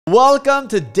Welcome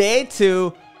to day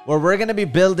 2, where we're going to be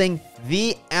building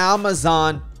the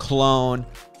Amazon clone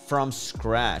from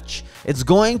scratch. It's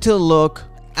going to look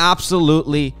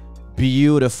absolutely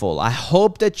beautiful. I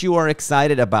hope that you are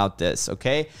excited about this,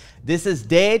 okay? This is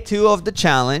day 2 of the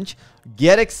challenge.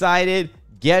 Get excited,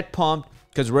 get pumped,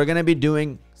 because we're going to be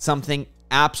doing something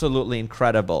absolutely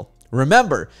incredible.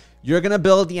 Remember, you're going to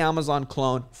build the Amazon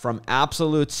clone from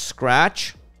absolute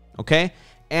scratch, okay?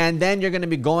 And then you're going to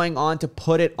be going on to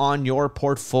put it on your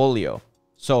portfolio.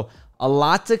 So a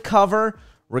lot to cover.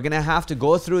 We're going to have to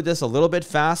go through this a little bit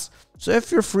fast. So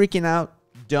if you're freaking out,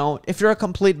 don't. If you're a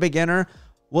complete beginner,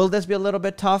 will this be a little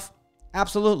bit tough?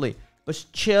 Absolutely. But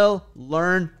chill,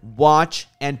 learn, watch,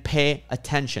 and pay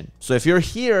attention. So if you're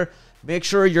here, make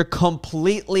sure you're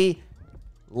completely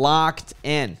locked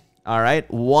in. All right?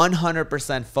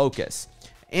 100% focus.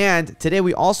 And today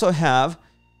we also have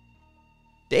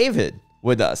David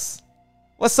with us.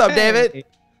 What's up, David?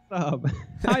 What's up?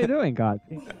 How you doing, God?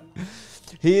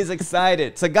 He's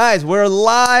excited. So guys, we're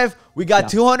live. We got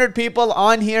 200 people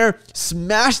on here.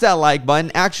 Smash that like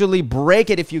button. Actually break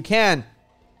it if you can.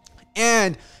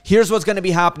 And here's what's going to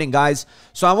be happening, guys.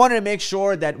 So I wanted to make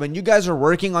sure that when you guys are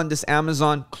working on this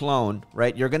Amazon clone,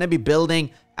 right, you're going to be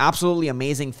building absolutely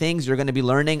amazing things. You're going to be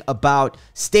learning about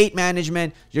state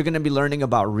management. You're going to be learning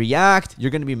about React.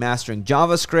 You're going to be mastering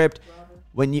JavaScript.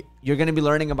 When you're going to be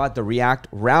learning about the React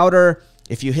router.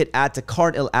 If you hit add to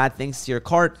cart, it'll add things to your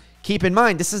cart. Keep in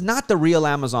mind, this is not the real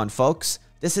Amazon, folks.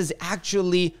 This is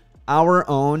actually our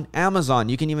own Amazon.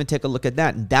 You can even take a look at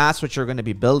that. And that's what you're going to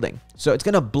be building. So it's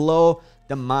going to blow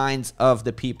the minds of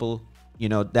the people, you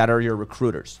know, that are your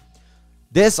recruiters.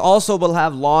 This also will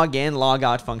have log in, log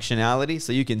out functionality.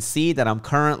 So you can see that I'm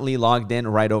currently logged in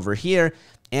right over here.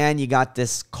 And you got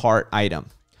this cart item.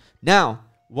 Now,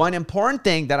 one important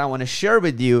thing that I want to share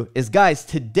with you is, guys,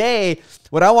 today,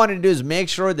 what I want to do is make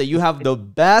sure that you have the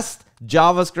best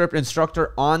JavaScript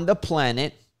instructor on the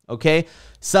planet, okay?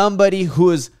 Somebody who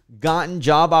has gotten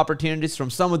job opportunities from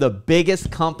some of the biggest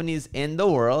companies in the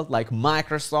world, like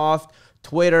Microsoft,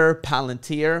 Twitter,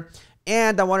 Palantir.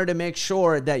 And I wanted to make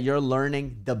sure that you're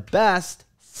learning the best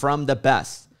from the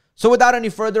best. So without any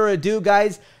further ado,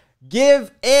 guys,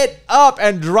 give it up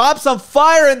and drop some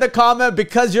fire in the comment,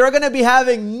 because you're going to be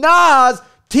having Nas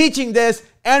teaching this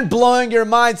and blowing your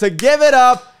mind. So give it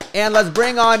up and let's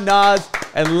bring on Nas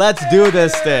and let's do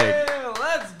this thing.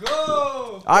 Let's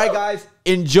go. All right, guys,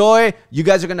 enjoy. You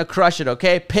guys are going to crush it,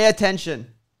 okay? Pay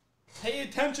attention. Pay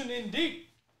attention indeed.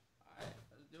 All right,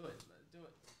 let's do it. Let's do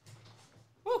it.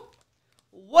 Woo.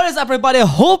 What is up, everybody? I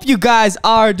hope you guys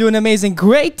are doing amazing.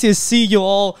 Great to see you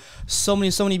all. So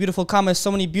many beautiful comments.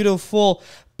 So many beautiful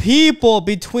people,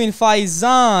 between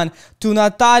Faizan to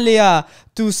Natalia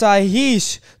to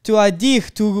Sahish to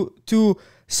Adich to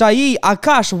Sai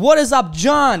Akash. What is up,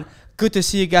 John? Good to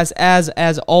see you guys as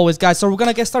always, guys. So we're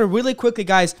gonna get started really quickly,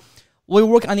 guys. We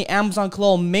work on the Amazon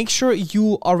clone. Make sure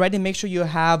you are ready. Make sure you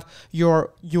have your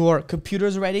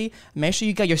computers ready. Make sure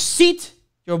you got your seat,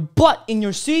 your butt in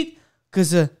your seat,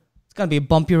 because it's gonna be a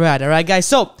bumpy ride. All right, guys.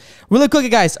 So really quickly,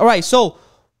 guys. All right. So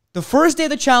the first day of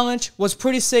the challenge was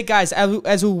pretty sick, guys.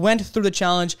 As we went through the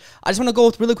challenge, I just want to go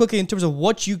really quickly in terms of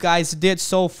what you guys did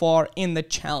so far in the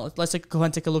challenge. Let's go ahead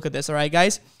and take a look at this. All right,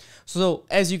 guys. So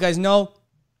as you guys know,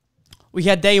 we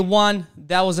had day 1.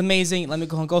 That was amazing. Let me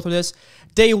go ahead and go through this.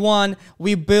 Day 1,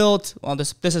 we built, well,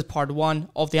 this is part 1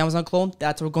 of the Amazon clone.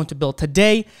 That's what we're going to build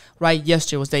today, right?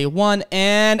 Yesterday was day 1.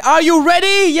 And are you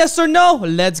ready? Yes or no?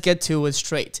 Let's get to it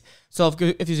straight. So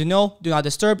if you know, do not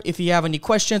disturb. If you have any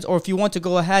questions or if you want to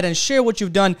go ahead and share what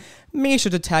you've done, make sure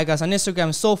to tag us on Instagram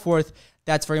and so forth.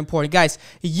 That's very important. Guys,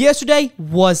 yesterday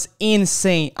was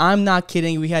insane. I'm not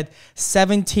kidding. We had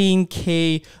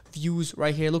 17K views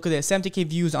right here. Look at this. 70K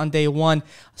views on day 1.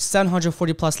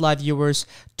 740 plus live viewers.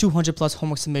 200 plus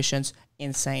homework submissions.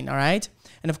 Insane, all right?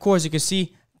 And of course, you can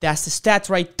see that's the stats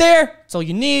right there. That's all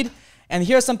you need. And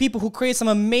here are some people who create some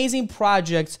amazing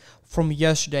projects from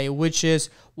yesterday, which is,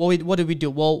 what did we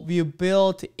do? Well, we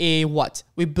built a what?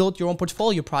 We built your own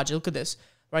portfolio project. Look at this.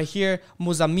 Right here,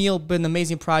 Muzamil built an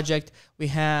amazing project. We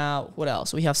have, what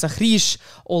else? We have Sahrish,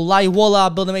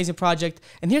 Olaiwola built an amazing project.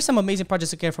 And here's some amazing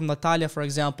projects okay, from Natalia, for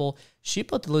example. She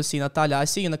built a Lucy, Natalia. I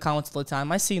see you in the comments all the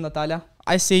time. I see you, Natalia.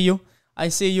 I see you. I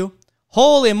see you.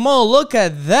 Holy mo, look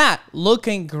at that.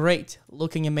 Looking great.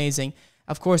 Looking amazing.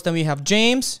 Of course, then we have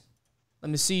James. Let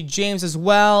me see James as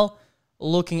well.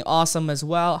 Looking awesome as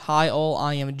well. Hi all,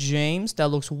 I am James. That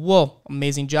looks, whoa,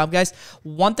 amazing job, guys.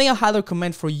 One thing I highly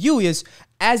recommend for you is,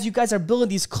 as you guys are building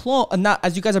these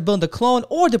as you guys are building the clone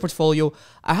or the portfolio,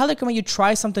 I highly recommend you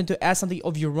try something to add something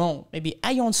of your own. Maybe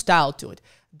add your own style to it.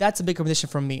 that's a big recommendation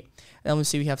from me. And let me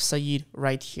see, we have Saeed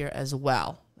right here as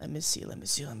well. Let me see.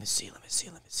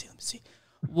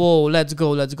 Whoa, let's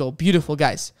go. Beautiful,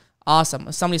 guys.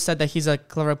 Awesome. Somebody said that he's a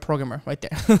clever programmer right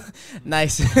there.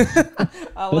 Nice.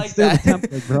 I like that.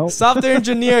 Template, bro. Software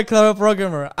engineer, clever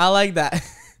programmer. I like that.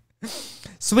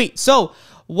 Sweet. So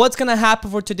what's going to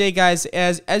happen for today, guys,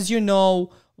 is as you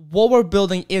know, what we're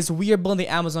building is we are building the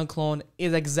Amazon clone.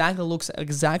 It looks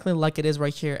exactly like it is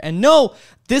right here. And no,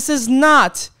 this is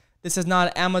not an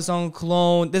Amazon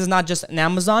clone. This is not just an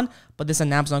Amazon, but this is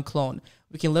an Amazon clone.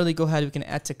 We can literally go ahead, we can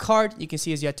add to cart. You can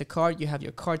see as you add to cart, you have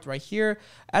your cart right here.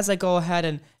 As I go ahead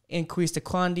and increase the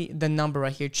quantity, the number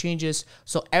right here changes.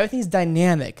 So everything's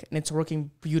dynamic and it's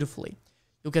working beautifully.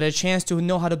 You'll get a chance to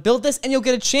know how to build this, and you'll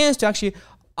get a chance to actually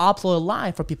upload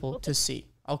live for people to see.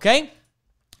 Okay?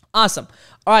 Awesome.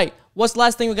 All right. What's the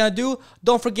last thing we're going to do?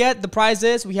 Don't forget the prize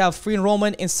is we have free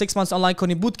enrollment in 6 months online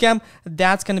coding bootcamp.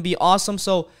 That's going to be awesome.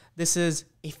 So this is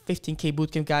a 15K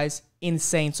bootcamp, guys.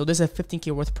 Insane. So this is a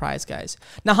 15K worth prize, guys.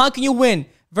 Now, how can you win?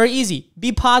 Very easy.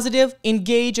 Be positive.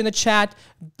 Engage in the chat.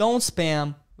 Don't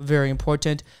spam. Very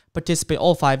important. Participate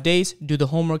all 5 days. Do the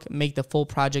homework. Make the full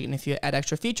project. And if you add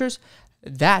extra features,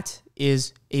 that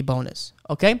is a bonus.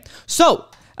 Okay? So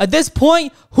at this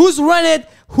point, who's ready?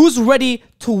 Who's ready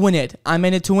to win it? I'm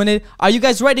in it to win it. Are you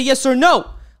guys ready? Yes or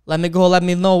no? Let me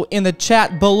know in the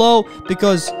chat below,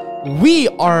 because we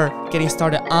are getting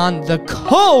started on the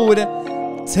code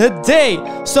today.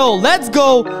 So let's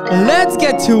go. Let's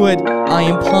get to it. I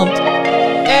am pumped.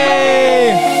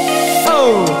 Hey!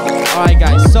 Oh! All right,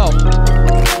 guys. So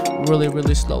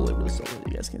really slowly.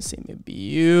 You guys can see me.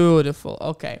 Beautiful.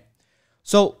 Okay.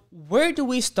 So where do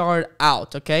we start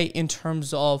out, okay, in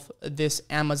terms of this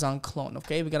Amazon clone,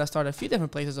 okay? We got to start a few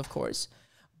different places, of course.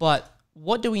 But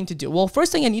what do we need to do? Well,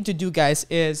 first thing I need to do, guys,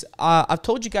 is I've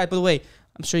told you guys, by the way,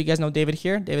 I'm sure you guys know David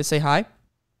here. David, say hi.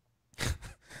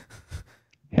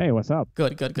 Hey, what's up?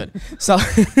 Good. So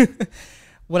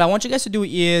what I want you guys to do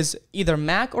is either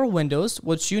Mac or Windows.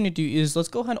 What you need to do is let's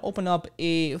go ahead and open up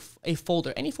a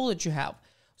folder, any folder that you have.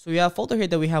 So we have a folder here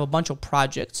that we have a bunch of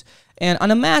projects. And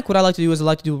on a Mac, what I like to do is I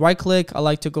like to do right click. I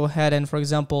like to go ahead and, for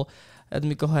example, let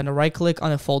me go ahead and right click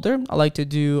on a folder. I like to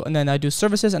do, and then I do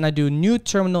services and I do new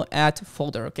terminal at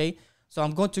folder, okay? So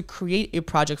I'm going to create a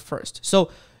project first.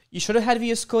 So you should have had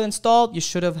VS Code installed. You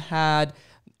should have had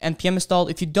NPM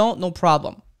installed. If you don't, no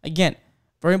problem. Again,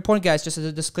 very important, guys, just as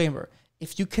a disclaimer.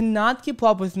 If you cannot keep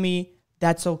up with me,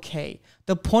 that's okay.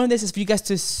 The point of this is for you guys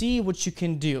to see what you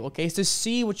can do, okay? It's to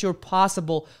see what you're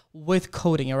possible with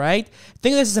coding, all right?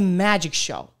 Think of this as a magic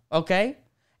show, okay?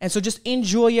 And so just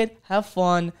enjoy it, have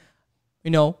fun, you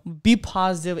know, be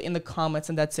positive in the comments,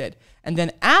 and that's it. And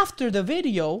then after the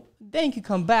video, then you can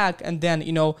come back and then,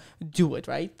 you know, do it,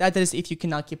 right? That is if you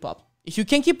cannot keep up. If you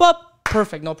can keep up,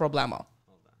 perfect, no problemo.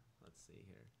 Hold on. Let's see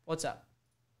here. What's up?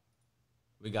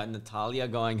 We got Natalia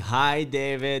going, hi,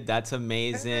 David. That's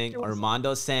amazing.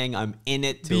 Armando saying, I'm in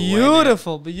it to win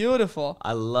it. Beautiful.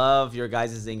 I love your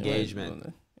guys'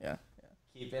 engagement. Yeah.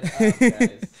 Keep it up, guys.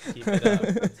 Keep it up.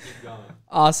 Let's keep going.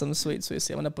 Awesome. Sweet. See,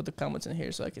 I'm going to put the comments in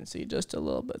here so I can see just a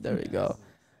little bit. There we go.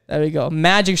 There we go.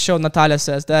 Magic show, Natalia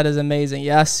says. That is amazing.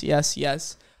 Yes.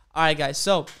 All right, guys.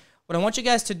 So what I want you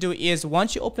guys to do is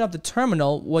once you open up the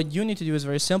terminal, what you need to do is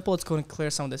very simple. Let's go and clear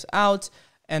some of this out.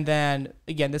 And then,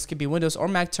 again, this could be Windows or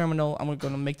Mac terminal. I'm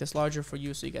going to make this larger for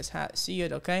you so you guys see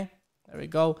it, okay? There we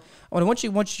go. What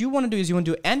you want to do is you want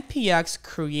to do npx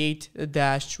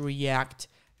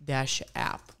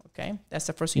create-react-app, okay? That's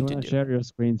the first thing to do. Share your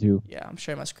screen too. Yeah, I'm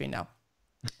sharing my screen now.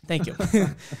 Thank you.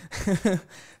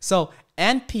 So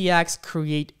npx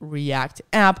create react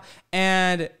app,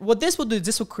 and what this will do is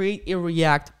this will create a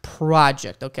React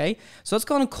project, okay? So let's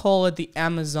go and call it the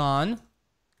Amazon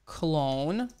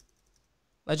clone.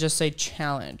 Let's just say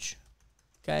challenge.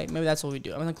 Okay, maybe that's what we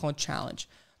do. I'm gonna call it challenge.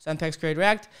 So npx create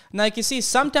react. Now you can see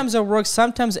sometimes it works,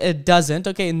 sometimes it doesn't.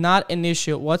 Okay, not an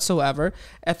issue whatsoever.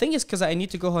 I think it's because I need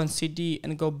to go ahead and cd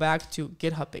and go back to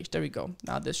GitHub page. There we go.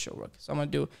 Now this should work. So I'm gonna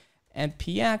do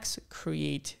npx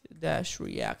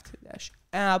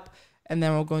create-react-app, and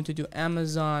then we're going to do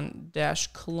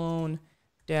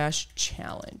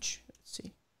amazon-clone-challenge. Let's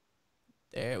see.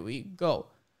 There we go.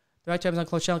 The right Amazon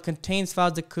clone challenge contains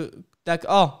files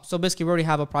so basically we already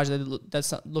have a project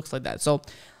that looks like that. So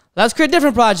let's create a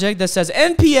different project that says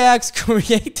npx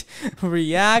create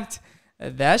react-app.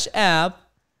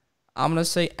 I'm gonna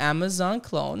say amazon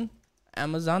clone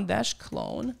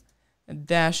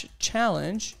dash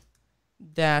challenge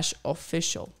dash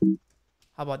official.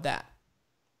 How about that?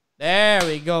 There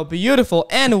we go. Beautiful.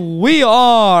 And we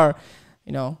are,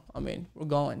 you know, I mean, we're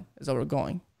going. That's how we're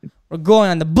going. We're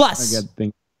going on the bus. I get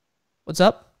things. What's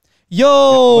up?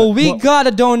 Yo, but- we well, got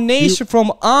a donation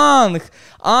from Ang.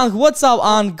 Ang, what's up,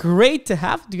 Ang? Great to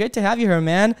have you here,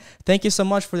 man. Thank you so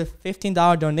much for the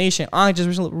 $15 donation. Ang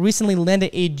just recently landed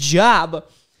a job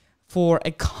for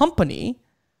a company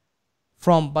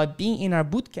by being in our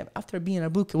boot camp, after being in our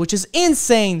boot camp, which is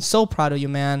insane. So proud of you,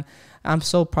 man. I'm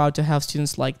so proud to have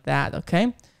students like that,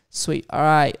 okay? Sweet. All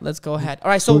right, let's go ahead.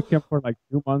 All right, so boot camp for like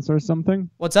 2 months or something.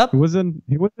 what's up? He wasn't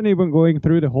even going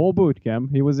through the whole boot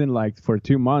camp. He was in like for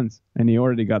 2 months, and he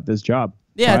already got this job.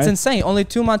 Yeah, it's right? insane. Only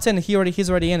 2 months in, he's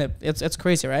already in it. It's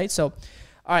crazy, right? So,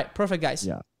 all right, perfect, guys.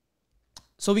 Yeah.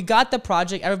 So we got the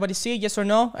project. Everybody see it? Yes or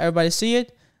no? Everybody see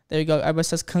it? There you go. Everybody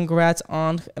says congrats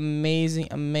on amazing.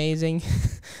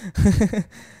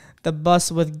 The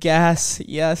bus with gas.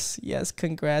 Yes.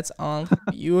 Congrats on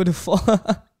beautiful.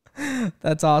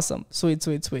 That's awesome. Sweet.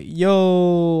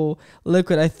 Yo,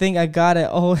 Liquid, I think I got it.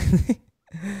 Oh,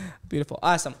 beautiful.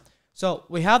 Awesome. So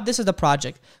we have, this is the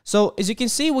project. So as you can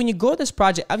see, when you go to this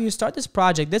project, after you start this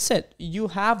project, that's it. You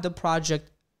have the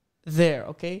project there,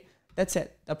 okay? That's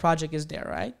it. The project is there,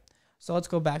 right? So let's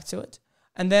go back to it.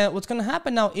 And then what's going to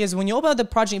happen now is when you open up the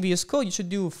project in VS Code, you should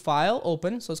do File,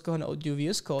 Open. So let's go ahead and do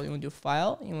VS Code. You want to do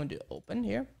File, you want to do Open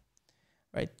here,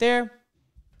 right there.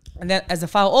 And then as the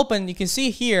file open, you can see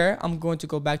here, I'm going to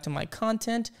go back to my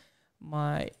content,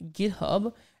 my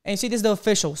GitHub, and you see this is the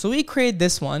official. So we create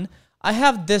this one. I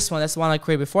have this one. That's the one I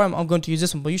created before. I'm going to use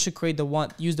this one, but you should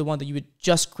use the one that you would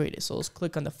just created. So let's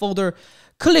click on the folder,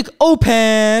 click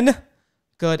Open.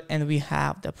 Good, and we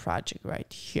have the project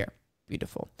right here.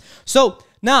 Beautiful. So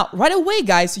now, right away,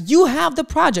 guys, you have the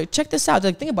project. Check this out.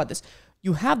 Like, think about this.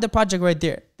 You have the project right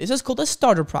there. This is called a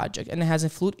starter project, and it has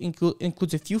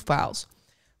includes a few files.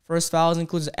 First files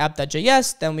includes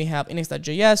app.js, then we have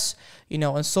index.js,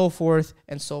 and so forth,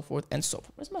 and so forth, and so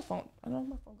forth. Where's my phone? I don't know where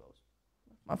my phone goes.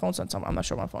 My phone's on somewhere. I'm not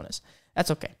sure where my phone is.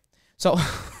 That's okay. So,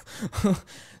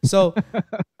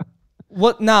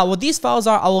 what these files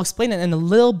are, I will explain it in a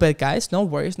little bit, guys. No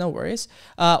worries.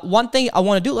 One thing I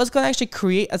want to do, let's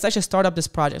actually start up this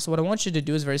project. So what I want you to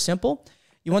do is very simple.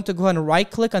 You want to go ahead and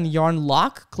right-click on Yarn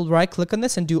Lock, right-click on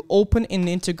this, and do Open in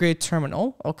Integrate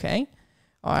Terminal, okay?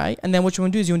 All right, and then what you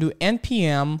want to do is you want to do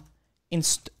npm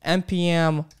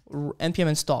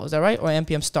install. Is that right? Or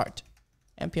npm start?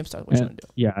 npm start. What you want to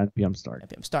do? Yeah, npm start.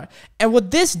 npm start. And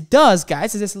what this does,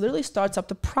 guys, is this literally starts up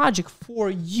the project for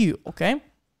you. Okay.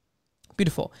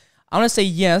 Beautiful. I want to say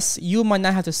yes. You might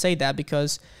not have to say that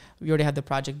because we already have the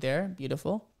project there.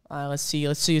 Beautiful. Let's see.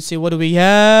 What do we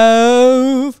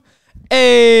have?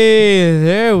 Hey,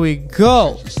 there we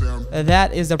go.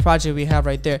 That is the project we have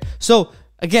right there. So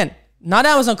again, not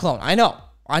Amazon clone. I know.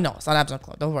 It's not Amazon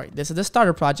clone. Don't worry. This is the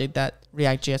starter project that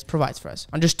React.js provides for us.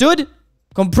 Understood?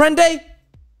 Comprende?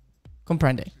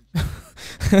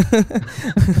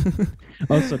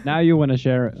 Also, now you want to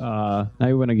share. Now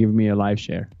you want to give me a live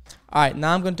share. All right.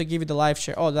 Now I'm going to give you the live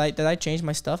share. Oh, did I change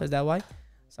my stuff? Is that why? So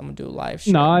I'm going to do live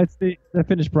share. No, it's the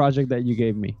finished project that you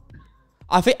gave me.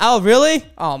 Oh, really?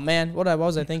 Oh, man. What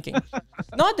was I thinking?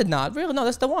 No, I did not. Really? No,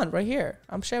 that's the one right here.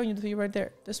 I'm sharing it with you right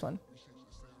there. This one.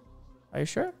 Are you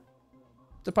sure?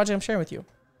 The project I'm sharing with you.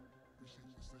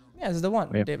 Yeah, this is the one,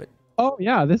 Wait. David. Oh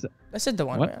yeah, this. That's it, the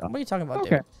one. What? What are you talking about, Okay.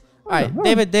 David? All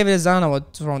right, David is, I don't know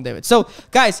what's wrong, David. So,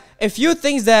 guys, a few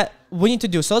things that we need to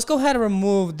do. So let's go ahead and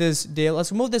remove this deal.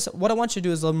 Let's remove this. What I want you to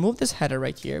do is remove this header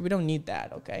right here. We don't need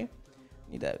that, okay?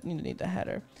 Need the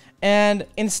header. And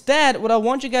instead, what I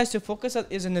want you guys to focus on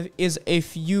is a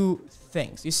few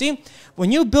things. You see,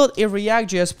 when you build a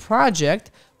React.js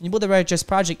project,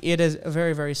 it is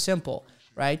very, very simple,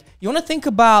 right? You want to think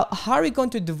about how are we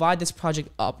going to divide this project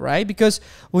up, right? Because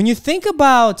when you think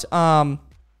about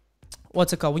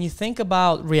when you think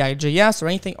about React.js or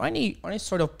anything, or any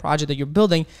sort of project that you're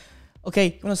building, okay,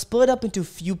 you're going to split it up into a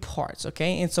few parts,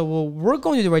 okay? And so what we're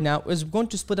going to do right now is we're going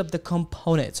to split up the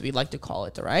components, we like to call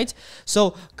it, all right?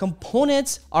 So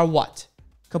components are what?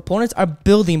 Components are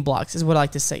building blocks, is what I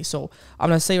like to say. So I'm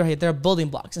going to say right here, they're building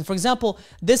blocks. And for example,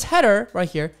 this header right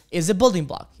here is a building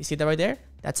block. You see that right there?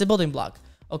 That's a building block,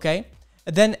 okay?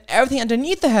 And then everything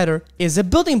underneath the header is a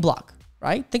building block,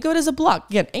 right? Think of it as a block.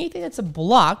 Again, anything that's a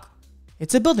block,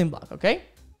 it's a building block, okay?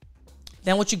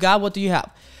 Then what do you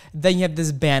have? Then you have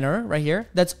this banner right here.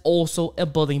 That's also a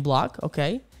building block,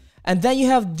 okay? And then you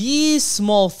have these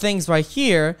small things right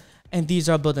here, and these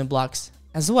are building blocks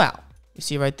as well. You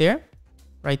see right there,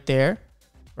 right there,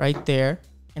 right there,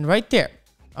 and right there,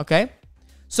 okay?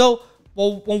 So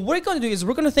what we're going to do is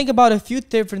we're going to think about a few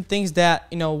different things that,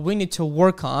 we need to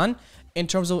work on in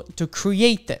terms of to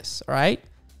create this, all right?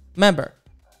 Remember,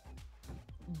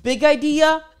 big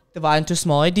idea, divide into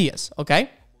small ideas, okay?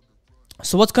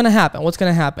 So what's going to happen?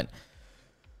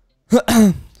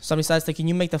 Somebody says, like, can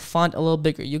you make the font a little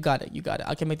bigger? You got it. You got it.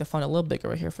 I can make the font a little bigger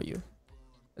right here for you.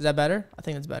 Is that better? I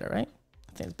think that's better, right?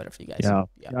 I think it's better for you guys. Yeah,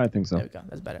 I think so. There we go.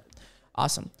 That's better.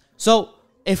 Awesome. So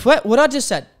if what I just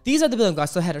said, these are the building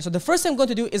blocks, the header. So the first thing I'm going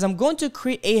to do is I'm going to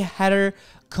create a header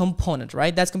component,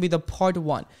 right? That's going to be the part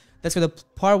one. That's going to be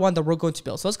the part one that we're going to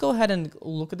build. So let's go ahead and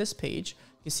look at this page.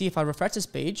 You see, if I refresh this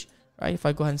page, right? If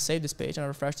I go ahead and save this page and I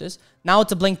refresh this, now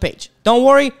it's a blank page. Don't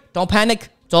worry. Don't panic.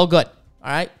 It's all good.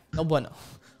 All right? No bueno.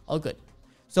 All good.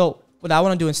 So what I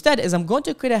want to do instead is I'm going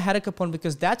to create a header component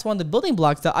because that's one of the building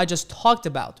blocks that I just talked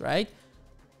about, right?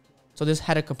 So this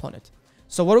header component.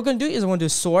 So what we're going to do is I'm going to do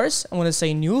source. I'm going to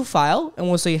say new file, and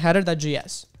we'll say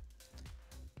header.js.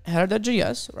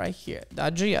 Header.js right here.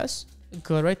 .js.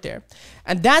 Good right there.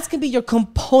 And that's going to be your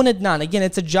component now. Again,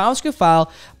 it's a JavaScript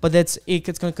file, but it's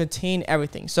going to contain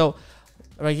everything. So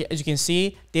right here, as you can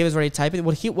see, David's already typed it.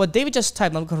 What David just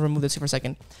typed, I'm going to remove this here for a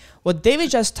second. What David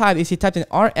just typed is he typed in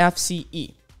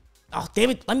RFCE. Oh,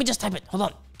 David, let me just type it. Hold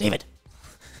on, David.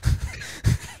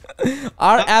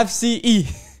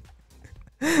 RFCE.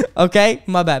 Okay,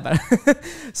 my bad.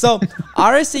 So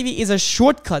RFCE is a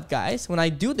shortcut, guys. When I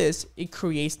do this, it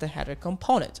creates the header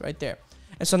component right there.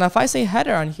 And so now if I say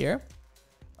header on here,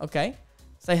 okay,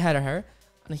 say header here,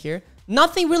 on here,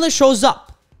 nothing really shows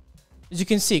up, as you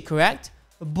can see, correct?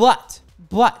 But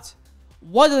what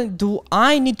do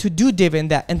I need to do,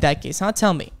 David, in that case? Huh?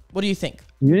 Tell me. What do you think?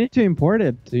 You need to import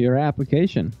it to your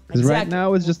application because right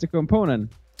now it's just a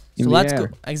component. So let's go.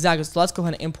 Exactly. So let's go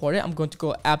ahead and import it. I'm going to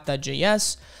go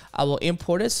app.js. I will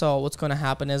import it. So what's going to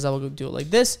happen is I will do it like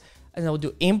this, and I will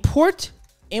do import,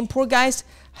 guys,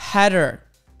 header.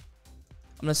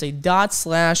 I'm going to say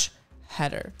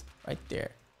 /header right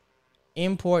there.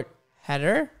 Import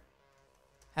header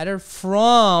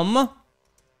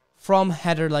from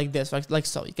header like this, like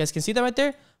so. You guys can see that right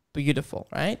there. Beautiful,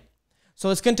 right? So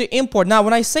it's going to import. Now,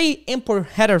 when I say import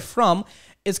header from,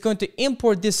 it's going to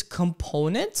import this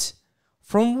component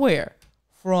from where?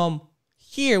 From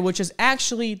here, which is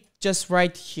actually just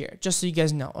right here, just so you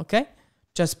guys know, okay?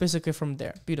 Just basically from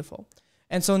there. Beautiful.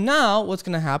 And so now what's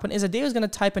going to happen is that David's going to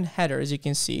type in header, as you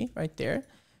can see right there.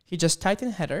 He just typed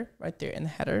in header right there in the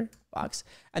header box.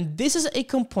 And this is a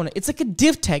component. It's like a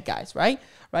div tag, guys, right?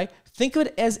 Think of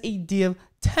it as a div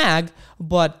tag,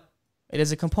 but it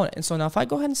is a component. And so now if I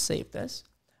go ahead and save this,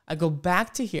 I go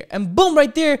back to here, and boom,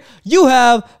 right there, you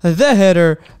have the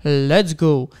header. Let's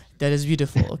go. That is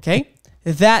beautiful, okay?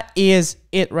 That is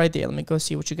it right there. Let me go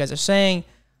see what you guys are saying.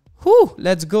 Whew,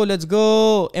 let's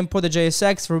go. Import the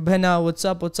JSX. Rubena, what's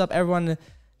up, everyone?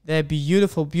 They're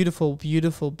beautiful.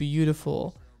 Beautiful.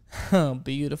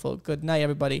 Good night,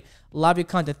 everybody. Love your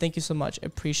content. Thank you so much.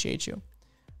 Appreciate you.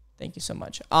 Thank you so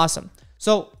much. Awesome.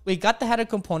 So we got the header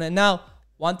component. Now,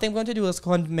 one thing I'm going to do is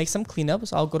go ahead and make some cleanup.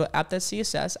 So I'll go to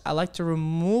app.css. I like to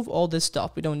remove all this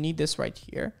stuff. We don't need this right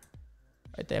here.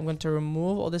 Right there. I'm going to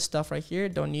remove all this stuff right here.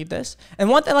 Don't need this. And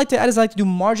one thing I like to add is I like to do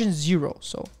margin 0.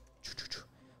 So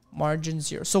margin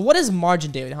 0. So what is margin,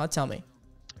 David? Tell me.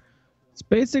 It's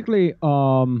basically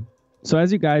so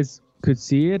as you guys could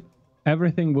see it,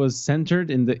 everything was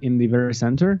centered in the very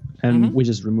center, and we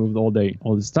just removed all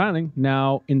the styling.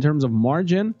 Now in terms of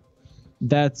margin,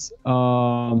 that's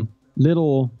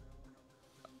little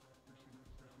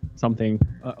something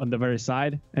on the very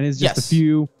side, and it's just a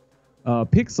few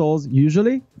pixels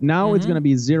usually. Now it's going to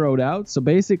be zeroed out, so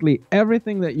basically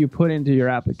everything that you put into your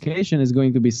application is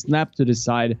going to be snapped to the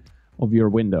side of your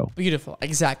window. Beautiful.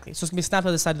 Exactly. So it's going to be snapped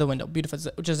to the side of the window. Beautiful.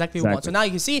 Which is exactly what we want. So now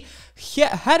you can see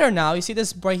header now. You see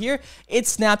this right here? It's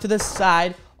snapped to the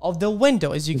side of the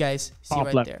window, as you guys see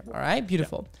right left. there. All right?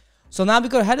 Beautiful. Yeah. So now we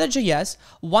go to header.js.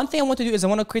 One thing I want to do is I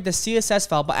want to create the CSS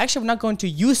file, but actually we're not going to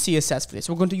use CSS for this.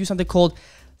 We're going to use something called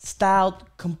styled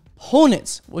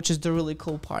components, which is the really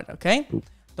cool part, okay?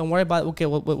 Don't worry about it. Okay,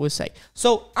 what we'll say.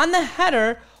 So on the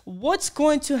header, what's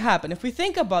going to happen? If we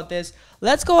think about this,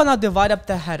 let's go and now divide up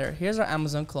the header. Here's our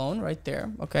Amazon clone right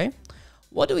there, okay?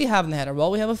 What do we have in the header?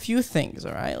 Well, we have a few things,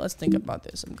 all right? Let's think about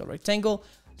this. I'm going to rectangle.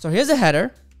 So here's a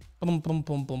header. Boom, boom,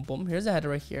 boom, boom, boom. Here's a header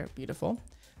right here. Beautiful.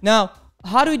 Now,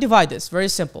 how do we divide this? Very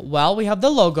simple. Well, we have the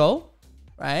logo,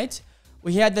 right?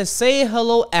 We had the say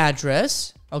hello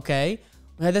address, okay?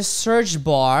 We had the search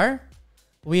bar.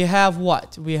 We have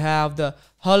what? We have the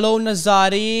hello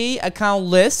Nazari account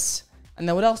lists. And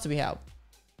then what else do we have?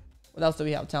 What else do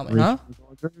we have? Tell me, huh?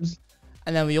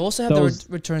 And then we also have the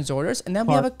returns orders. And then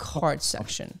we have a cart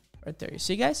section right there. You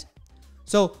see, guys?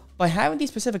 So by having these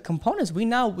specific components, we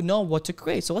now know what to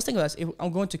create. So let's think about this.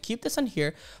 I'm going to keep this on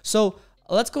here. So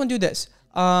let's go and do this.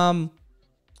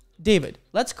 David,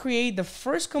 let's create the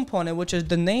first component, which is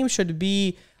the name should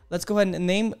be, let's go ahead and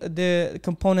name the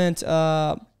component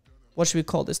what should we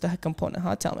call this? The component,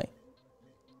 huh? Tell me.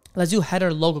 Let's do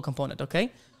header logo component,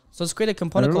 okay? So let's create a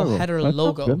component called header That sounds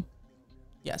logo. good.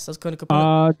 Yes, let's go to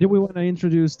component. Do we want to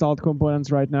introduce styled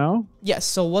components right now? Yes,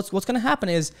 so what's going to happen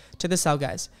is, check this out,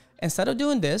 guys. Instead of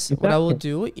doing this, what I will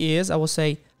do is I will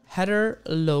say header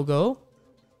logo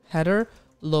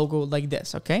like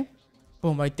this, okay?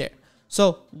 Boom, right there.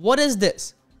 So what is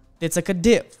this? It's like a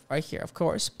div right here, of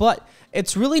course, but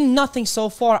it's really nothing so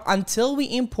far until we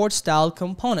import styled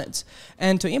components.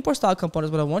 And to import styled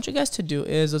components, what I want you guys to do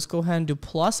is let's go ahead and do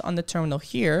plus on the terminal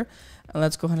here, and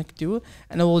let's go ahead and do,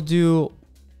 and then we'll do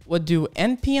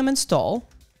npm install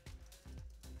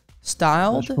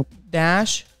styled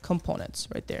dash components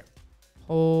right there.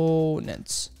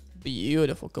 Components,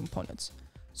 beautiful components.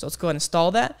 So let's go ahead and install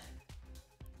that.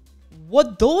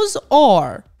 What those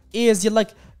are is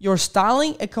you're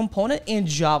styling a component in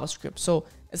JavaScript. So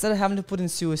instead of having to put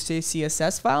into a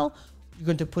CSS file, you're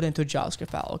going to put into a JavaScript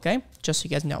file, okay? Just so you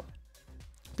guys know.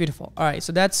 Beautiful. All right,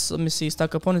 so that's, let me see, style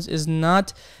components is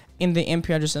not in the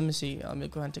npm address. Let me see. Let me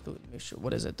go ahead and take a look, make sure.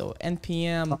 What is it though?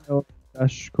 npm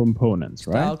Dash components,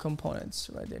 right? style components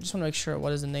right there. Just want to make sure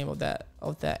what is the name of that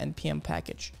npm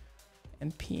package.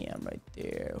 npm right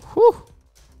there. Whew.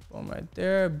 Boom, right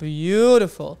there.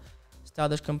 Beautiful. Style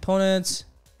dash components.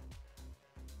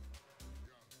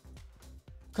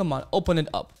 Come on, open it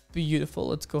up. Beautiful.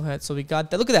 Let's go ahead. So we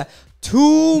got that. Look at that.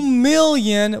 2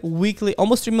 million weekly,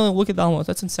 almost 3 million weekly downloads.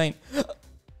 That's insane.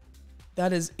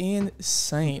 That is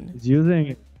insane. It's using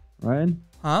it, right?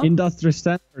 Huh? Industry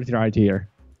standard right here.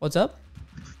 What's up?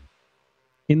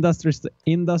 Industry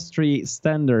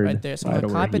standard. Right there. So I'm right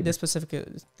gonna over copy here. this specific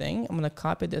thing. I'm gonna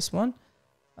copy this one.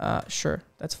 Sure,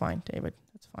 that's fine, David.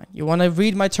 That's fine. You want to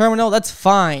read my terminal? That's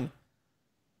fine.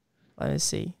 Let me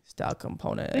see. Style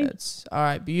components. All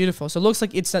right, beautiful. So it looks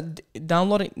like it's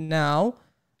downloading now.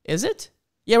 Is it?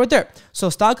 Yeah, right there. So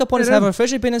style components have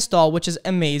officially been installed, which is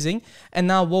amazing. And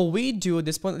now what we do at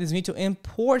this point is we need to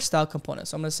import style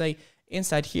components. So I'm gonna say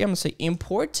inside here, I'm gonna say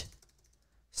import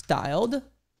styled.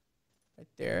 Right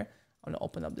there. I'm gonna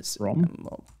open up this.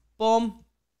 Boom,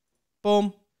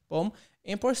 boom, boom.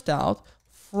 Import styled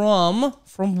from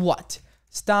what?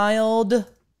 Styled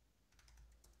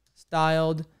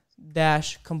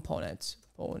dash components.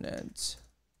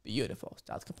 Beautiful.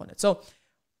 Styled components. So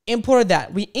imported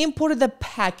that. We imported the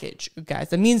package, guys.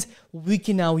 That means we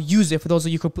can now use it for those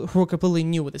of you who are completely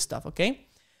new with this stuff, okay?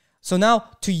 So now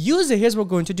to use it, here's what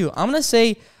we're going to do. I'm gonna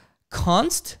say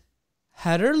const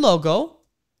header logo,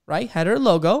 right? Header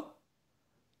logo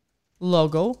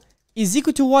is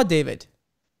equal to what, David?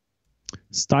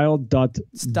 Style.div.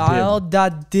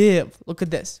 Look at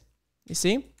this. You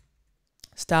see?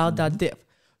 Style.div.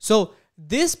 So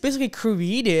this basically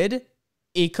created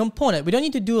a component. We don't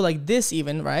need to do like this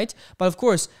even, right? But of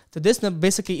course, this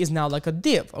basically is now like a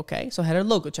div, okay? So header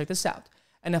logo, check this out.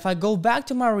 And if I go back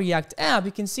to my React app,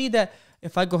 you can see that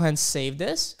if I go ahead and save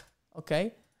this,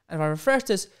 okay? And if I refresh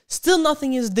this, still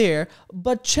nothing is there,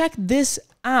 but check this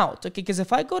out, okay? Because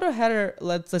if I go to header,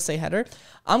 let's say header,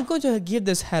 I'm going to give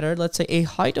this header, let's say a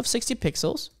height of 60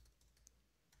 pixels,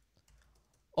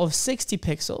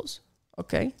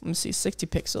 okay? Let me see, 60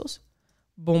 pixels.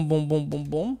 Boom, boom, boom, boom,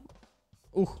 boom.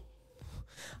 Ooh.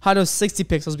 Height of 60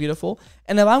 pixels, beautiful.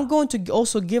 And if I'm going to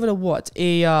also give it a what?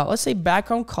 Let's say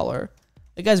background color.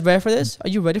 You guys ready for this? Are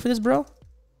you ready for this, bro?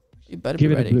 You better be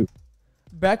ready. Blue.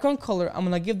 Background color, I'm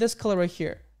gonna give this color right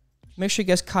here. Make sure you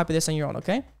guys copy this on your own,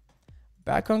 okay?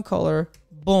 Background color,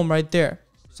 boom, right there.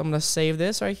 So I'm gonna save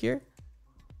this right here.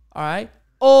 All right.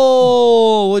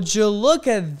 Oh, would you look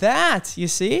at that? You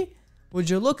see? Would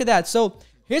you look at that? So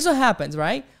here's what happens,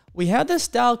 right? We have the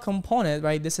style component,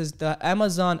 right? This is the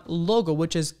Amazon logo,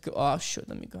 which is, oh shoot,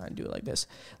 let me go ahead and do it like this.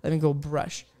 Let me go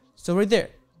brush. So right there,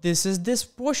 this is this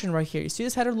portion right here. You see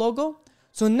this header logo?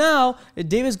 So now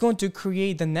David is going to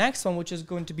create the next one, which is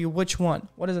going to be which one?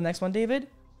 What is the next one, David?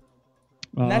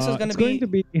 Next is going to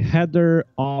be header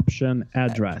option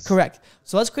address. Correct.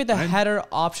 So let's create the header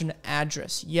option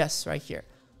address. Yes, right here.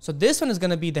 So this one is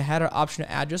going to be the header option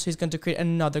address. He's going to create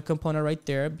another component right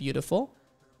there. Beautiful.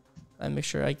 Let me make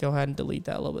sure I go ahead and delete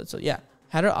that a little bit. So yeah,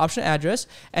 header option address.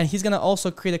 And he's going to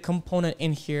also create a component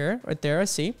in here right there.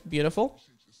 See, beautiful.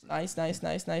 Nice, nice,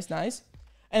 nice, nice, nice.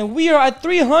 And we are at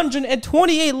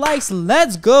 328 likes.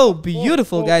 Let's go.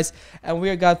 Beautiful, guys. And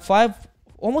we got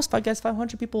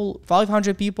 500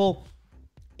 people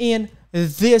in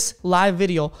this live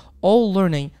video, all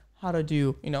learning how to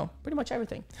do, pretty much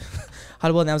everything. How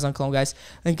to build an Amazon clone, guys.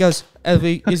 And guys,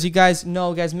 as you guys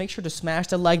know, guys, make sure to smash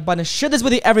the like button. Share this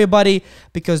with everybody,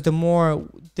 because the more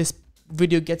this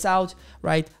video gets out,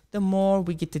 right, the more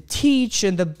we get to teach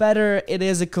and the better it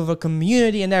is for a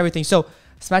community and everything. So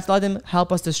Smash the like button,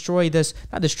 help us destroy this,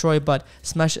 not destroy, but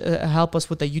smash, help us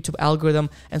with the YouTube algorithm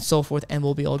and so forth, and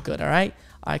we'll be all good. All right,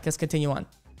 let's continue on.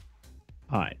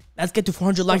 All right. Let's get to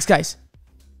 400 likes, guys.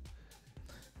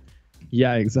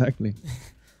 Yeah, exactly.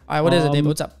 All right, what is it, David?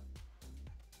 What's up?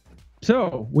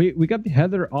 So we got the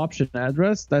header option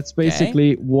address. That's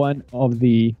basically one of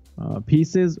the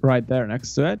pieces right there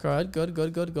next to it. Good.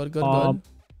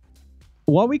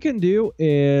 What we can do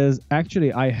is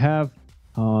actually I have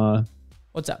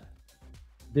What's up?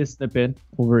 this snippet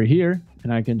over here,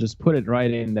 and I can just put it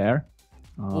right in there.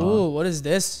 Ooh, what is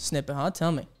this snippet, huh?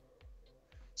 Tell me.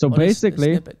 So What is the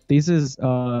basically, snippet?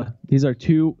 these are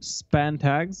two span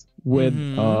tags with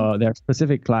their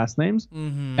specific class names,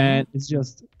 and it's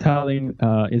just telling,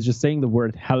 it's just saying the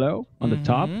word hello on the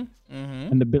top,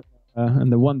 and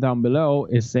the one down below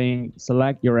is saying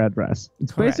select your address.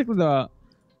 It's Correct. basically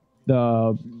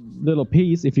the little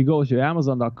piece. If you go to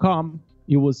Amazon.com,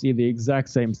 you will see the exact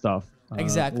same stuff.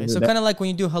 Exactly. over So there. kind of like when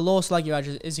you do hello, select your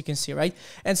address, as you can see, right?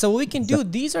 And so what we can do,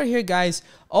 these are here, guys.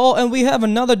 Oh, and we have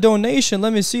another donation.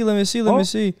 Let me see.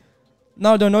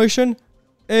 Now donation.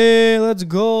 Hey, let's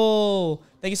go.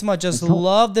 Thank you so much. Just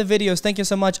love the videos. Thank you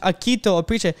so much. Akito,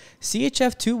 appreciate it.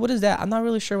 CHF2, what is that? I'm not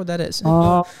really sure what that is.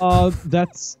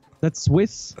 That's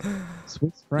Swiss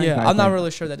franc. Yeah, I I'm not think. really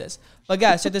sure that is. But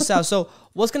guys, check this out. So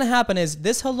what's going to happen is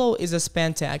this hello is a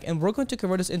span tag, and we're going to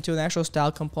convert this into an actual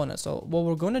style component. So what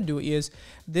we're going to do is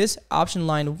this option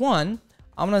line 1,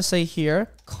 I'm going to say here,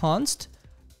 const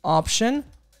option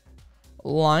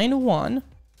line 1,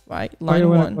 right? Oh, Line you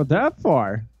wanna 1. go that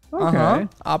far? Okay.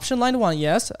 Option line 1,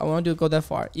 yes. I want to go that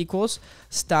far. Equals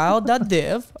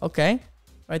style.div, okay?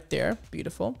 Right there.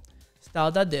 Beautiful.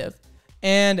 Style.div.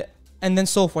 And then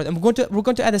so forth. And we're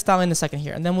going to add a style in a second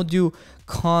here. And then we'll do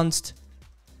const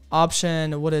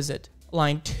option, what is it?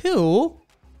 Line 2.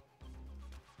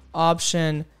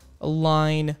 Option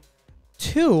line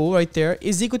 2 right there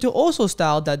is equal to also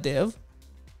style.div.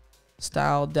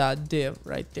 Style.div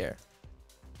right there.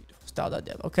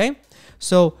 Style.div, okay?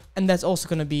 So, and that's also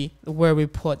going to be where we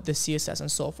put the CSS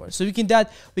and so forth. So we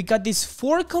got these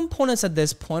 4 components at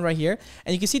this point right here.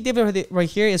 And you can see David right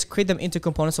here is create them into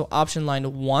components. So option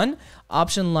line 1,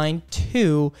 option line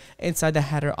 2 inside the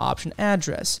header option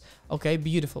address. Okay,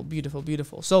 beautiful.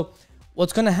 So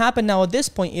what's going to happen now at this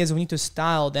point is we need to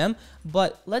style them.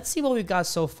 But let's see what we got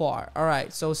so far. All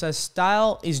right, so it says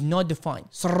style is not defined.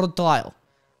 Style.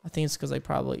 I think it's because I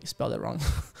probably spelled it wrong.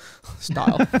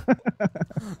 Style.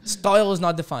 Style is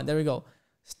not defined. There we go.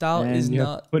 Style And is you have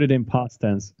not. to put it in past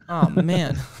tense. Oh,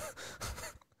 man.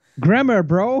 Grammar,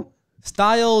 bro.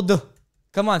 Styled.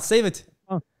 Come on, save it.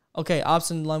 Oh. Okay,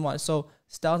 option line 1. So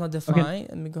style is not defined.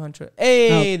 Let me go ahead and try.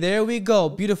 Hey, there we go.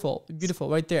 Beautiful.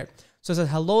 Right there. So it says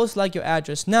hello is like your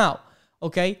address. Now,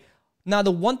 okay. Now, the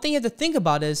one thing you have to think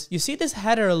about is you see this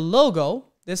header logo.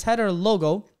 This header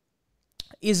logo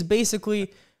is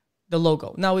basically the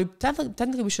logo. Now we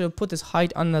technically we should have put this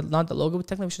height on the not the logo. But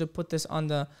technically we should have put this on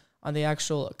the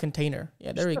actual container.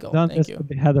 Yeah, there we go. Done Thank this you. at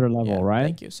the header level, Yeah, right?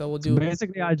 Thank you. So we'll So do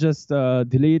basically, I just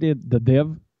deleted the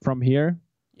div from here,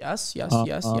 yes.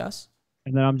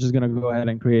 and then I'm just gonna go ahead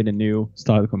and create a new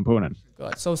style component.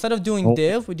 Good. So instead of doing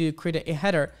div, we do create a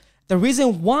header. The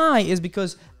reason why is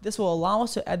because this will allow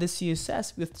us to add the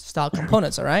CSS with style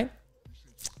components. All right.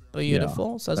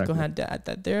 Beautiful. So let's go ahead and add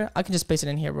that there. I can just paste it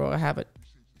in here, bro. I have it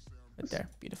right there.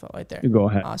 Beautiful, right there. You go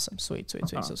ahead. Awesome. Sweet. So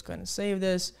let's go ahead and save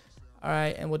this. All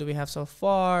right. And what do we have so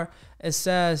far? It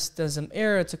says there's some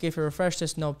error. It's okay if you refresh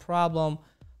this. No problem.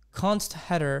 Const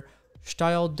header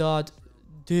style.div.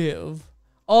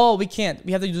 Oh, we can't.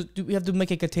 We have to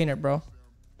make a container, bro.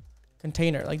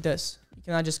 Container like this. You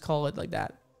cannot just call it like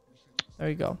that. There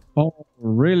you go. Oh,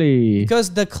 really?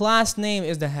 Because the class name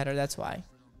is the header. That's why.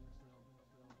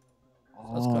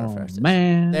 Let's go refresh this.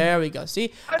 Man. There we go.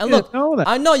 See? And didn't look, know that.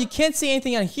 I know you can't see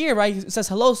anything on here, right? It says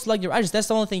hello, select your address. That's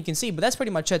the only thing you can see, but that's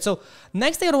pretty much it. So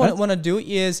next thing I want to do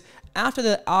is after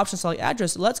the option select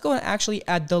address, let's go and actually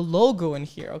add the logo in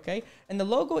here, okay? And the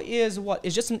logo is what?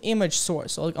 It's just an image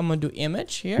source. So I'm going to do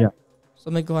image here. Yeah. So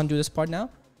let me go ahead and do this part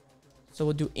now. So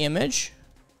we'll do image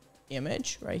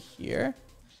right here.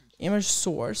 Image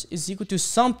source is equal to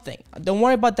something. Don't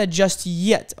worry about that just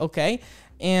yet, okay?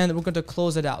 And we're going to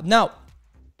close it out. Now,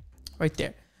 right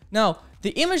there. Now, the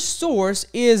image source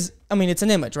is, it's an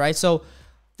image, right? So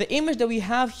the image that we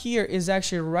have here is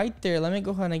actually right there. Let me go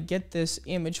ahead and get this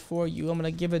image for you. I'm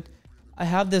going to give it, I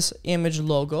have this image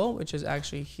logo, which is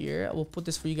actually here. I will put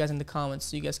this for you guys in the comments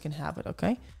so you guys can have it,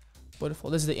 okay?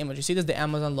 Beautiful. This is the image. You see, this is the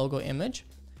Amazon logo image.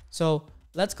 So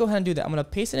let's go ahead and do that. I'm going to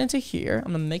paste it into here.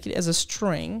 I'm going to make it as a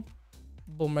string.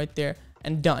 Boom, right there.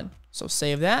 And done. So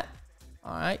save that.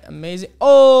 All right, amazing.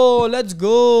 Oh, let's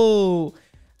go.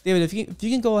 David, if you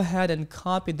can go ahead and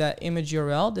copy that image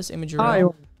URL, this image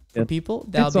URL for people,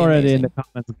 that'll It's be already amazing. in the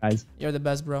comments, guys. You're the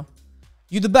best, bro.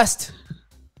 You the best.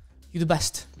 You the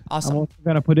best. Awesome. I'm also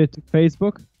gonna put it to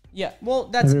Facebook. Yeah, well,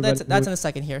 that's Everybody in a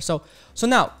second here. So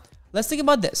now let's think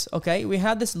about this. Okay, we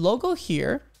have this logo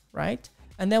here, right?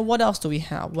 And then what else do we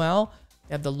have? Well,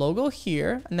 we have the logo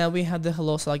here, and then we have the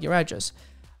hello, select your address.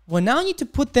 Well, now I need to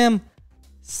put them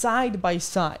side by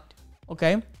side.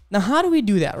 Okay, now how do we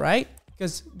do that, right?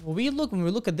 Because when we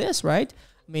look at this, right?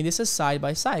 I mean, this is side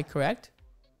by side, correct?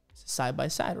 Side by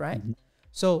side, right?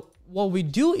 So what we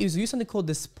do is we use something called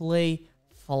display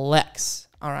flex.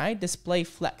 All right, display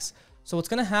flex. So what's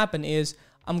gonna happen is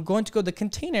I'm going to go to the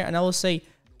container and I will say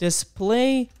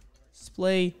display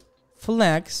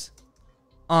flex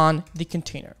on the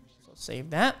container. So save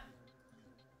that.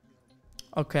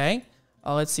 Okay.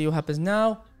 Let's see what happens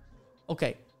now.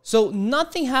 Okay. So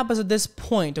nothing happens at this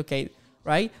point. Okay.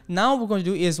 Right now, what we're going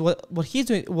to do is what he's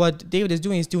doing. What David is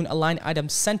doing is doing align item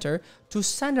center to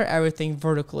center everything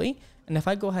vertically. And if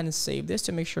I go ahead and save this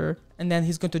to make sure, and then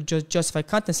he's going to justify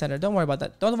content center. Don't worry about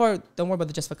that. Don't worry about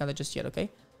the justify content just yet.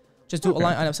 Okay. Just do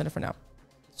align item center for now.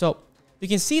 So you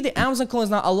can see the Amazon clone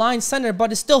is not aligned center,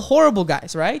 but it's still horrible,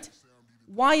 guys. Right?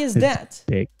 Why is that?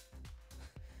 Big.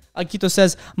 Akito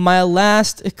says, my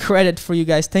last credit for you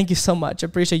guys. Thank you so much.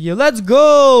 Appreciate you. Let's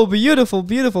go. Beautiful,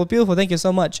 beautiful, beautiful. Thank you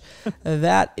so much.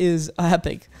 That is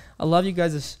epic. I love you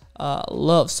guys.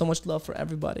 Love. So much love for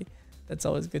everybody. That's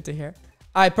always good to hear.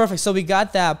 All right, perfect. So we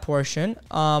got that portion.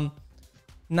 Now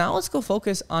let's go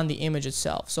focus on the image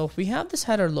itself. So if we have this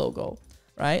header logo,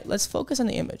 right? Let's focus on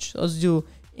the image. So let's do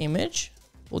image.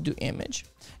 We'll do image.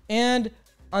 And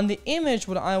on the image,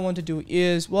 what I want to do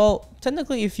is, well,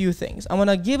 technically a few things. I'm going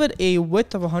to give it a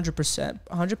width of 100%,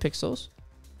 100 pixels.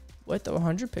 Width of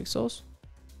 100 pixels.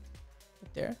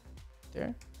 Right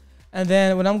there. And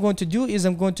then what I'm going to do is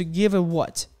I'm going to give it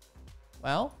what?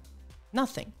 Well,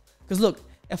 nothing. Because look,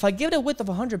 if I give it a width of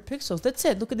 100 pixels, that's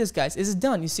it. Look at this, guys. This is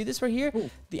done. You see this right here? Ooh.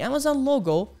 The Amazon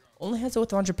logo only has a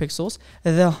width of 100 pixels.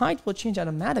 The height will change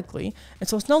automatically. And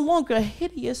so it's no longer a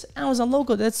hideous Amazon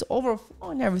logo that's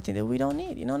overflowing everything that we don't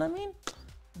need. You know what I mean?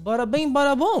 Bada bing,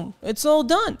 bada boom. It's all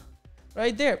done.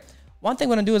 Right there. One thing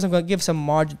I'm going to do is I'm going to give some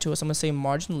margin to it. So I'm going to say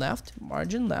margin left.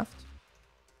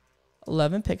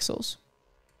 11 pixels.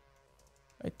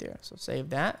 Right there. So save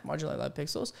that. Margin 11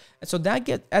 pixels. And so that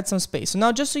adds some space. So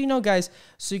now just so you know, guys,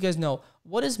 so you guys know,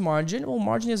 what is margin? Well,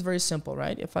 margin is very simple,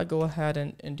 right? If I go ahead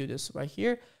and do this right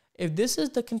here, if this is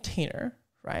the container,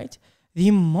 right, the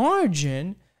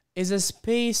margin is a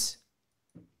space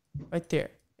right there.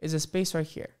 Is a space right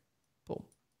here. Boom.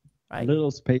 Right? A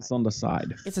little space on the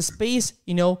side. It's a space,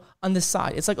 you know, on the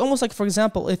side. It's like almost like, for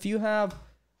example, if you have,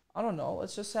 I don't know,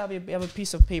 let's just have a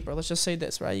piece of paper. Let's just say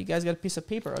this, right? You guys got a piece of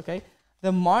paper, okay?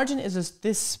 The margin is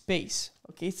this space,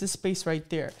 okay? It's this space right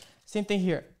there. Same thing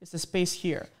here. It's the space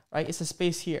here, right? It's the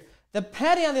space here. The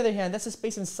padding, on the other hand, that's the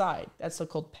space inside. That's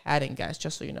so-called padding, guys,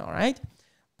 just so you know, right?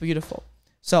 Beautiful.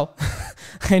 So,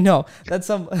 I know, that's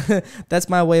that's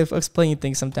my way of explaining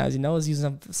things sometimes, you know, is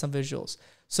using some visuals.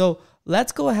 So,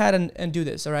 let's go ahead and do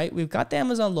this, all right? We've got the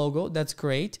Amazon logo. That's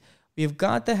great. We've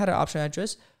got the header option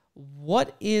address.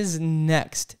 What is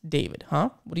next, David, huh?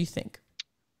 What do you think?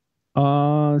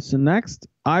 So next,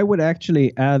 I would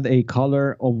actually add a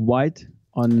color of white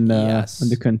on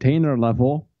the container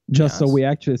level, just so we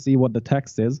actually see what the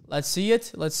text is. Let's see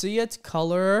it. Let's see it.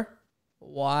 Color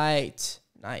white.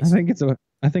 Nice.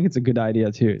 I think it's a good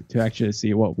idea to actually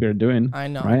see what we're doing. I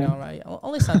know, right?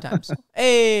 Only sometimes.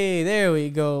 Hey, there we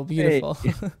go. Beautiful.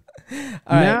 Hey. All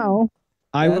right. Now,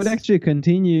 I would actually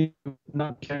continue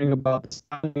not caring about the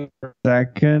styling for a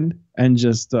second and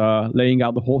just laying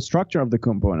out the whole structure of the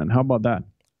component. How about that?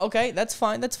 Okay, that's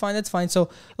fine. That's fine. That's fine. So,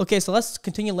 okay, so let's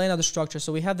continue laying out the structure.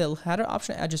 So we have the header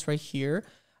option address right here.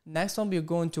 Next one we're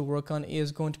going to work on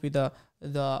is going to be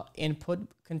the input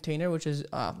container, which is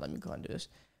let me go and do this.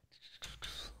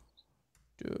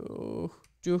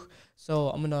 So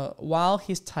I'm gonna, while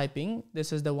he's typing,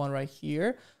 this is the one right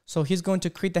here. So he's going to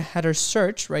create the header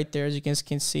search right there, as you guys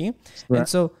can see. Right. And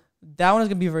so that one is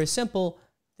gonna be very simple.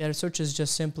 The header search is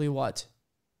just simply what?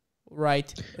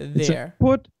 Right there.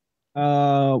 Put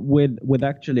with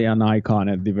actually an icon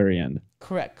at the very end.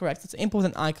 Correct. It's input with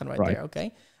an icon right there.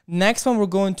 Okay. Next one we're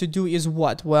going to do is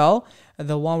what? Well,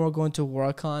 the one we're going to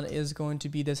work on is going to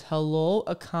be this hello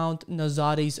account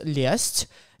Nazaris list.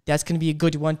 That's going to be a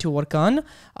good one to work on.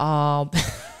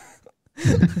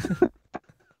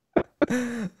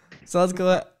 So let's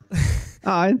go.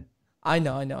 I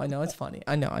know. It's funny.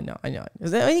 I know.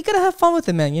 You gotta have fun with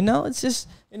it, man. You know, it's just,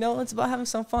 you know, it's about having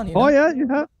some fun. You know? Oh yeah, you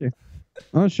have to.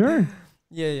 Oh, sure.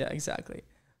 Yeah, exactly.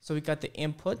 So we got the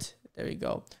input. There you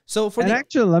go. So for And the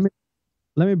actually,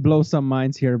 let me blow some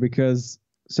minds here because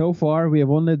so far we have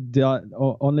only done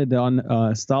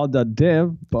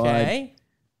style.div, but okay,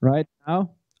 right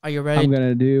now are you ready? I'm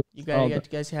gonna do You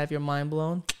guys have your mind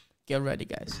blown. Get ready,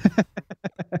 guys.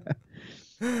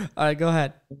 All right, go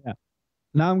ahead. yeah.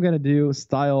 Now I'm gonna do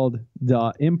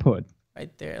styled.input.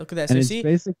 Right there. Look at that. So And you it's see,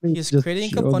 basically he's just creating a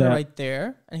show component that- right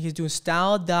there, and he's doing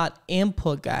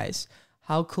style.input, guys.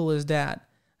 How cool is that?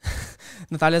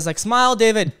 Natalia's like, smile,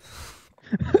 David.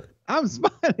 I'm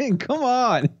smiling. Come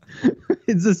on.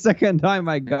 It's the second time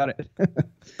I got it.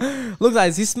 Look,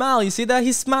 guys, he's smiling. You see that?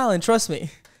 He's smiling. Trust me.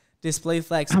 Display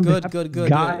flex. I'm Good, the good, good,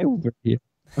 guy good. over here.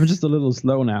 I'm just a little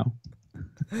slow now.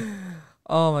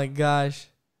 Oh my gosh.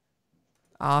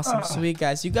 Awesome, sweet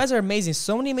guys. You guys are amazing.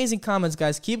 So many amazing comments,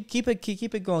 guys. Keep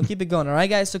it going. Keep it going. All right,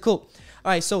 guys. So cool.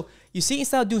 All right. So you see,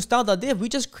 instead of doing style.div, we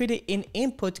just created an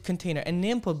input container, an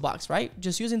input box, right?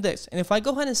 Just using this. And if I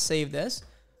go ahead and save this,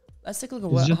 let's take a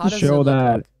look at It's just how to does it show look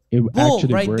that like. it Boom,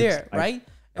 actually right works. there, right?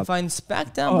 If I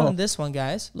inspect down Oh. on this one,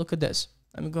 guys, look at this.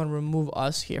 I'm going to remove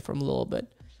us here from a little bit.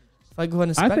 If I go ahead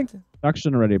and I inspect, think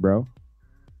production already, bro.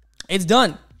 it's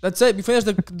done. That's it. We finished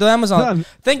the Amazon. Done.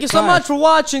 Thank you so Bye. much for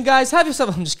watching, guys. Have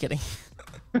yourself. I'm just kidding.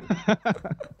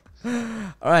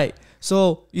 All right.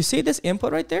 So you see this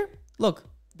input right there? Look,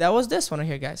 that was this one right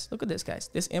here, guys. Look at this, guys.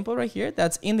 This input right here,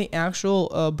 that's in the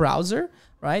actual browser,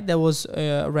 right? That was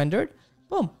rendered.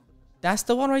 Boom. That's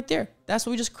the one right there. That's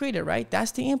what we just created, right?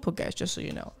 That's the input, guys, just so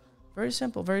you know. Very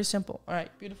simple, very simple. All right,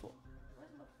 beautiful. Where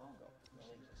did my phone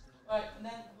go? All right, and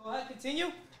then go ahead, continue.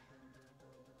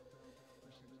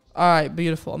 All right,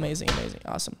 beautiful, amazing, amazing,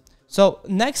 awesome. So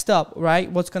next up, right,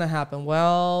 what's going to happen?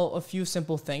 Well, a few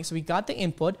simple things. We got the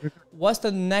input. What's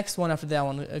the next one after that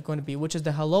one going to be, which is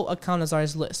the hello account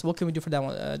Nazar's list? What can we do for that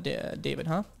one, David,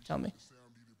 huh? Tell me.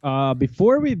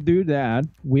 Before we do that,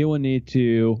 we will need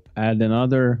to add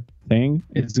another thing.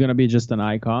 It's going to be just an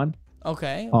icon.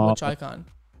 Okay, which icon?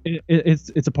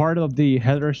 It's a part of the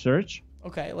header search.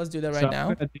 Okay, let's do that right So now.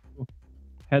 I'm gonna do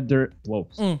header. Whoa.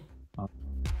 I'm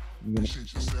gonna-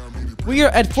 We are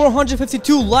at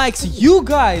 452 likes. You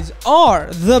guys are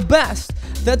the best.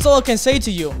 That's all I can say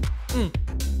to you.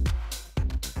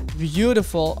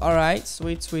 Beautiful. All right.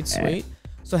 Sweet, sweet, sweet.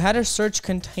 So header search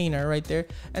container right there.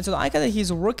 And so the icon that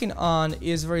he's working on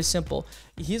is very simple.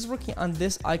 He's working on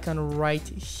this icon right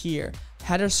here.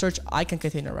 Header search icon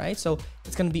container, right? So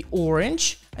it's going to be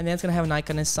orange and then it's going to have an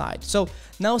icon inside. So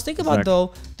now let's think about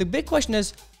though, the big question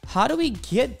is, how do we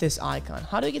get this icon?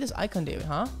 How do we get this icon, David,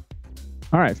 huh?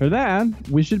 All right, for that,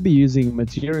 we should be using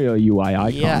Material UI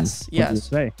icons. Yes, What do you yes.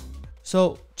 say?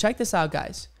 So check this out,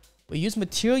 guys. We use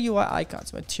Material UI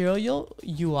icons. Material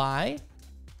UI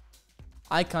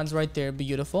icons right there.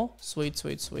 Beautiful. Sweet,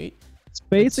 sweet, sweet. It's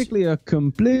basically a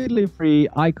completely free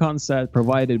icon set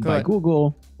provided by Good.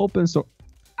 Google, open source.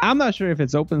 I'm not sure if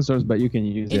it's open source, but you can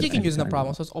use it. You can use no anytime.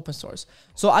 problem. So it's open source.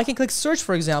 So I can click search,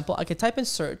 for example. I can type in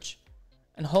search,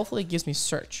 and hopefully it gives me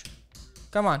search.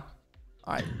 Come on.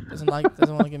 All right. Doesn't want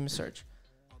to give me search.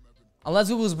 Unless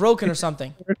Google's broken or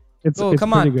something. It's, Oh, it's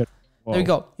come pretty on. good. There we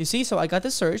go. You see, so I got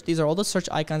the search. These are all the search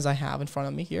icons I have in front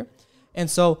of me here. And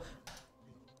so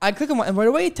I click on one, and right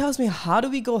away it tells me how do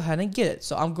we go ahead and get it.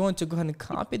 So I'm going to go ahead and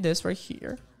copy this right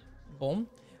here. Boom.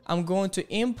 I'm going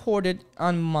to import it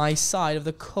on my side of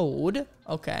the code.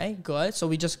 Okay, good. So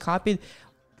we just copied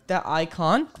that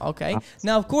icon. Okay.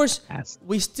 Now, of course,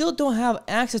 we still don't have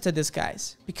access to this,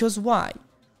 guys. Because why?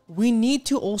 We need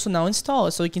to also now install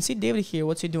it. So you can see David here.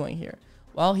 What's he doing here?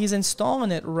 Well, he's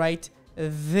installing it right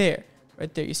there.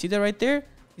 Right there. You see that right there?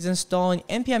 He's installing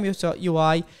npm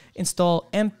UI, install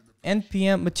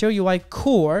npm Material UI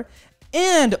core,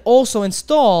 and also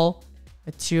install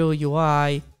Material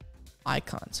UI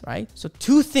icons, right? So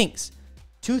two things,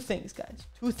 guys. Two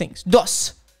things.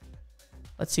 Dos.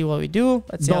 Let's see what we do.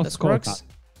 Let's see how this works.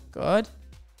 Good.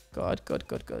 Good.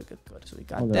 So we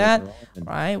got that.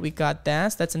 Right. We got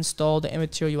that. Let's install the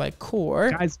Material UI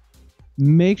core. Guys,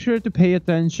 make sure to pay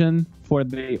attention for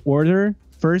the order.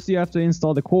 First, you have to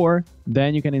install the core,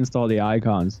 then you can install the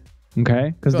icons.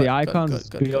 Okay? Because the icons is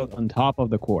built on top of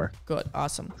the core. Good.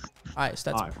 Awesome. All right.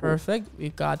 So that's perfect. We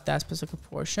got that specific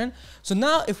portion. So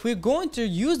now if we're going to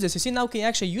use this, you see now we can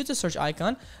actually use the search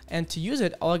icon. And to use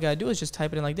it, all I got to do is just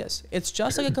type it in like this. It's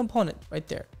just like a component right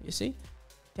there. You see?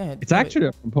 Damn it, It's actually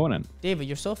a component. David,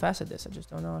 you're so fast at this. I just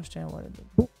don't understand what it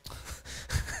is.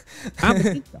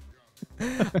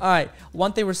 All right.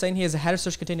 One thing we're saying here is a header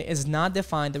search container is not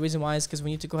defined. The reason why is because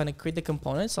we need to go ahead and create the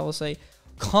component. So I'll say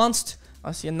const.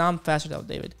 I'll see. Now I'm faster though,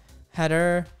 David.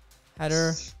 Header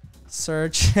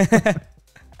search.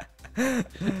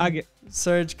 I get.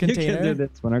 Search You can do container.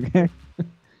 this one, okay?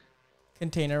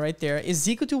 Container right there is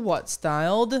equal to what?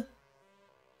 Styled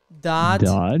dot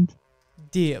Dot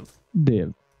div.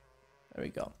 div. There we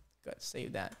go. Good.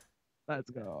 Save that. Let's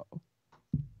go.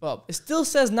 Well, it still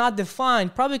says not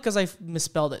defined, probably because I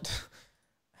misspelled it.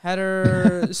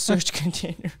 Header search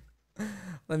container.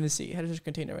 Let me see. Header search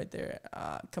container right there.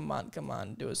 Come on, come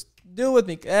on. Do it with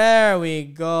me. There we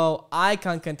go.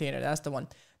 Icon container. That's the one.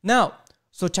 Now,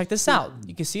 so check this out.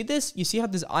 You can see this. You see how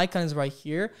this icon is right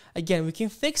here? Again, we can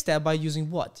fix that by using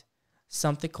what?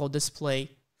 Something called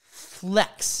display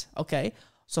flex. Okay.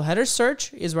 So header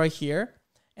search is right here.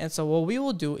 And so what we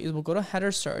will do is we'll go to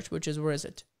header search, which is, where is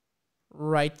it?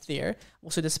 Right there.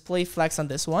 We'll say display flex on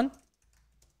this one.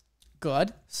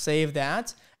 Good. Save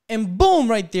that. And boom,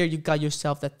 right there, you got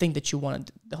yourself that thing that you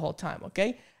wanted the whole time,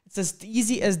 okay? It's as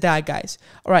easy as that, guys.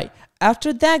 All right.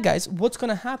 After that, guys, what's going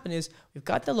to happen is we've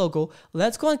got the logo.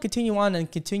 Let's go and continue on and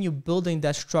continue building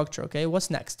that structure, okay? What's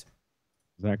next?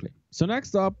 Exactly. So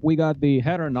next up, we got the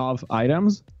header nav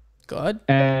items. Good.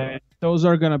 And those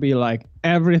are going to be like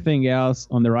everything else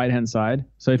on the right-hand side.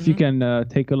 So if you can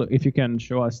take a look, if you can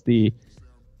show us the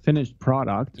finished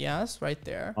product. Yes, right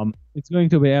there. It's going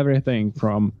to be everything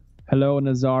from hello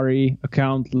Nazari,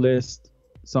 account list,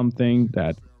 something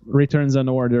that returns and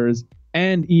orders,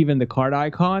 and even the card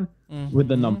icon with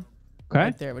the number. Okay.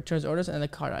 Right there, returns orders and the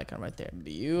card icon right there.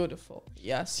 Beautiful.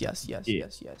 Yes, yes, yes, Yeah.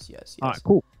 yes, yes, yes, Ah, yes.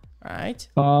 cool. All right.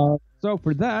 So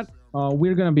for that,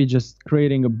 we're gonna be just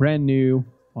creating a brand new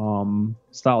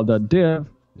style.div,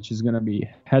 which is gonna be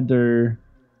header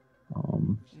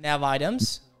Nav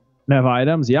items. nav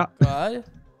items. Yeah. Good.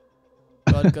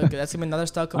 Good, good, good. That's gonna be another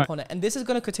style component. And this is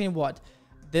gonna contain what?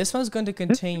 This one's going to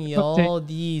contain all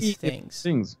these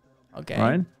things. Okay.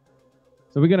 Right.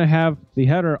 So we're gonna have the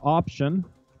header option.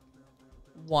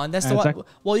 One. That's the one.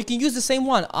 Well, you can use the same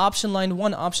one. Option line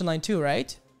 1, option line 2,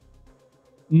 right?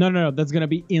 No. That's gonna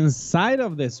be inside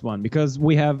of this one because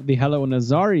we have the Hello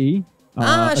Nazari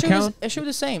account. It should be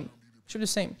the same. Should be the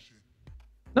same.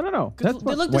 No. They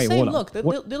look the same. Look. They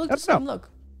look the same.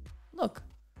 Look.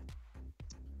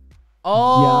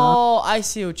 Oh, yeah. I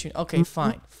see what you. Okay,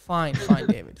 fine,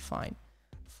 David. Fine.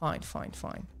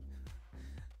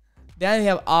 Then we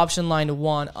have option line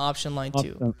 1, option line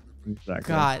 2. Exactly.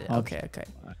 Got it. Okay.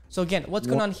 So again, what's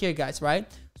going on here, guys? Right.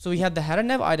 So we have the header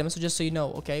nav items. So just so you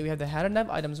know, okay, we have the header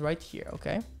nav items right here.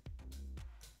 Okay.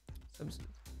 So this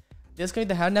is going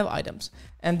to be the header nav items,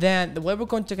 and then the way we're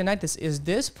going to connect this is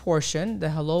this portion, the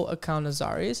hello account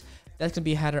Nazaris. That's going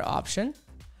to be a header option.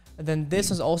 And then this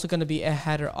is also going to be a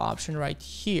header option right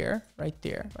here, right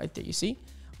there. You see,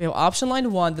 we have option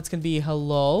line 1. That's going to be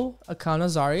hello account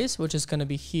Nazaris, which is going to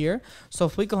be here. So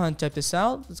if we go ahead and type this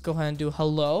out, let's go ahead and do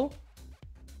hello,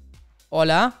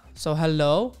 hola. So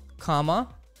hello, comma.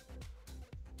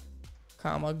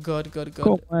 Good.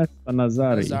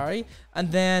 Nazari.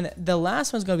 And then the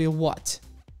last one's going to be what?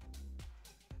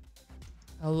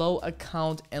 Hello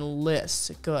account and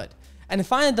list. Good. And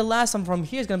finally, the last one from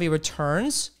here is going to be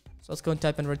returns. So let's go and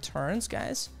type in returns,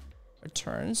 guys.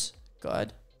 Returns.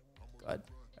 Good. Right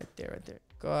there.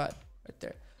 Good. Right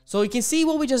there. So you can see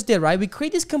what we just did, right? We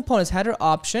create these components, header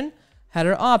option,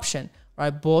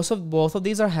 right? Both of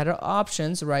these are header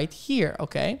options right here,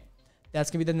 okay?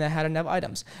 That's going to be the header nav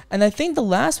items. And I think the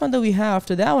last one that we have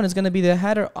after that one is going to be the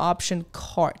header option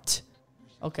cart,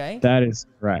 okay? That is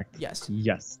correct.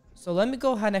 Yes. So let me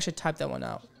go ahead and actually type that one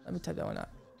out.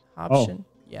 Option.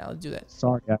 Yeah, let's do that.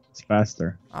 Sorry, it's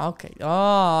faster. Okay. Oh,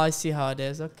 I see how it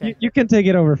is. Okay. You can take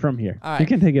it over from here. All right. You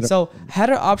can take it over. So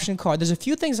header option card. There's a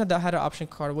few things on the header option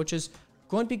card, which is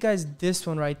going to be, guys, this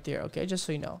one right there. Okay, just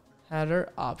so you know. Header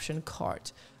option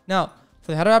card. Now,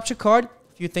 for the header option card, a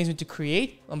few things we need to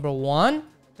create. Number 1,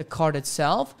 the card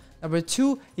itself. Number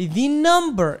 2, the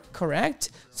number, correct?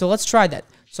 So let's try that.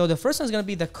 So the first one is going to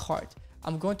be the card.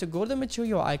 I'm going to go to the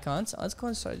material icons. Let's go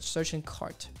and search in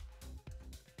cart.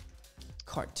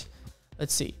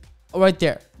 Let's see. Oh, right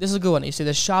there. This is a good one. You see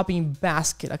the shopping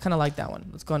basket. I kind of like that one.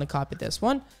 Let's go and copy this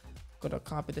one. Go to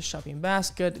copy the shopping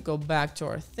basket. Go back to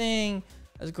our thing.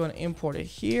 Let's go and import it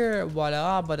here.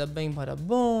 Voila. Bada bing, bada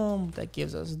boom. That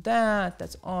gives us that.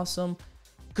 That's awesome.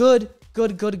 Good.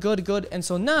 And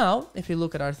so now, if you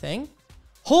look at our thing,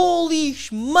 holy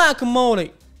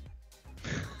schmackmole.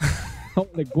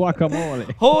 Holy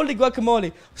guacamole. Holy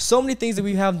guacamole. So many things that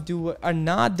we have to do are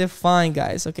not defined,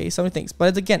 guys. Okay, so many things.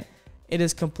 But again, it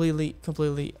is completely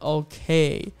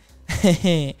okay.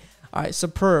 All right,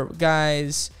 superb,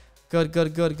 guys. Good.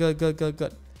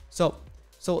 So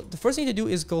the first thing to do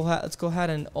is let's go ahead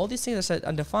and all these things are set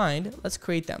undefined. Let's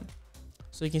create them.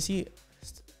 So you can see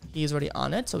he's already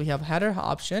on it. So we have header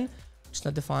option. which is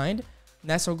not defined.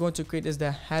 Next, we're going to create is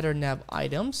the header nav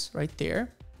items right there.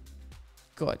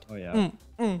 Good. Oh yeah.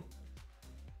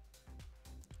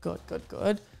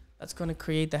 Good. That's going to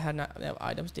create the header nav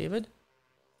items, David.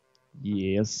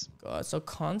 Yes. Good. So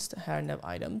const header nav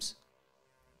items.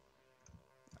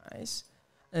 Nice.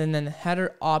 And then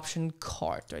header option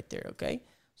cart right there. Okay.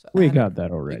 So We header- got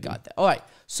that already. We got that. All right.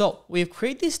 So we've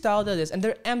created these style that is, and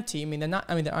they're empty.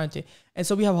 They're empty. And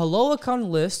so we have hello account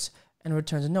list and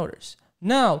returns and notice.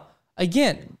 Now,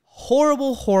 again,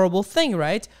 horrible thing,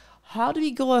 right? How do we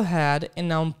go ahead and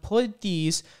now put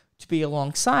these to be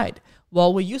alongside?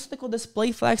 Well, we use something called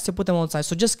display flags to put them alongside.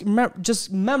 So just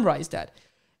memorize that.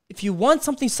 If you want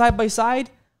something side by side,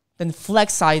 then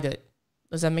flex side it.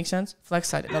 Does that make sense? Flex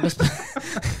side it. No,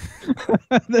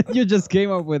 You just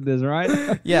came up with this,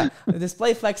 right? yeah,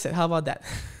 display flex it. How about that?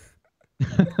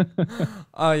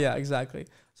 Oh yeah, exactly.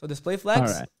 So display flex,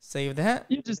 All right. save that.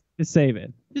 You just need to save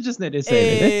it. You just need to save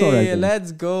it. That's all Hey, right.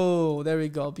 let's go. There we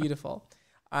go. Beautiful.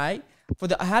 All right. For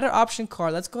the header option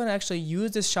card, let's go and actually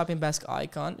use this shopping basket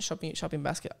icon. Shopping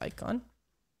basket icon.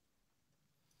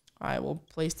 All right, we'll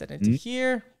place that into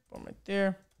here. Boom, right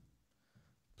there.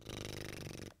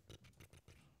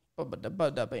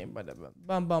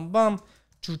 Bum bum bum.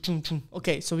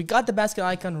 Okay, so we got the basket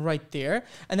icon right there,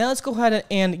 and then let's go ahead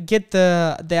and get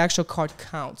the actual cart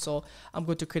count. So I'm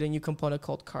going to create a new component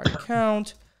called cart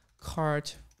count.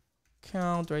 Cart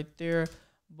count right there.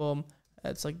 Boom.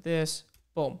 It's like this.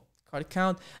 Boom. Cart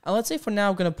count. And let's say for now,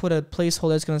 I'm gonna put a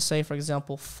placeholder that's gonna say, for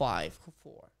example, 4.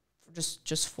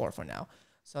 Just 4 for now.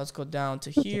 So let's go down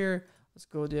to here. Let's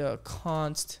go to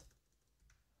const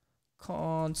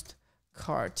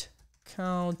cart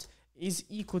count is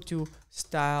equal to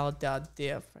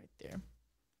style.div right there.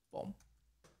 Boom.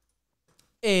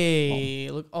 Hey,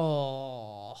 look.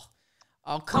 Oh,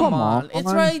 come on.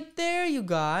 It's right there, you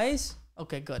guys.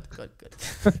 Okay, good.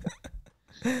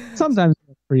 Sometimes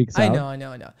it freaks out. I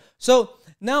know. So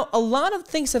now a lot of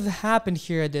things have happened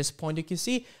here at this point. You can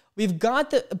see we've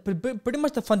got pretty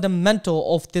much the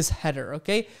fundamental of this header,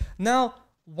 okay? Now,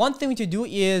 one thing we need to do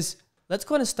is let's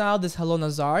go ahead and style this hello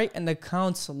Nazari and the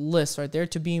accounts list right there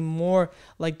to be more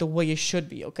like the way it should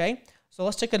be, okay? So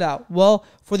let's check it out. Well,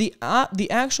 for the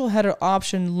actual header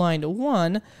option line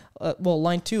 1,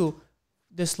 line 2,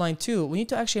 this line 2, we need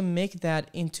to actually make that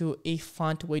into a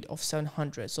font weight of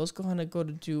 700. So let's go ahead and go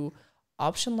to do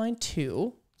option line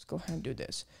 2. Let's go ahead and do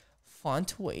this.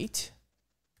 Font weight.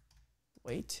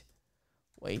 Wait.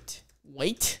 You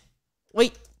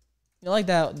know, like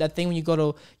that thing when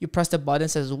you press the button, it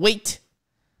says wait.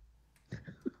 You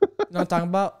know what I'm talking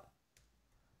about?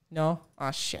 No?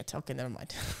 Ah, shit. Okay, never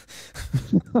mind.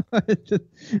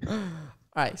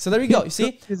 All right, so there we go. You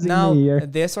see, now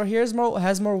this right here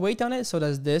has more weight on it. So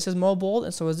does this is more bold,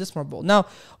 and so is this more bold. Now,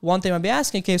 one thing I'll be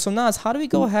asking, okay, so now is how do we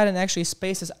go ahead and actually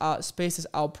space this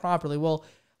out properly? Well,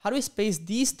 how do we space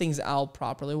these things out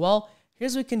properly? Well,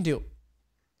 here's what we can do.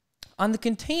 On the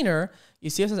container, you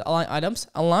see it says align items.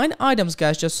 Align items,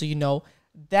 guys, just so you know,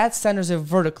 that centers it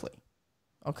vertically.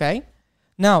 Okay?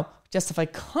 Now, justify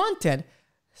content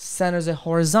centers it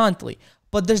horizontally.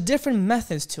 But there's different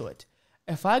methods to it.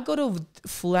 If I go to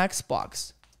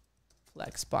Flexbox,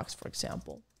 for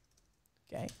example,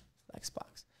 okay,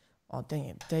 Flexbox. Oh, dang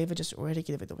it. David just already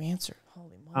gave it the answer.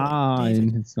 Holy moly.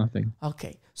 David. It's nothing.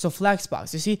 Okay, so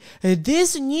Flexbox. You see,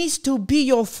 this needs to be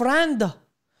your friend,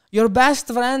 your best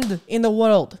friend in the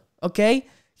world, okay?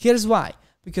 Here's why.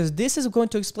 Because this is going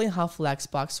to explain how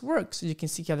Flexbox works. So you can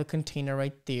see you have a container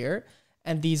right there,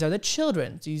 and these are the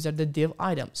children. These are the div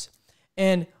items.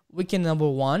 And we can, number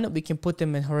one, we can put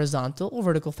them in horizontal or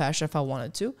vertical fashion if I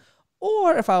wanted to.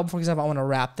 Or if I, for example, I want to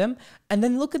wrap them. And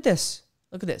then look at this.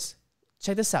 Look at this.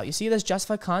 Check this out. You see this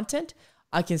justify content?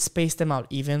 I can space them out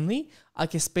evenly. I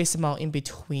can space them out in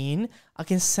between. I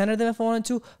can center them if I wanted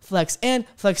to. Flex and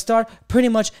flex start. Pretty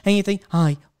much anything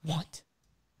I want.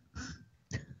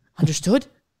 Understood?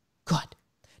 Good.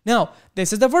 Now,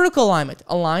 this is the vertical alignment.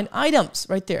 Align items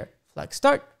right there. Flex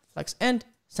start, flex end,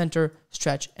 center,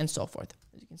 stretch, and so forth.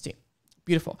 As you can see.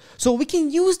 Beautiful. So we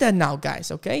can use that now,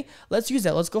 guys, okay? Let's use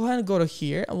that. Let's go ahead and go to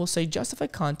here, and we'll say justify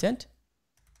content.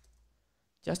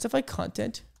 Justify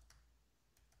content.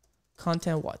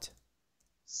 Content what?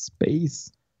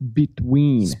 Space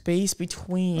between. Space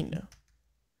between.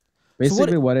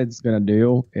 Basically, what it's going to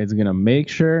do, it's going to make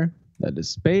sure that the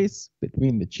space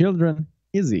between the children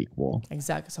is equal.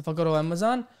 Exactly. So if I go to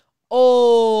Amazon,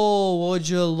 oh, would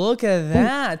you look at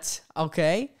that?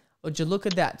 Okay. Would you look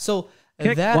at that? So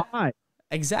Why?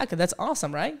 Exactly. That's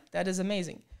awesome, right? That is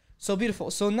amazing. So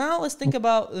beautiful. So now let's think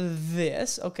about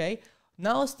this. Okay.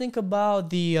 Now let's think about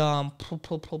the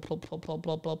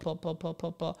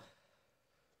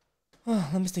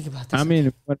Let me think about this. I mean,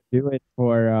 we want to do it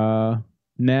for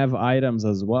nav items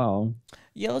as well.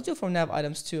 Yeah, let's do it for nav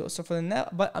items too. So for the nav,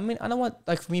 but I mean, I don't want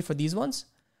like for me for these ones.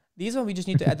 These ones we just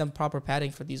need to add them proper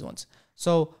padding for these ones.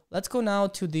 So let's go now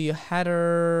to the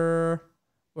header.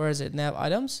 Where is it? Nav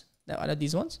items. Nav item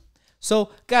these ones.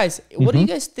 So guys, what do you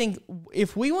guys think?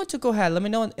 If we want to go ahead, let me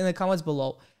know in the comments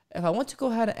below. If I want to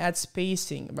go ahead and add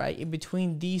spacing right in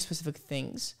between these specific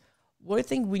things, what do you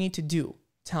think we need to do?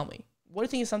 Tell me. What do you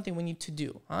think is something we need to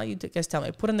do? You guys tell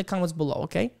me. Put in the comments below,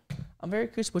 okay? I'm very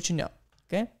curious what you know,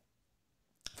 okay?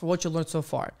 For what you learned so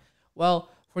far. Well,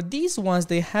 for these ones,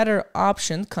 the header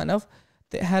option,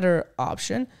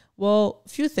 well, a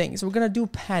few things. We're going to do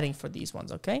padding for these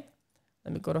ones, okay?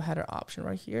 Let me go to header option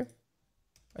right here.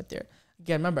 Right there.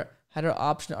 Again, remember, header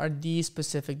option are these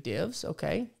specific divs,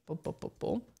 okay? Boom, boom, boom,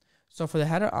 boom. So for the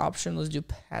header option, let's do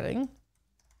padding.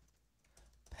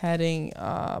 Padding,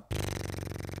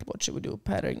 what should we do?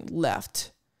 Padding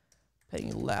left.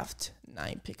 Padding left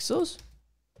 9 pixels.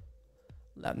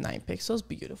 Left 9 pixels,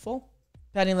 beautiful.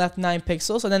 Padding left 9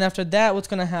 pixels, and then after that, what's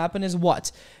gonna happen is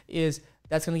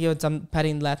that's gonna give it some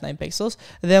padding left 9 pixels.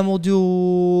 Then we'll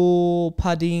do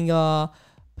padding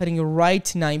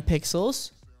right 9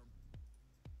 pixels.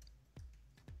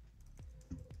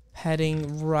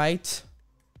 Padding right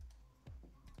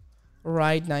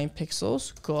 9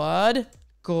 pixels. Good.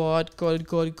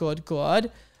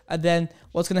 And then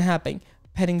what's gonna happen?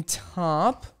 Padding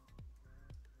top.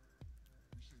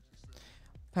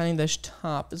 Padding dash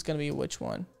top is gonna be which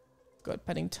one? Good.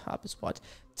 Padding top is what?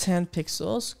 10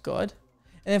 pixels. Good.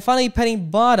 And then finally padding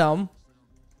bottom.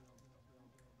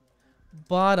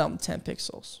 Bottom 10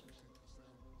 pixels.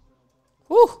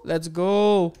 Whew, let's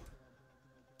go.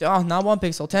 Oh, not 1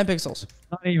 pixel, 10 pixels.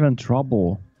 Not even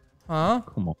trouble. Huh?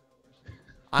 Come on.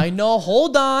 I know.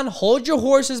 Hold on. Hold your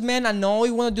horses, man. I know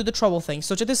you want to do the trouble thing.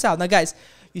 So check this out. Now, guys,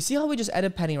 you see how we just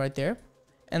added padding right there?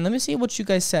 And let me see what you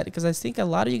guys said, because I think a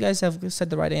lot of you guys have said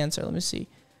the right answer. Let me see.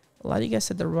 A lot of you guys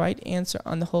said the right answer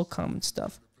on the whole comment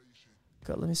stuff.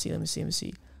 Good. Let me see.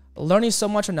 Learning so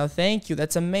much right now. Thank you.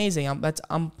 That's amazing.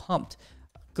 I'm pumped.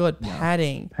 Good. Yeah.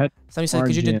 Padding. Somebody said,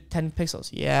 could you do 10 pixels?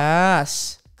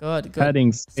 Yes. Good.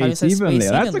 Padding space evenly.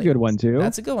 That's a good one, too.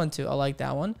 That's a good one, too. I like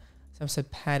that one. Someone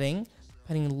said padding.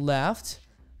 Padding left.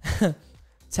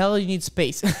 Tell her you need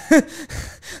space.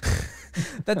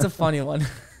 That's a funny one.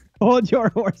 Hold your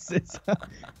horses.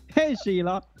 Hey,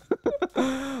 Sheila.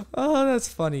 Oh, that's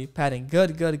funny. Padding.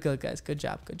 Good, guys. Good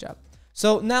job.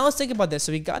 So now let's think about this.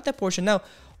 So we got that portion. Now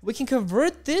we can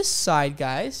convert this side,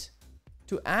 guys,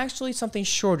 to actually something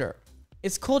shorter.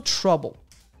 It's called treble.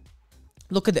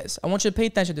 Look at this. I want you to pay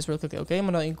attention to this real quickly, okay? I'm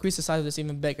going to increase the size of this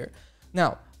even bigger.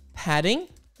 Now, padding.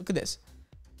 Look at this.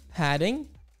 Padding.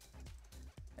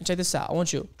 And check this out. I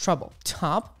want you, treble,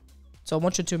 top. So I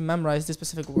want you to memorize this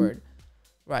specific word.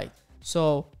 Right.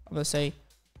 So I'm going to say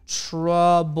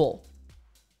trouble.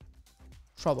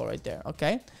 Trouble right there,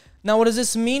 okay? Now, what does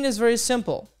this mean? It's very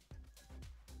simple.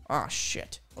 Ah,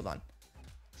 shit. Hold on.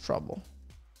 Trouble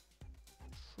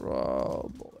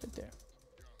right there.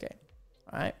 Okay.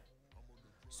 All right.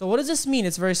 So what does this mean?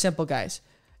 It's very simple, guys.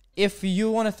 If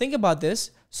you want to think about this,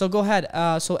 so go ahead.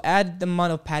 So add the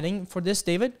amount of padding for this,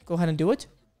 David. Go ahead and do it.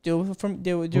 Do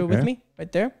it with me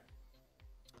right there.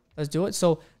 Let's do it.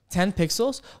 So 10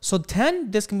 pixels. So 10,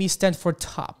 this can be stand for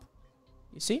top.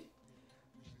 You see?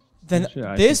 Then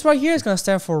this right here is going to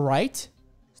stand for right.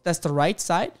 That's the right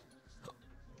side.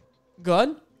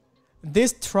 Good.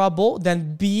 This treble.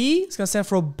 Then B is going to stand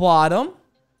for bottom.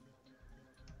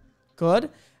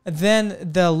 Good. And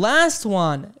then the last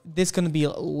one, this is going to be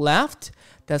left.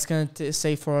 That's going to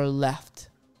say for left.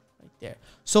 Right there.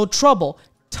 So treble.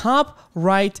 Top,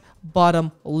 right,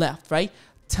 bottom, left. Right?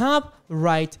 Top,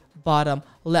 right, bottom,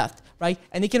 left. Right?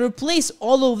 And you can replace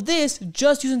all of this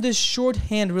just using this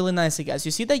shorthand really nicely, guys.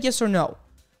 You see that? Yes or no?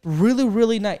 Really,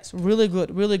 really nice. Really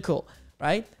good. Really cool.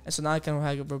 Right? And so now I can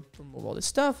remove all this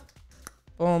stuff.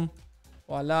 Boom.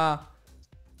 Voila.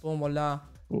 Boom. Voila.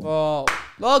 Oh,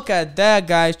 look at that,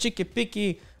 guys. Chicky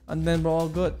picky. And then we're all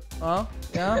good. Yeah?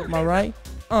 Am I right?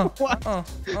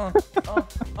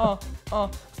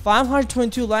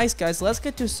 522 likes, guys. Let's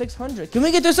get to 600. Can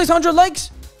we get to 600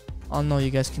 likes? Oh, no, you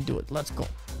guys can do it. Let's go.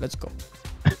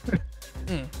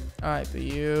 All right,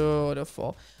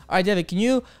 beautiful. All right, David, can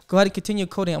you go ahead and continue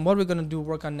coding on what we're going to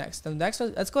work on next? The next,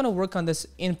 let's go to work on this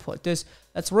input.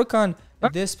 Let's work on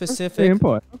this specific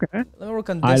input. Okay. Let me work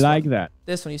on this. I like that.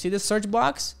 This one. You see this search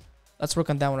box? Let's work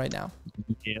on that one right now.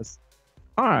 Yes.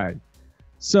 All right.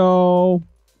 So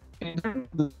in terms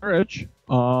of the search,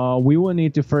 we will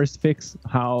need to first fix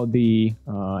how the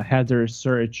header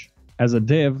search as a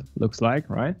div looks like,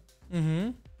 right?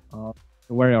 Mm-hmm.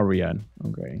 where are we at?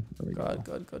 Okay, there we go.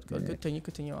 Good.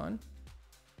 Continue on.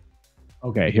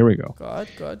 Okay, here we go.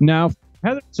 Good. Now, for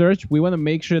header search, we want to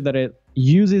make sure that it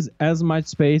uses as much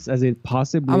space as it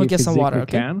possibly I'm gonna get some water,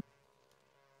 okay? can.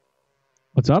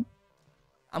 What's up?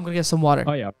 I'm gonna get some water.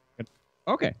 Oh yeah.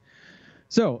 Okay.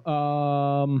 So,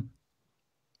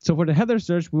 so for the header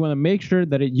search, we want to make sure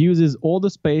that it uses all the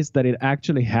space that it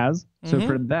actually has. So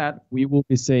for that, we will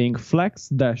be saying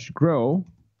flex-grow.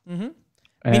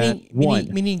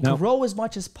 Meaning grow as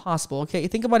much as possible. Okay,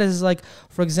 think about it as like,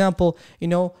 for example,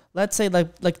 let's say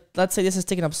let's say this is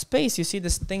taking up space. You see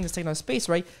this thing that's taking up space,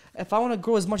 right? If I want to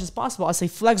grow as much as possible, I say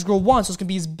flex grow 1, so it's gonna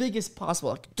be as big as possible,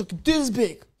 like this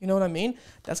big. You know what I mean?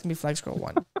 That's gonna be flex grow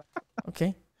 1.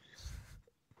 Okay.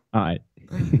 All right.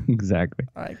 Exactly.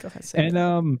 All right, go ahead.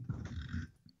 And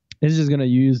it's just gonna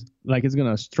use, like, it's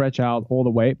gonna stretch out all the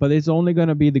way, but it's only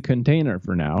gonna be the container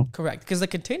for now. Correct, because the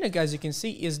container, guys, you can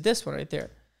see is this one right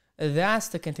there. That's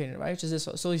the container, right? Which is this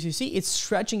one. So as you see, it's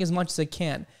stretching as much as it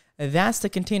can. That's the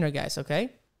container, guys.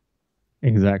 Okay.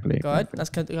 Exactly. Good. Let's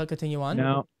continue on.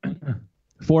 Now,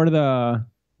 for the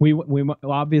we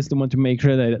obviously want to make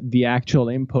sure that the actual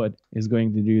input is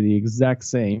going to do the exact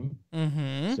same.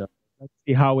 So let's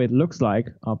see how it looks like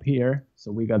up here.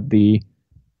 So we got the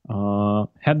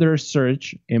header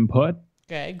search input.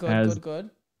 Okay, good.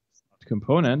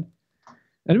 Component.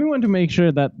 And we want to make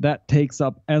sure that that takes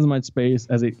up as much space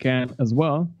as it can as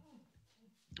well.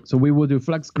 So we will do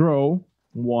flex grow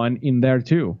 1 in there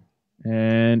too.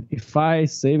 And if I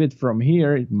save it from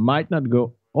here, it might not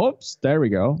go. Oops, there we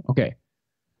go. Okay.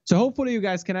 So hopefully you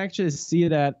guys can actually see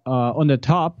that on the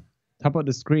top of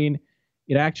the screen,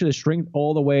 it actually shrinked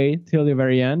all the way till the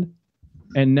very end.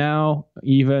 And now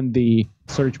even the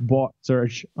search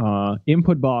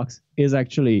input box is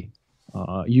actually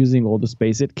using all the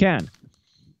space it can.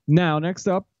 Now, next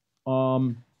up,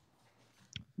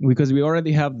 because we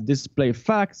already have display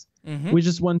facts, we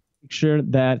just want to make sure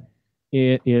that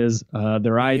it is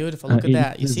the right. Beautiful. Look at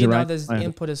that. You see now this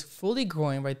input is fully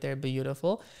growing right there.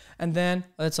 Beautiful. And then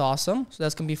that's awesome. So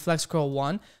that's going to be flex grow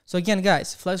 1. So again,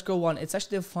 guys, flex grow 1, it's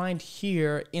actually defined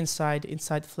here inside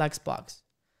Flexbox.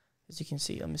 As you can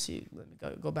see, let me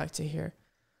go back to here.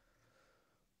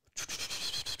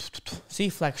 See,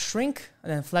 flex shrink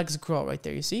and then flex grow right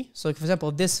there, you see? So for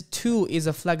example, this 2 is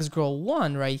a flex grow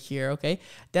 1 right here, okay?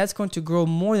 That's going to grow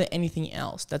more than anything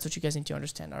else. That's what you guys need to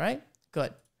understand, all right?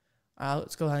 Good.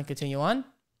 Let's go ahead and continue on.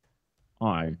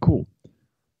 All right, cool.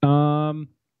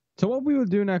 So what we will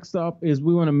do next up is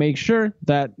we want to make sure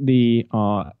that the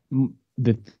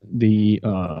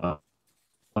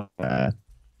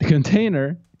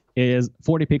container is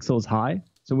 40 pixels high.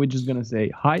 So we're just gonna say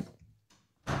height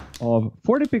of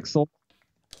 40 pixels.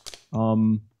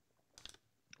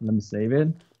 Let me save it.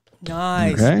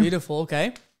 Nice, okay. Beautiful.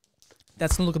 Okay,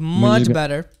 that's gonna look much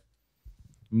better.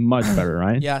 Much better,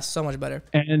 right? Yeah, so much better.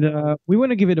 And we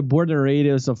want to give it a border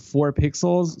radius of 4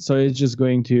 pixels, so it's just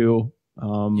going to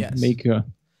make a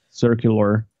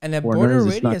circular. And the border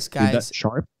radius, guys,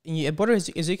 sharp. A border,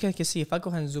 as you can see, if I go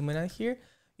ahead and zoom in out here,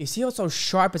 you see how it's so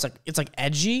sharp? It's like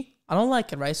edgy. I don't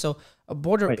like it, right? So a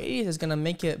border radius is gonna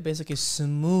make it basically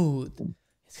smooth.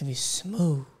 It's gonna be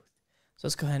smooth. So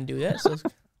let's go ahead and do this. So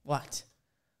what?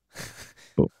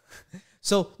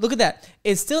 So look at that.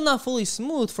 It's still not fully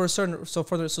smooth for a certain. Let's go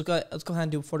ahead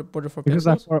and do for the border for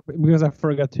pixels. Because I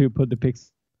forgot to put the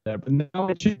pixels there, but now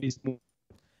it should be smooth.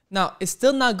 Now it's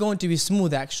still not going to be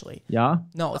smooth, actually. Yeah.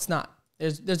 No, it's not.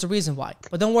 There's a reason why,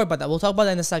 but don't worry about that. We'll talk about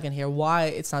that in a second here. Why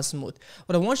it's not smooth.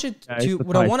 What I want you to,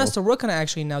 what I want us to work on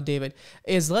actually now, David,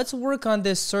 is let's work on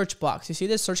this search box. You see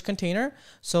this search container?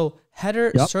 So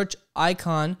header search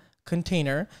icon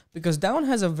container, because that one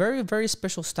has a very, very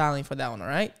special styling for that one. All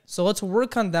right. So let's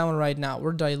work on that one right now.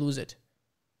 Where did I lose it?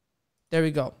 There we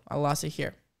go. I lost it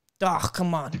here. Oh,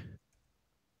 come on.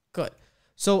 Good.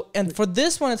 So, and for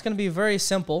this one, it's going to be very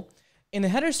simple. In the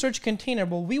header search container,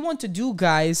 what we want to do,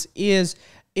 guys, is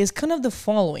kind of the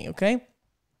following, okay?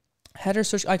 Header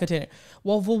search icon container.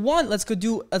 Well, for one, let's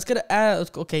add,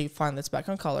 okay, fine, let's back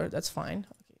on color. That's fine.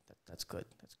 Okay, that's good.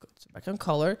 That's good. So back on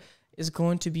color is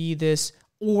going to be this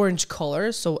orange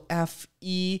color. So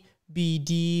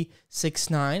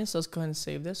FEBD69. So let's go ahead and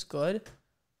save this. Good.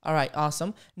 All right,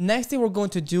 awesome. Next thing we're going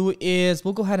to do is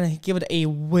we'll go ahead and give it a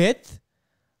width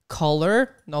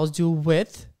color. Now let's do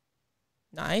width.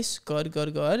 Nice. Good.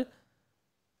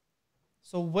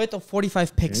 So width of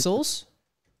 45 pixels,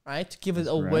 right? To give it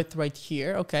a width right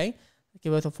here. Okay.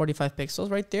 Give it a 45 pixels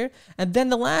right there. And then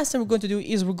the last thing we're going to do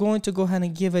is we're going to go ahead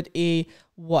and give it a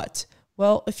what?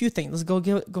 Well, a few things. Let's go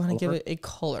ahead and give it a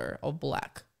color of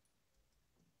black.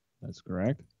 That's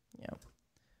correct. Yeah.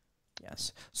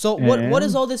 Yes. So what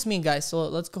does all this mean, guys? So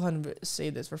let's go ahead and say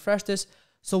this, refresh this.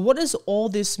 So what does all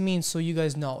this mean so you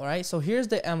guys know, all right? So here's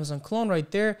the Amazon clone right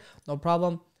there. No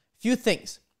problem. Few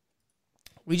things.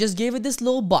 We just gave it this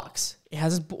little box. It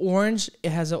has an orange.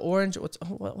 It has an orange.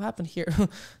 What happened here?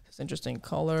 It's interesting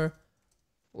color.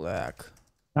 Black.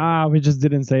 We just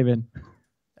didn't save it.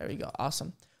 There we go.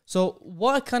 Awesome. So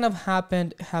what kind of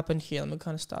happened here? Let me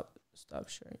kind of stop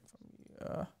sharing from you.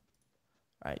 All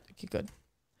right. Okay, good.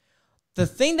 The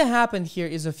thing that happened here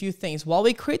is a few things. While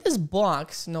we create this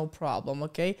box, no problem,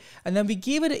 okay? And then we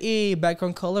gave it a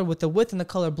background color with the width and the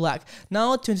color black.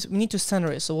 Now we need to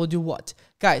center it, so we'll do what?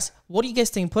 Guys, what do you guys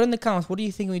think? Put in the comments, what do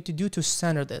you think we need to do to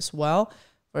center this? Well,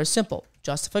 very simple.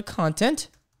 Justify content.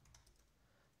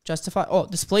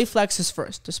 Display flex is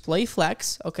first. Display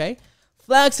flex, okay?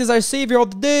 Flex is our savior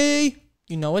of the day.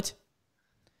 You know it.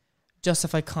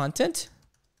 Justify content.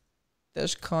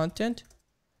 There's content.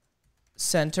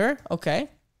 Center, okay,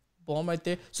 boom, right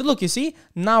there. So look, you see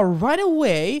now right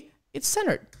away it's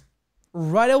centered.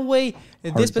 Right away,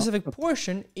 this specific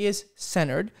portion is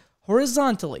centered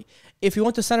horizontally. If you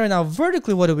want to center it now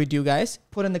vertically, what do we do, guys?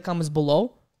 Put in the comments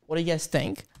below. What do you guys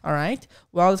think? All right.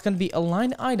 Well, it's going to be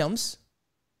align items.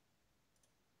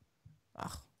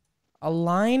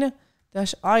 Align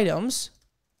dash items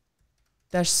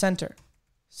dash center.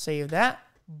 Save that.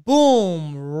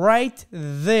 Boom, right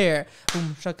there.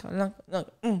 Boom,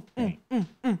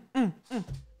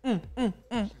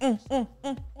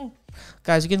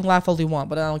 guys, you can laugh all you want,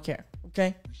 but I don't care.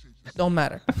 Okay? Don't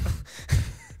matter.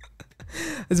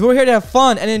 We're here to have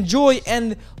fun and enjoy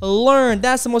and learn.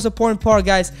 That's the most important part,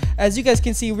 guys. As you guys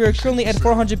can see, we're currently at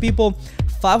 400 people,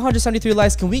 573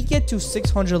 likes. Can we get to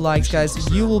 600 likes, guys?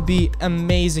 You will be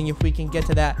amazing if we can get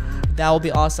to that. That will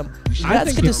be awesome. I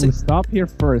think if we stop here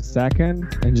for a second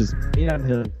and just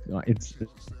it's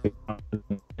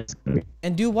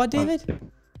and do what,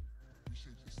 David?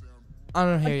 I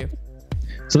don't hear you.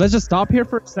 So let's just stop here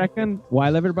for a second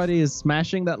while everybody is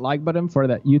smashing that like button for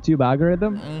that YouTube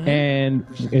algorithm, and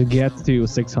it gets to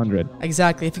 600.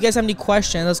 Exactly. If you guys have any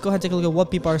questions, let's go ahead and take a look at what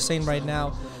people are saying right now.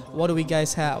 What do we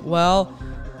guys have? Well,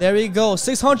 there we go.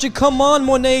 600. Come on,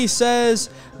 Monet says.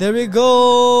 There we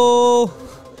go.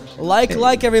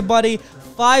 Like everybody.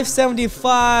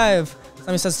 575.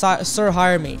 Somebody says, sir,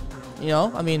 hire me. You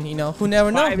know, I mean, you know, who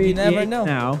never know? You never know.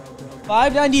 Now.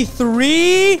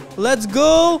 593. Let's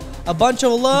go. A bunch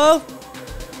of love.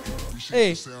 Hey,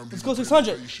 let's go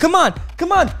 600. Come on.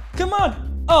 Come on. Come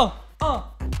on. Oh.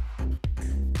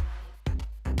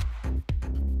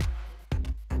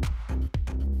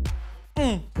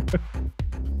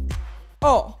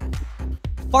 Oh.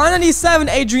 597,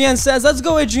 Adrienne says. Let's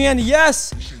go, Adrienne.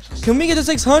 Yes. Can we get to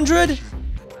 600?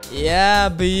 Yeah,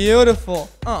 beautiful.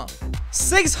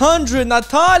 600,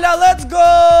 Natalia. Let's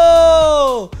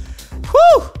go.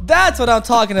 Whew. That's what I'm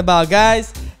talking about,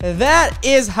 guys. That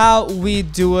is how we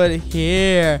do it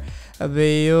here.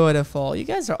 Beautiful. You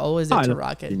guys are always there to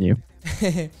rock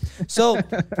it. So,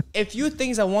 a few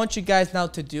things I want you guys now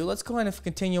to do. Let's go ahead and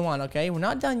continue on, okay? We're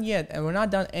not done yet, and we're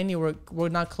not done anywhere. We're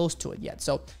not close to it yet.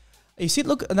 So, you see,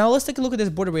 look, now let's take a look at this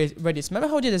border radius. Remember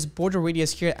how we did this border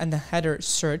radius here and the header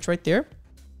search right there?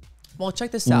 Well, check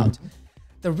this out.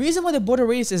 The reason why the border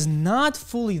radius is not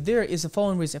fully there is the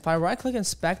following reason. If I right click and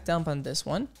spec dump on this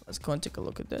one, let's go and take a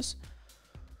look at this.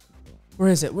 Where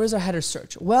is it? Where's our header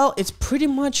search? Well, it's pretty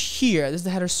much here. This is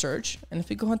the header search. And if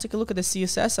we go and take a look at the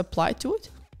CSS applied to it,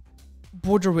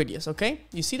 border radius, okay?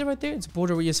 You see that right there? It's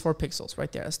border radius 4 pixels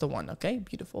right there. That's the one, okay?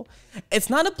 Beautiful. It's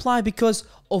not applied because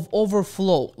of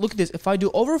overflow. Look at this. If I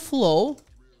do overflow,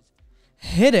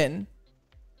 hidden.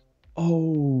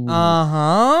 Oh.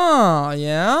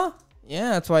 Yeah.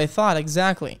 Yeah, that's what I thought.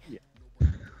 Exactly. Yeah.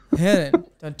 Hidden.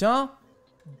 Da-da.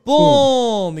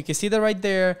 Boom. You can see that right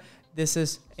there. This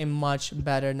is a much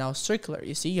better now circular.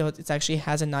 You see, it actually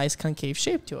has a nice concave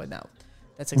shape to it now.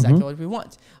 That's exactly what we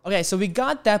want. Okay, so we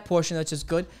got that portion, which is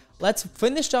good. Let's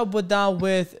finish up with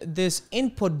this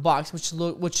input box, which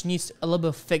needs a little bit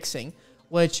of fixing.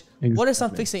 What are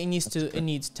some fixing it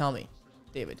needs? Tell me,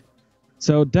 David.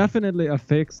 So definitely a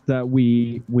fix that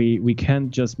we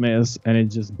can't just miss, and it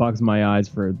just bugs my eyes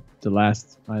for the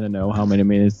last, I don't know how many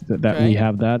minutes that we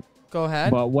have that. Go ahead.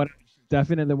 But what I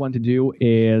definitely want to do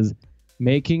is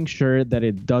making sure that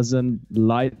it doesn't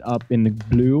light up in the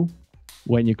blue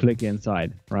when you click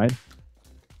inside, right?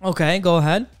 Okay, go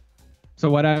ahead. So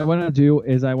what I want to do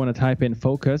is I want to type in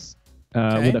focus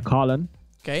with a colon.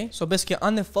 Okay, so basically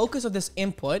on the focus of this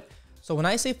input. So when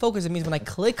I say focus, it means when I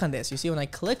click on this. You see, when I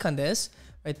click on this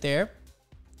right there,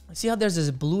 see how there's this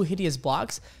blue hideous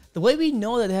box? The way we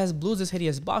know that it has blue this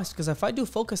hideous box, because if I do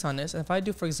focus on this, and if I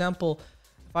do, for example,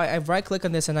 I right click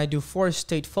on this and I do force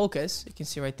state focus, you can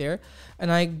see right there,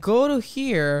 and I go to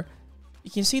here,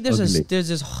 you can see there's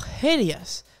this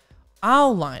hideous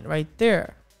outline right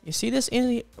there. You see this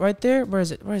in right there? Where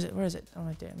is it? Where is it? Where is it? Oh,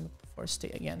 right there. I'm gonna put force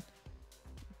state again.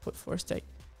 Put force state.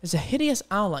 There's a hideous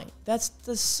outline. That's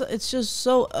the. It's just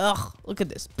so look at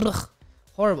this. Ugh.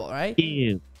 Horrible, right?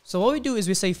 Ew. So what we do is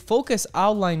we say focus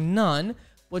outline none,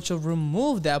 which will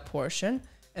remove that portion.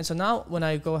 And so now when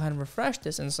I go ahead and refresh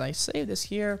this and so I save this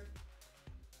here,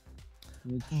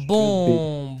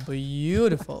 boom,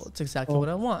 beautiful. It's exactly what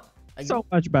I want. So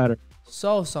much better.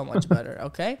 So much better.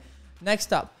 Okay.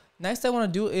 Next up. Next I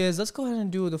want to do is let's go ahead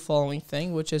and do the following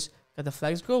thing, which is got the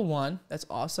flex grow 1. That's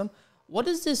awesome. What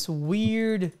is this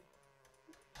weird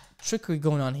trickery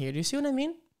going on here? Do you see what I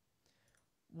mean?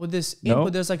 With this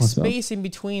input, there's like space in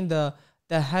between the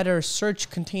header search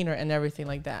container and everything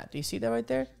like that. Do you see that right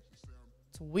there?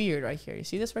 It's weird right here. You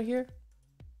see this right here?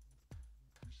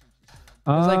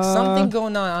 There's like something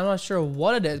going on. I'm not sure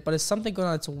what it is, but it's something going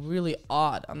on. It's really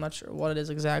odd. I'm not sure what it is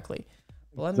exactly.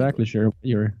 Exactly sure what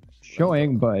you're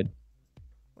showing, but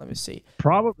let me see.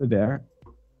 Probably there.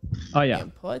 Oh yeah.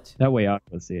 Input. That way out.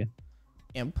 Let's see it.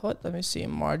 Input. Let me see.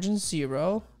 Margin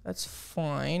 0. That's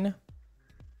fine.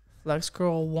 Flex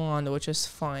scroll 1, which is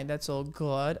fine. That's all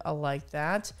good. I like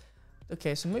that.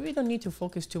 Okay, so maybe I don't need to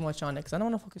focus too much on it because I don't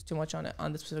want to focus too much on it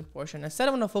on this specific portion. Instead,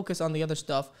 I want to focus on the other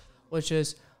stuff, which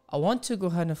is I want to go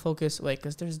ahead and focus. Wait,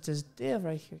 because there's this div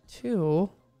right here too.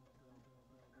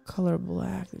 Color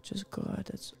black, which is good.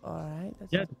 That's all right.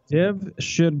 Yeah, div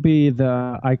should be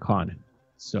the icon.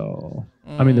 So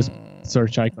I mean, this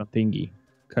search icon thingy.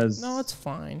 Because no, it's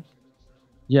fine.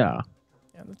 Yeah.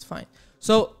 Yeah, that's fine.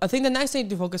 So I think the next thing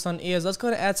to focus on is let's go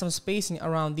ahead and add some spacing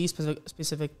around these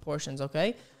specific portions.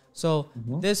 Okay. So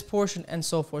this portion and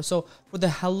so forth. So for the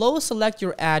hello, select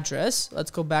your address. Let's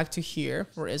go back to here.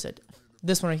 Where is it?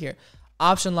 This one right here.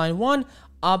 Option line 1,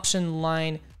 option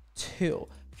line 2.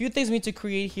 Few things we need to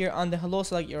create here on the hello,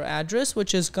 select your address,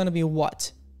 which is going to be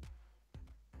what?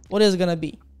 What is it going to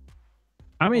be?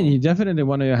 I mean, you definitely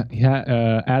want to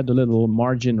add a little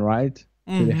margin, right?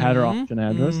 To the header option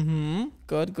address.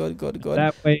 Good.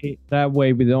 That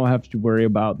way we don't have to worry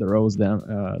about the rows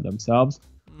themselves.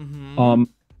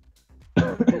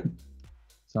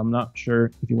 So I'm not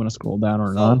sure if you want to scroll down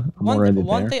or not. I'm already there.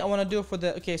 One thing I want to do for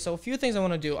the so a few things I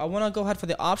want to do. I want to go ahead for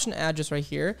the option address right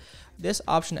here. This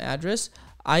option address.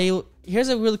 Here's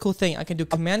a really cool thing. I can do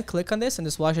command click on this, and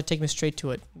this will actually take me straight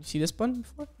to it. You see this button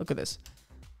before? Look at this.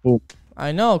 Oh.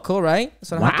 I know, cool, right?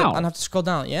 So I Wow. don't have to scroll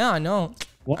down. Yeah, I know.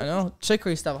 What? I know,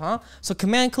 trickery stuff, huh? So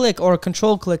command click or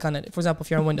control click on it, for example,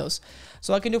 if you're on Windows.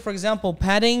 So I can do, for example,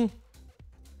 padding.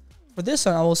 For this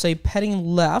one, I will say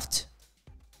padding left.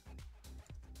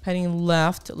 Padding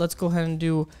left. Let's go ahead and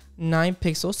do 9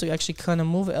 pixels. So you actually kind of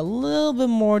move it a little bit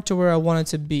more to where I want it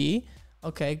to be.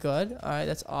 Okay, good. All right,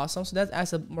 that's awesome. So that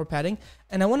adds more padding.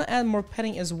 And I want to add more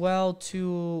padding as well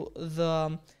to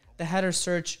the header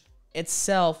search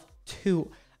itself too.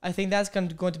 I think that's going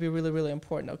to be really, really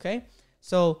important, okay?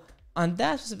 So on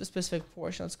that specific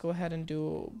portion, let's go ahead and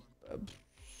do...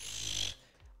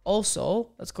 also,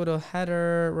 let's go to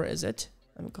header. Where is it?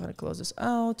 Let me go ahead and close this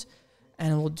out.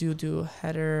 And we'll do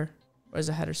header. Where's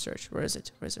the header search? Where is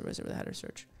it? Where is the header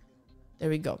search? There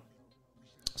we go.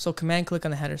 So command click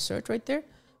on the header search right there.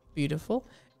 Beautiful.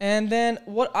 And then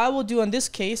what I will do in this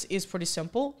case is pretty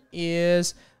simple.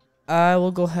 Is I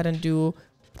will go ahead and do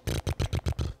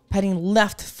padding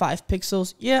left 5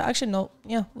 pixels. Yeah, actually no.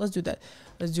 Yeah, let's do that.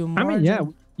 Let's do margin. I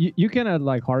mean, yeah, you can add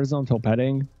like horizontal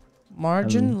padding.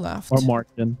 Margin left. Or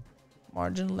margin.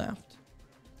 Margin left.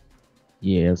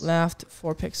 Yes. Left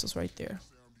 4 pixels right there.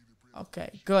 Okay,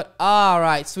 good. All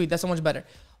right, sweet. That's so much better.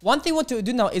 One thing we want to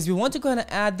do now is we want to go ahead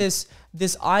and add this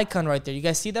icon right there. You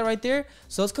guys see that right there?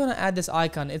 So let's go ahead and add this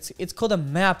icon. It's called a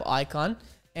map icon.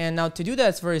 And now to do that,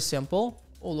 it's very simple.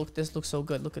 Oh, look, this looks so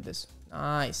good. Look at this.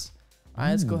 Nice. All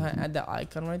right, let's go ahead and add that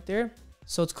icon right there.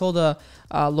 So it's called a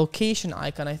location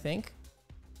icon, I think.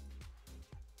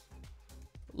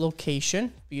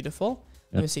 Location. Beautiful.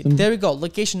 Let me see. There we go.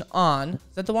 Location on.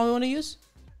 Is that the one we want to use?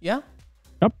 Yeah?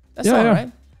 Yep. That's all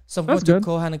right. So I'm going to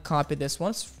go ahead and copy this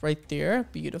one. It's right there.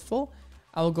 Beautiful.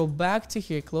 I will go back to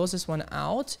here. Close this one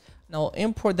out. And I'll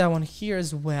import that one here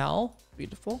as well.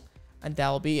 Beautiful. And that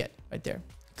will be it right there.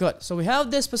 Good. So we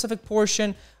have this specific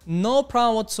portion. No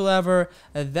problem whatsoever.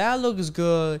 That looks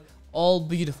good. All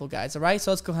beautiful, guys. All right.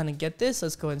 So let's go ahead and get this.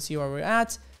 Let's go ahead and see where we're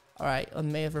at. All right. Let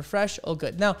me refresh. All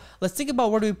good. Now, let's think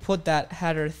about where do we put that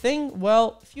header thing.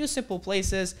 Well, a few simple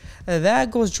places. That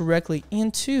goes directly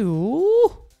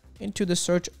into the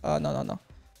search. No.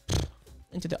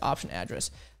 Into the option address.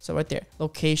 So right there,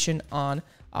 location on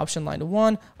option line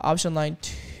 1, option line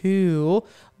 2.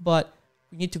 But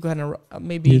we need to go ahead and You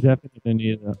maybe definitely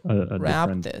need a wrap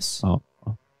different. this Oh.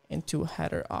 into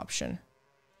header option.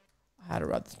 Header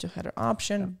wrap this into header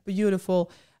option.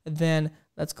 Beautiful. And then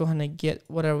let's go ahead and get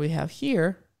whatever we have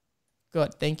here.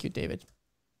 Good. Thank you, David.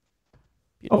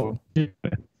 Beautiful. Oh.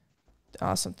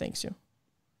 Awesome. Thanks you.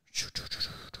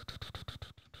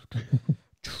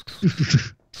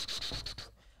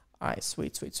 All right,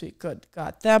 sweet, sweet, sweet. Good.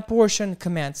 Got that portion.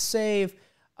 Command save.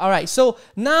 All right, so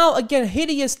now again,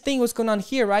 hideous thing what's going on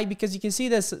here, right? Because you can see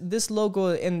this logo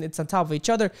and it's on top of each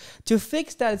other. To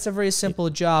fix that, it's a very simple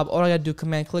job. All I gotta do,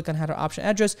 command click on header option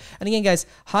address. And again, guys,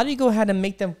 how do you go ahead and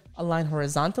make them align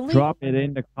horizontally? Drop it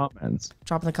in the comments.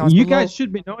 Drop in the comments You below. guys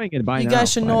should be knowing it by now. You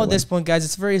guys should by know the at way. this point, guys.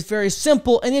 It's very, very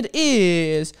simple, and it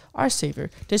is our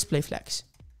savior, display flex.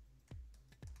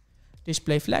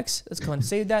 Display flex. Let's go and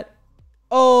save that.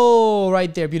 Oh,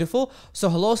 right there, beautiful. So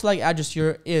hello select address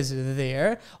here is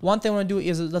there. One thing I want to do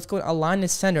is let's go and align it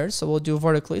centered. So we'll do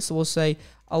vertically. So we'll say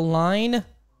align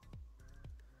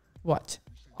what?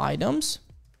 Items.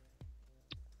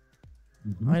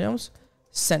 Items.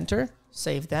 Center.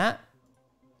 Save that.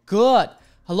 Good.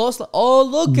 Hello select. Oh,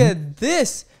 look at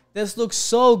this. This looks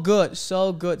so good.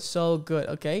 So good. So good.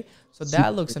 Okay. So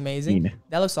that looks amazing. clean.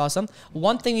 That looks awesome.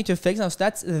 One thing you need to fix now, so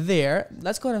that's there.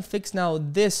 Let's go ahead and fix now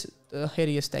this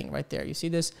hideous thing right there. You see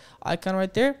this icon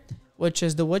right there, which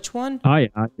is the which one? Oh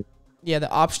yeah. Yeah, the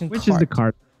option Which card. is the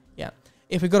card? Yeah.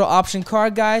 If we go to option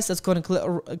card, guys, let's go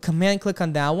and command click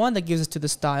on that one. That gives us to the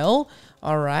style.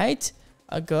 All right.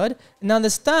 Good. Now the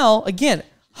style, again,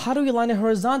 how do we align it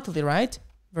horizontally, right?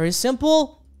 Very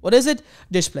simple. What is it?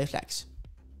 Display flex.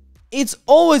 It's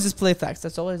always display flex.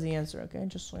 That's always the answer, okay?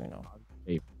 Just so you know.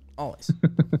 Always.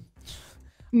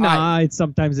 Nah, it's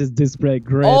sometimes it's display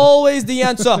grid. Always the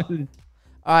answer. All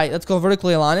right, let's go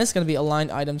vertically align. It's going to be aligned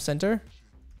item center.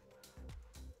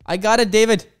 I got it,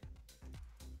 David.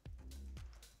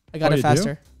 I got Oh, it you do?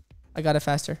 faster. I got it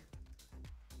faster.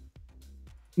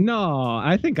 No,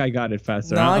 I think I got it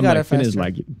faster. No, I I'm got like it finished faster.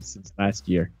 like since last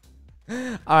year. All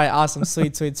right, awesome.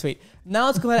 Sweet, sweet, sweet. Now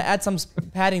let's go ahead and add some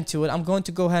padding to it. I'm going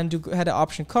to go ahead and do header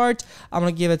option cart. I'm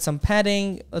going to give it some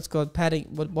padding. Let's go padding.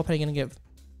 What padding going to give?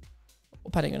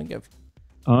 What padding going to give?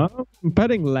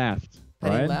 Padding left,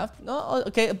 Padding right? left? No,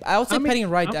 okay. I would say padding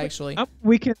right, actually.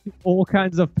 We can do all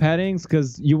kinds of paddings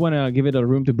because you want to give it a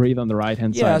room to breathe on the right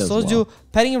hand side. Yeah, as so let's well. do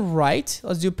padding right.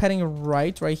 Let's do padding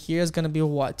right here. Is going to be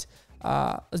what?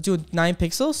 Let's do 9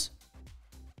 pixels.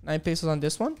 9 pixels on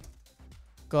this one.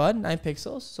 Good, 9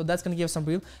 pixels. So that's going to give some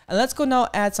breathe. And let's go now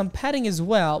add some padding as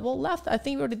well. Well, left, I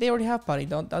think they already have padding,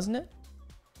 doesn't it?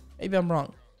 Maybe I'm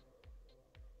wrong.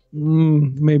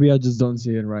 Maybe I just don't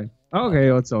see it right. Okay,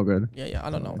 it's all good. Yeah, I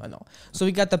don't know. I know. So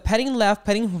we got the padding left,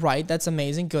 padding right. That's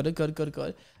amazing. Good.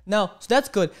 Now, so that's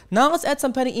good. Now let's add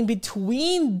some padding in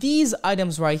between these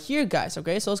items right here, guys.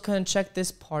 Okay, so let's go ahead and check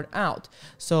this part out.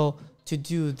 So to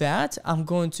do that, I'm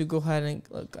going to go ahead and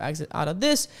exit out of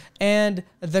this. And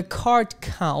the cart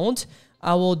count,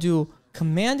 I will do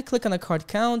command click on the cart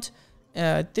count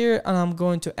there. And I'm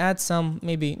going to add some,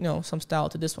 maybe, some style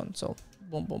to this one. So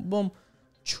boom, boom, boom.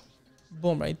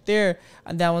 Boom, right there.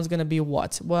 And that one's gonna be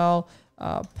what? Well,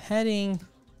 padding.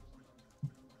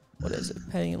 What is it?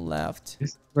 Padding left. This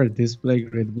is where display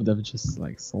grid would have just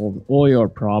like solved all your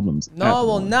problems. No, it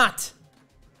will not.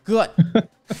 Good.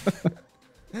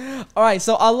 All right,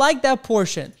 so I like that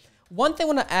portion. One thing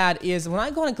I want to add is when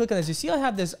I go ahead and click on this, you see I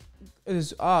have this.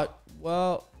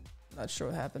 Well, not sure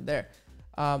what happened there.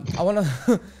 I want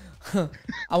to.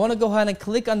 I want to go ahead and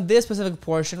click on this specific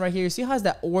portion right here. You see how it has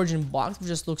that origin box, which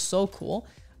just looks so cool.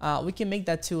 We can make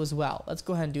that too as well. Let's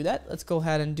go ahead and do that. Let's go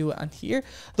ahead and do it on here.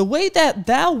 The way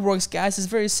that works, guys, is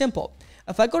very simple.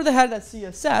 If I go to the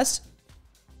header.css,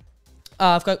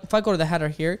 if I go to the header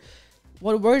here,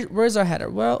 where's our header?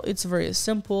 Well, it's very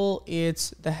simple. It's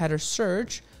the header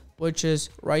search, which is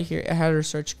right here. A header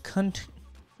search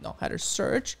header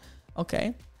search.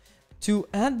 Okay. To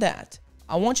add that,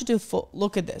 I want you to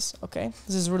look at this, okay?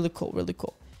 This is really cool, really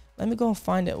cool. Let me go and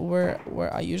find it where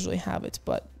I usually have it,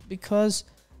 but because,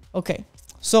 okay.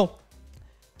 So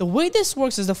the way this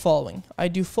works is the following. I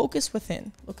do focus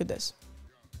within. Look at this.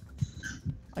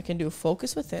 I can do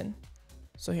focus within.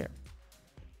 So here,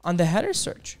 on the header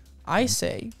search, I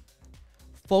say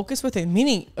focus within,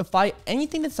 meaning if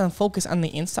anything that's on focus on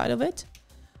the inside of it,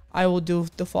 I will do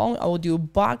the following. I will do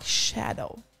box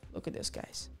shadow. Look at this,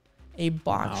 guys. A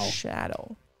box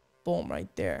shadow. Boom,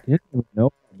 right there. Yeah,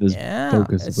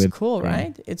 it's cool,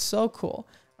 right? It's so cool.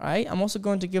 All right, I'm also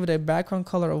going to give it a background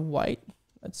color of white.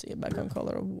 Let's see, a background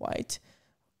color of white.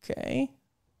 Okay.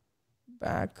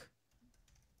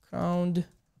 background,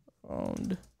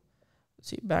 let's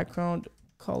see, background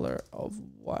color of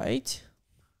white.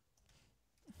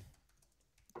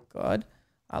 Good.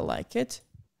 I like it.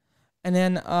 And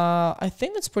then I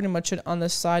think that's pretty much it on the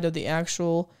side of the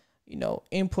actual, you know,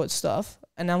 input stuff.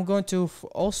 And I'm going to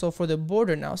also for the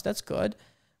border now, so that's good.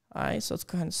 All right, so let's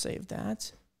go ahead and save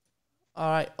that. All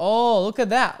right. Oh, look at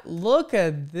that. Look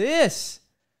at this.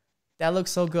 That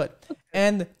looks so good.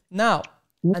 And now,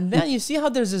 and then you see how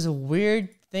there's this weird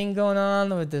thing going on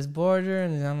with this border,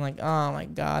 and I'm like, oh my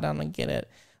God, I don't get it.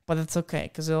 But that's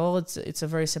okay, because it's a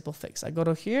very simple fix. I go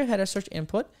to here, header search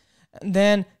input, and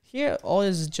then here all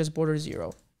is just border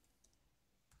 0.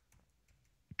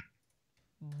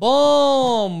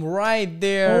 Boom! Right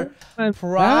there. Oh,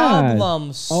 Problem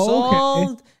Okay.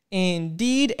 solved.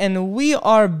 Indeed. And we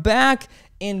are back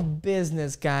in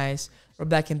business, guys. We're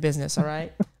back in business, all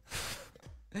right?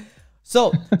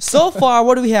 So far,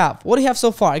 what do we have? What do we have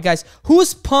so far, guys?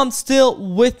 Who's pumped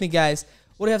still with me, guys?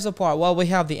 What do we have so far? Well, we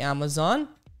have the Amazon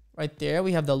right there.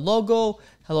 We have the logo.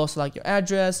 Hello, select your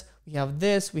address. We have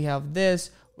this. We have this.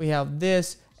 We have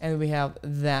this. And we have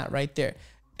that right there.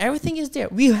 Everything is there.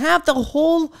 We have the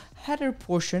whole header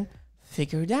portion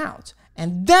figured out.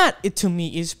 And that, to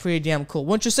me, is pretty damn cool.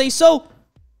 Wouldn't you say so?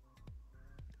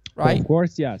 Right? Of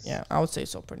course, yes. Yeah, I would say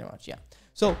so pretty much, yeah.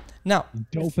 So, now.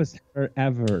 Dopest header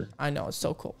ever. I know, it's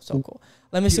so cool, so cool.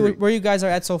 Let me see where you guys are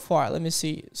at so far. Let me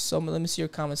see. Let me see your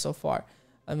comments so far.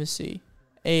 Let me see.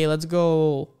 Hey, let's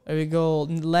go. There we go.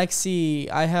 Lexi,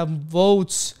 I have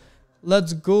votes.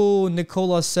 Let's go,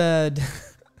 Nicola said.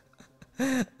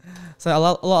 So a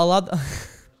lot.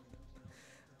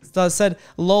 So I said,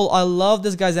 lol, I love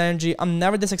this guy's energy. I'm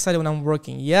never this excited when I'm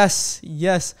working. Yes.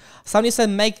 Somebody said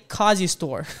make Kazi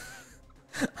store.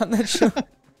 I'm not sure.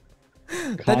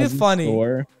 That'd be funny.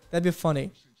 Store. That'd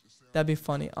be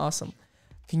funny. Awesome.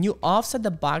 Can you offset the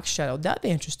box shadow? That'd be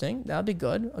interesting. That'd be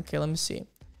good. Okay, let me see.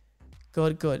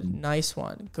 Good. Nice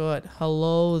one. Good.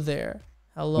 Hello there.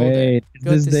 Wait,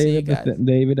 Good is to this see you guys.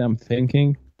 David I'm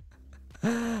thinking?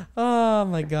 Oh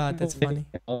my God, that's funny.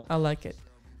 I like it.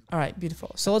 All right,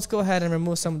 beautiful. So let's go ahead and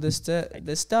remove some of this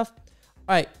stuff.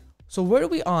 All right, so where are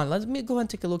we on? Let me go ahead and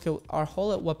take a look at our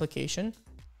whole web application.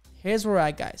 Here's where we're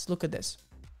at, guys. Look at this.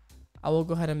 I will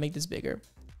go ahead and make this bigger.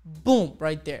 Boom,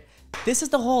 right there. This is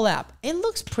the whole app. It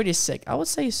looks pretty sick. I would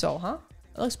say so, huh?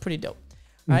 It looks pretty dope.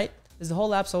 All right, this is the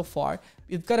whole app so far.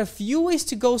 We've got a few ways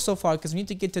to go so far because we need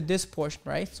to get to this portion,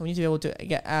 right? So we need to be able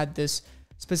to add this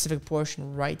specific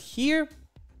portion right here.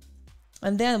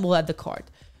 And then we'll add the card.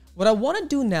 What I want to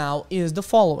do now is the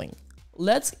following.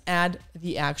 Let's add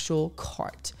the actual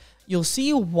cart. You'll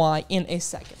see why in a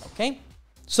second, okay?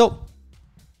 So,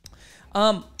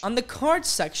 on the cart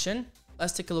section,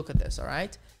 let's take a look at this, all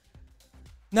right?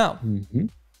 Now,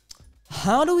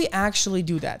 how do we actually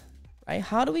do that, right?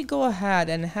 How do we go ahead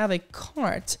and have a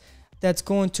cart that's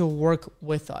going to work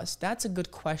with us? That's a good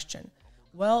question.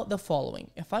 Well, the following.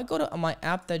 If I go to my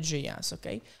app.js,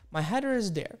 okay, my header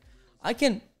is there. I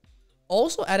can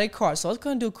also add a card. So I was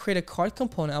going to do create a card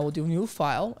component. I will do new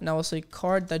file and I will say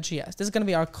card.js. This is going to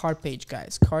be our card page,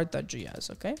 guys.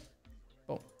 Card.js, okay?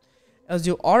 Boom. Let's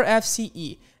do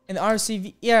RFCE. And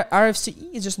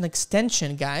RFCE is just an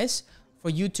extension, guys, for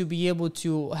you to be able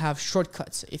to have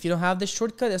shortcuts. If you don't have the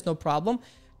shortcut, there's no problem.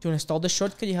 To install the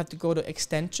shortcut, you have to go to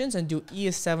extensions and do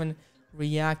ES7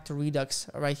 React Redux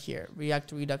right here.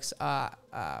 React Redux,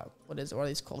 what is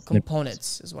it called?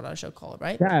 Components is what I should call it,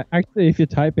 right? Yeah, actually, if you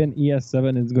type in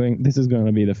ES7, this is going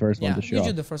to be the first one to show.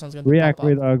 Usually the first one's going to React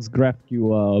Redux,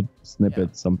 GraphQL,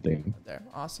 snippet, something. There,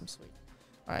 awesome, sweet.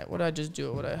 All right, what did I just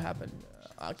do? What happened?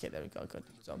 Okay, there we go, good.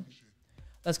 So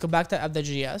let's go back to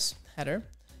app.js header.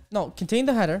 No, continue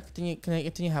the header.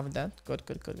 Continue having that. Good.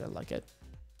 I like it.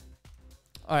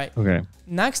 All right. Okay.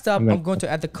 Next up, I'm going to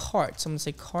add the cart. So I'm going to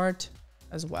say cart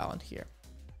as well in here.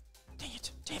 Dang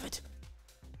it, David.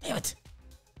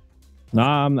 No,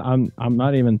 I'm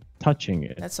not even touching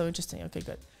it. That's so interesting. Okay,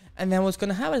 good. And then what's going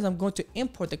to happen is I'm going to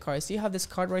import the cart. See, you have this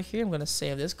cart right here. I'm going to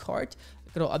save this cart.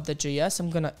 Go to app.js. I'm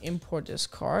going to import this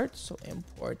cart. So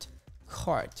import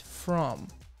cart from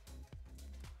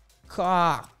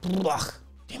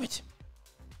damn it.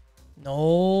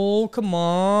 No, come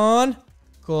on.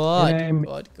 Good.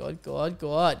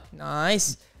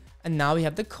 Nice. And now we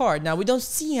have the card. Now we don't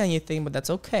see anything, but that's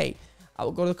okay. I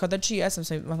will go to card.js and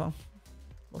say, we'll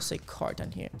say card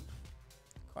on here.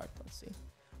 Card, let's see.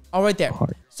 All right there.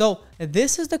 Card. So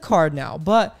this is the card now,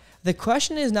 but the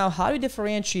question is now, how do we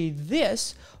differentiate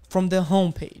this from the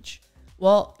home page?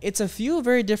 Well, it's a few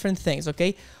very different things,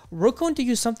 okay? We're going to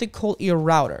use something called a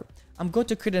router. I'm going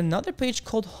to create another page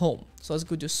called home. So let's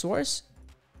go to source,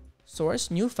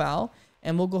 new file,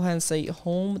 and we'll go ahead and say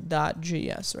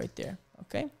home.js right there.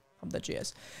 Okay,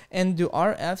 home.js, and do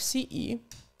rfce.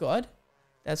 Good.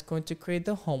 That's going to create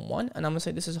the home one, and I'm gonna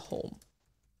say this is home.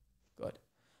 Good.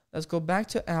 Let's go back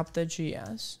to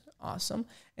app.js. Awesome,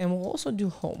 and we'll also do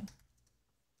home.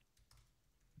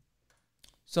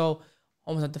 So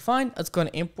home is not defined. Let's go and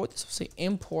import this. We'll say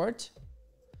import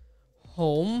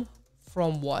home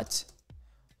from what?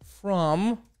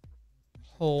 From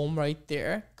home right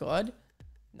there. Good.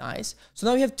 Nice. So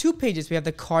now we have two pages. We have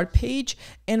the cart page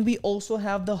and we also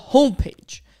have the home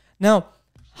page. Now,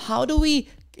 how do we,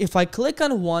 if I click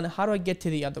on one, how do I get to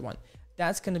the other one?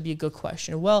 That's going to be a good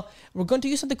question. Well, we're going to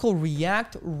use something called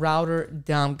React Router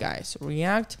DOM, guys.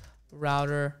 React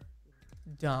Router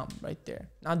DOM right there.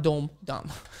 Not DOM,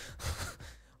 DOM.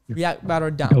 React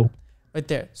Router DOM right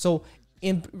there. So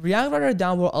in React Router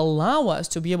DOM will allow us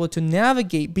to be able to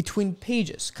navigate between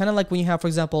pages. Kind of like when you have, for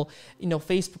example,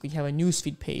 Facebook, you have a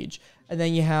newsfeed page. And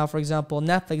then you have, for example,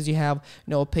 Netflix, you have,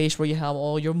 a page where you have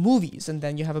all your movies. And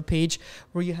then you have a page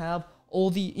where you have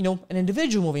all the, an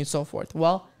individual movie and so forth.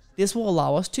 Well, this will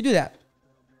allow us to do that.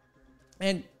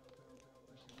 And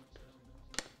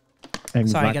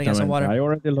sorry, I gotta get some water. I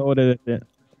already loaded it.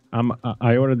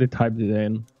 I already typed it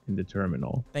in the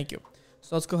terminal. Thank you.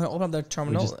 So let's go ahead and open up the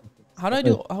terminal. How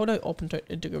do I open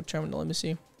the terminal? Let me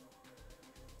see.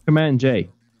 Command J.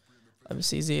 Let me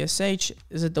see. ZSH.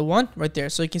 Is it the one right there?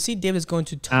 So you can see David is going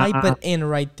to type it in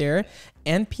right there.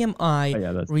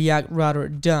 npmi React Router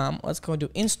DOM. Let's go and do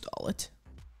install it.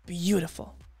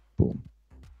 Beautiful. Boom.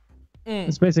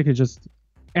 It's basically just,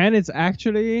 and it's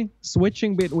actually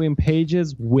switching between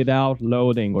pages without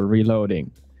loading or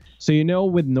reloading. So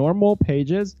with normal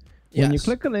pages, when you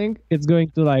click a link, it's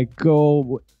going to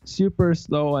go super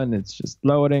slow and it's just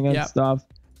loading and stuff.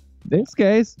 This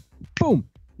case, boom,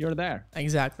 you're there.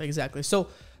 Exactly. So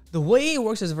the way it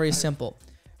works is very simple.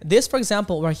 This, for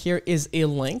example, right here is a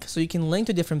link. So you can link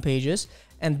to different pages.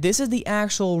 And this is the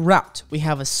actual route. We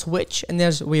have a switch, and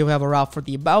we have a route for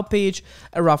the about page,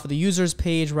 a route for the users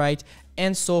page, right?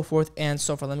 And so forth and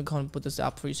so forth. Let me go ahead and put this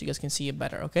up for you so you guys can see it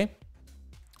better, okay?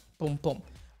 Boom, boom,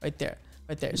 right there.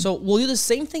 So we'll do the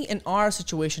same thing in our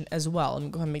situation as well. Let me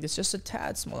go ahead and make this just a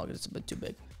tad smaller because it's a bit too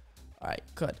big. All right,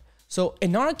 good. So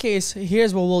in our case,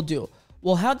 here's what we'll do.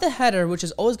 We'll have the header, which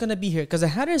is always going to be here, because the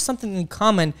header is something in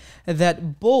common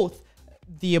that both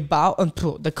the about and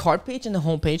the cart page and the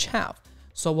home page have.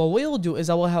 So what we will do is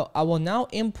I will now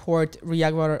import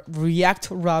React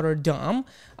Router DOM.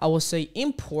 I will say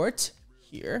import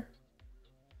here.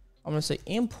 I'm gonna say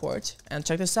import, and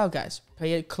check this out, guys.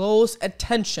 Pay close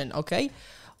attention, okay?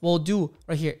 We'll do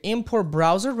right here import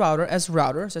browser router as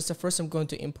router. So that's the first I'm going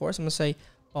to import. So I'm gonna say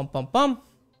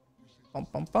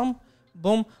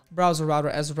boom, browser router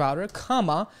as router,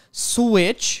 comma,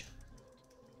 switch,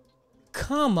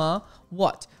 comma,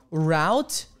 what?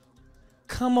 Route,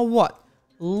 comma, what?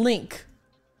 Link.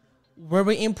 Where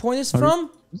we import this from?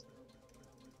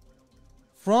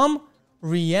 From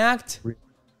React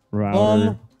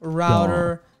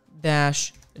router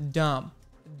dash DOM.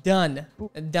 Done.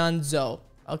 Donezo.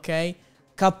 Okay.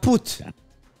 Kaput.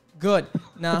 Good.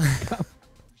 Now.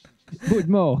 Good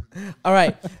mo. All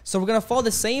right. So we're gonna follow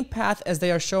the same path as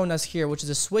they are showing us here, which is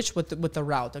a switch with the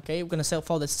route. Okay. We're gonna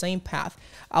follow the same path.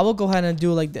 I will go ahead and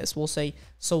do it like this. We'll say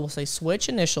switch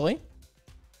initially.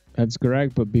 That's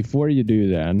correct. But before you do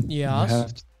that, you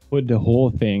have to put the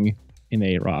whole thing in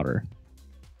a router.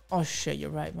 Oh shit, you're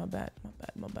right. My bad.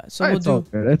 So it's all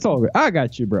good. It's all good. I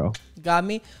got you, bro. Got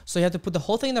me. So you have to put the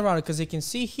whole thing in the router, because you can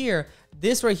see here,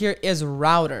 this right here is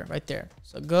router right there.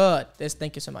 So good.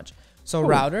 Thank you so much. So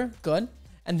router, good.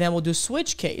 And then we'll do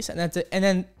switch case, and that's it. And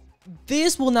then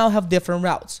this will now have different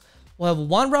routes. We'll have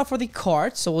one route for the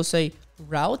cart. So we'll say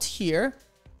route here.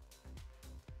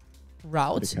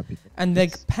 Route. And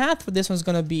the path for this one's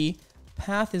gonna be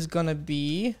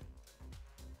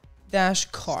dash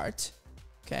cart.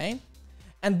 Okay,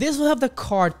 and this will have the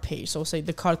cart page. So we'll say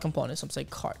the cart component. So I'm saying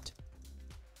cart.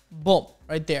 Boom,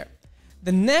 right there.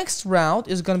 The next route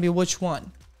is going to be which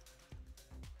one?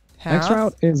 Next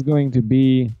route is going to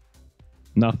be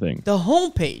nothing. The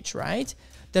home page, right?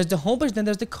 There's the home page, then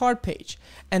there's the cart page.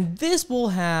 And this will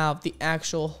have the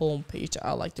actual home page,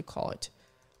 I like to call it.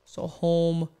 So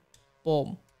home,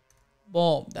 boom,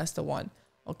 boom. That's the one.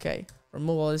 Okay,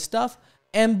 remove all this stuff.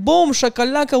 And boom,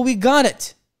 shakalaka, we got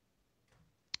it.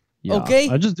 Yeah, okay.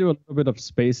 I'll just do a little bit of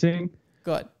spacing.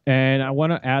 Good. And I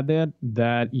want to add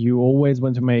that you always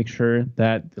want to make sure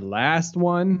that the last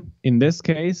one, in this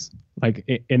case, like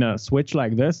in a switch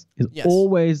like this, is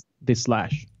always the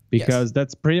slash. because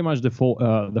that's pretty much the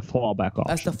fallback option.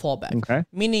 That's the fallback. Okay.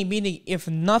 Meaning, if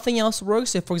nothing else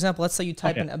works, if for example, let's say you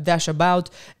type in a dash about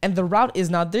and the route is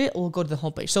not there, it will go to the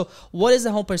homepage. So what is the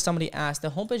homepage? Somebody asked.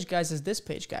 The homepage, guys, is this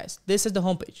page, guys. This is the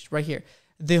homepage right here.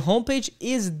 The homepage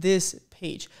is this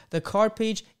page. The card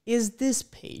page is this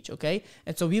page, okay?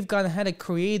 And so we've gone ahead and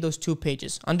create those two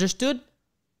pages. Understood?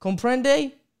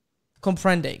 Comprende?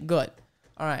 Comprende. Good.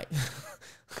 All right.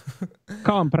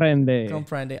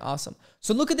 Comprende. Awesome.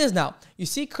 So look at this now. You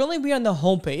see, currently we're on the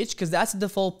home page because that's the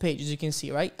default page, as you can see,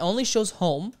 right? It only shows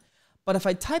home. But if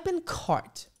I type in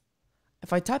cart,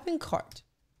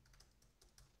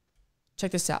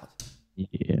 check this out.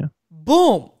 Yeah.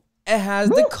 Boom. It has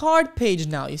the card page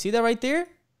now. You see that right there?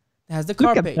 It has the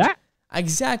card page. That.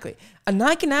 Exactly. And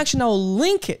I can actually now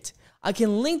link it. I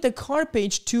can link the card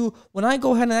page to when I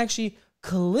go ahead and actually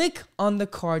click on the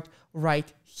card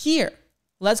right here.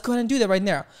 Let's go ahead and do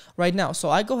that right now.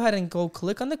 So I go ahead and go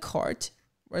click on the cart.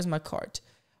 Where's my cart?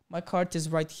 My cart is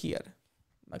right here.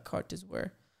 My cart is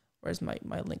where? Where's my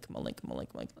link?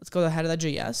 Let's go ahead to that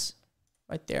JS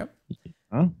right there.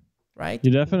 Huh? Right?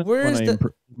 You definitely Where's want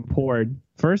to import.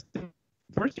 First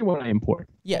you want to import.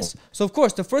 Yes. So of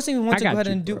course, the first thing we want to go ahead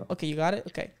and do. Bro. Okay, you got it?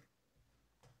 Okay.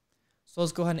 So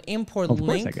let's go ahead and import Of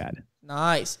link. course I got it.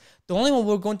 Nice. The only one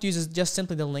we're going to use is just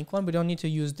simply the link one. We don't need to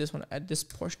use this one at this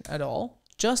portion at all.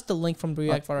 Just the link from the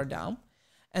React Router down.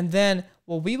 And then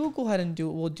what we will go ahead and do,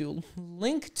 we'll do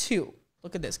link to.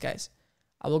 Look at this, guys.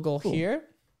 I will go here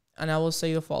and I will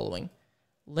say the following.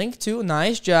 Link to,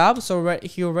 nice job. So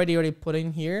he already put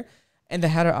in here. And the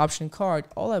header option card.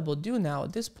 All I will do now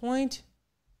at this point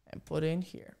and put in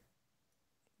here.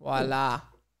 Voila.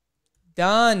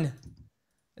 Done.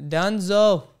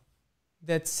 Donezo.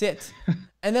 That's it.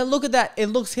 And then look at that. It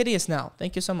looks hideous now.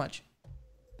 Thank you so much.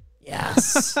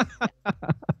 Yes.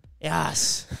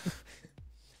 Yes.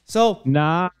 So.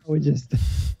 Nah, we just.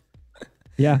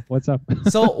 Yeah, what's up?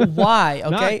 So why?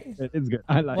 Okay. Nah, it's good.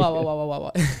 I like it.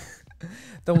 Wow.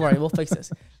 Don't worry, we'll fix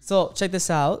this. So check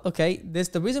this out. Okay,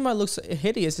 the reason why it looks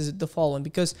hideous is the following,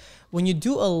 because when you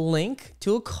do a link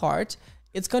to a cart,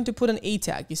 it's going to put an A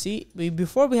tag. You see,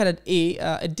 before we had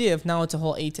a div, now it's a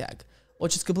whole A tag,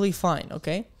 which is completely fine.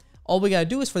 Okay, all we gotta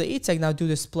do is for the A tag now do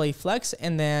display flex,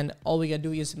 and then all we gotta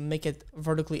do is make it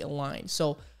vertically aligned.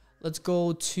 So let's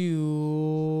go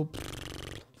to.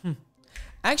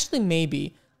 Actually,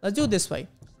 maybe let's do it this way.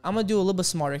 I'm gonna do a little bit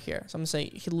smarter here. So I'm gonna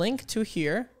say link to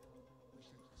here.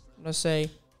 I'm gonna say,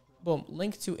 boom,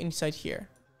 link to inside here.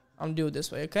 I'm gonna do it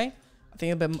this way, okay? I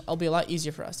think it'll be a lot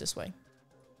easier for us this way.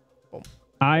 Boom.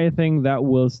 I think that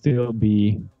will still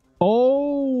be.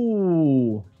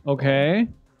 Oh, okay.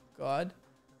 Good.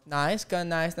 Nice.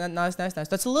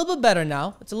 That's a little bit better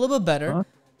now. It's a little bit better. Huh?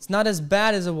 It's not as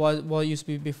bad as it used to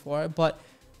be before, but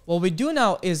what we do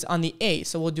now is on the A.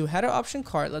 So we'll do header option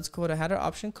cart. Let's go to header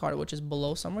option cart, which is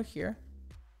below somewhere here.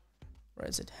 Where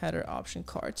is it? Header option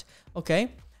cart.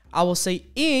 Okay. I will say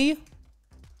E,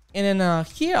 and then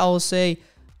here I will say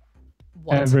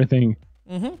what? Everything.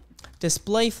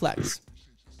 Display flex.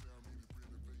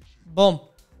 Boom.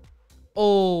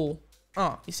 Oh,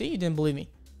 you see, you didn't believe me.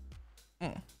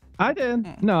 I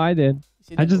did. No, I did.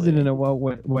 I just didn't know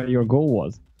what your goal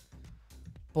was.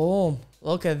 Boom.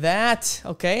 Look at that.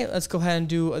 Okay, let's go ahead and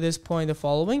do at this point the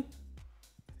following.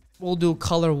 We'll do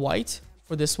color white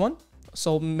for this one.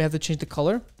 So we have to change the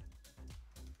color.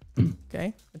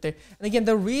 Okay, right there. And again,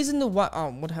 the reason what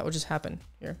just happened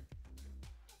here?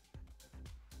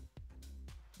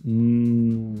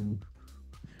 No,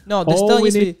 this still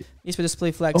needs to be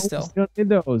display flex still. We still need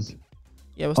those.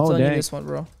 Yeah, we still need this one,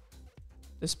 bro.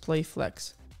 Display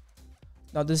flex.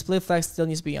 No, display flex still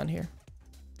needs to be on here.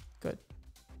 Good.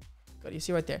 You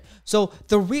see right there. So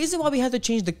the reason why we have to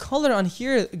change the color on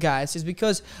here, guys, is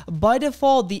because by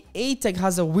default the A tag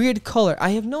has a weird color. I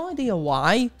have no idea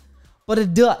why, but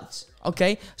it does.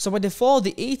 Okay, so by default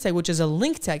the A tag, which is a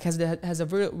link tag, has a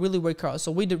really weird color.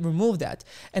 So we did remove that,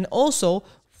 and also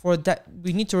for that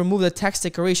we need to remove the text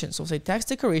decoration. So say text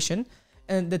decoration,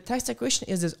 and the text decoration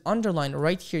is this underline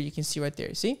right here. You can see right there.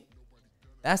 You see,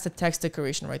 that's the text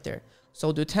decoration right there.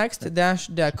 So do text dash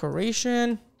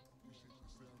decoration.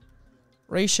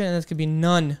 And that could be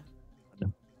none.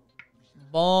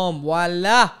 Boom,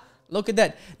 voila. Look at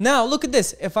that. Now look at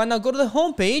this. If I now go to the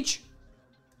home page,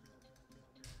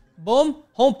 boom,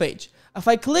 home page. If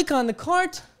I click on the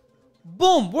cart,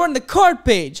 boom, we're on the cart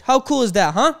page. How cool is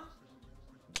that, huh?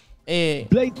 Hey.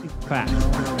 Blazing fast.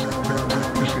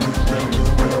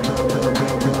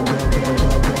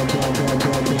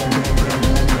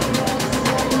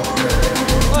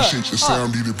 Change the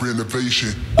sound, needed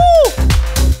renovation. Woo!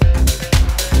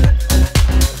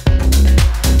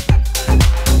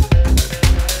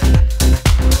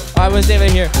 right, where's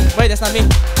David here? Wait, that's not me.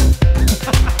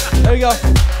 There we go.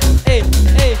 Hey,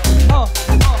 hey, oh,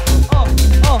 oh, oh,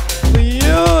 oh.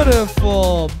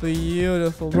 Beautiful,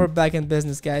 beautiful. We're back in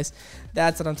business, guys.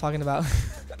 That's what I'm talking about.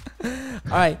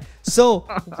 All right, so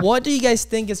what do you guys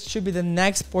think should be the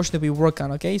next portion that we work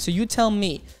on? Okay, so you tell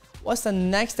me, what's the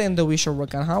next thing that we should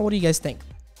work on? What do you guys think?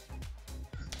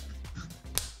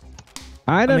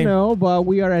 I don't know, but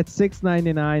we are at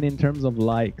 699 in terms of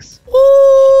likes.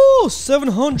 Ooh,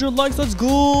 700 likes. Let's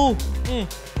go.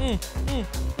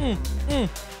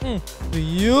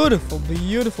 Beautiful,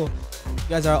 beautiful. You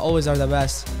guys always are the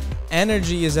best.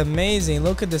 Energy is amazing.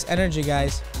 Look at this energy,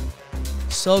 guys.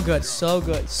 So good, so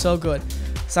good, so good.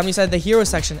 Somebody said the hero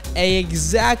section.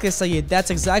 Exactly, Sayed. That's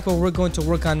exactly what we're going to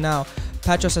work on now.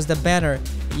 Petro says the banner.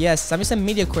 Yes, somebody said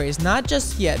media queries. Not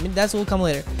just yet. That's what will come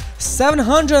later.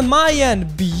 700 on my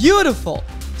end. Beautiful.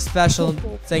 Special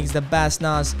thanks, the best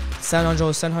Nas.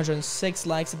 700, 706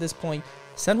 likes at this point.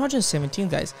 717,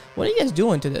 guys. What are you guys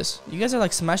doing to this? You guys are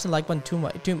like smashing the like button too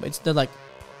much. They're like,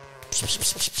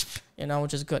 you know,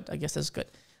 which is good. I guess that's good.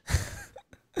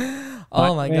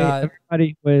 Oh my god.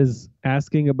 Everybody was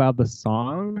asking about the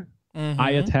song.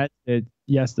 I attached it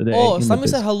yesterday. Oh, somebody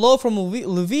said hello from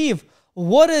Lviv.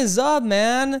 What is up,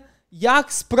 man? Jak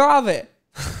sprawy?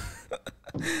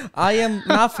 I am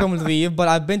not from Lviv, but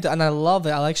I've been to, and I love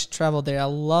it. I like to travel there. I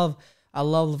love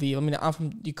Lviv. I mean, I'm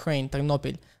from Ukraine,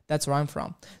 Ternopil. That's where I'm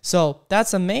from. So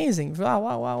that's amazing. Wow,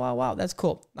 wow, wow, wow, wow. That's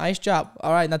cool. Nice job.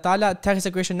 All right, Natalia, text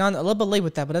integration none. A little bit late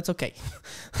with that, but that's okay.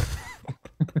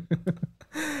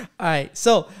 All right.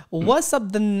 So what's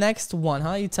up the next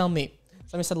one? You tell me.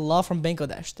 Somebody said love from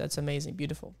Bangladesh. That's amazing.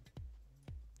 Beautiful.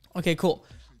 Okay, cool.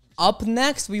 Up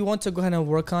next, we want to go ahead and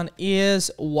work on is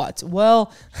what?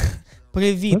 Well,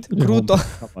 Привет, круто.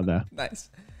 Nice.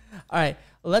 All right,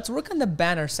 let's work on the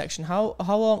banner section. How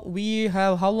long we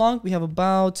have? How long we have?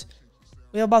 About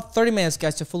 30 minutes,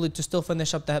 guys, to still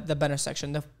finish up the banner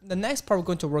section. The next part we're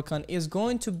going to work on is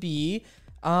going to be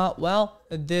well,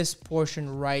 this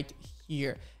portion right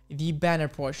here, the banner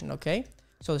portion. Okay,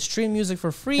 so stream music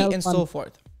for free and so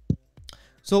forth.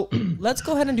 So let's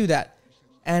go ahead and do that.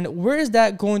 And where is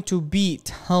that going to be?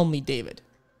 Tell me, David.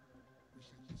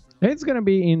 It's going to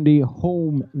be in the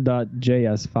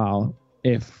home.js file,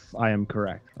 if I am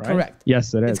correct, right? Correct.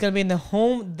 Yes, it is. It's going to be in the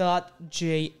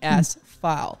home.js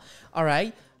file. All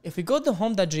right. If we go to the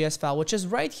home.js file, which is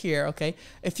right here, okay,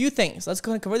 a few things. Let's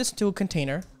go ahead and convert this into a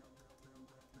container.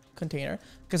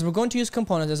 Because we're going to use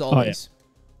components as always. Oh, yeah.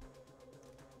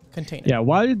 Container. Yeah,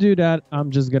 while you do that,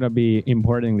 I'm just going to be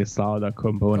importing the Style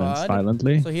components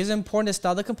silently. So he's importing the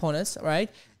Style components, right?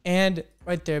 And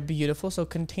right there, beautiful. So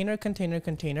container.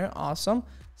 Awesome.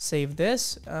 Save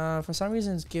this. For some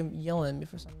reason, it's yelling at me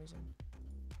for some reason.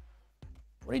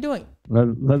 What are you doing?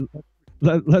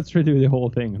 Let's redo the whole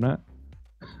thing, huh?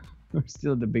 We're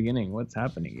still at the beginning. What's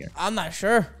happening here? I'm not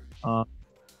sure.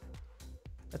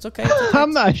 That's okay.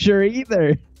 I'm not sure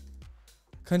either.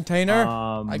 Container.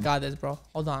 I got this, bro.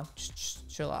 Hold on. Just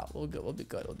chill out. We'll be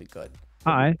good. We'll be good.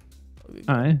 Hi. We'll be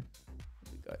Hi.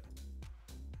 good.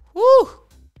 Woo.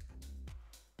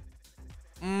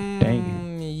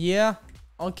 Dang. Yeah.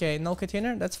 Okay. No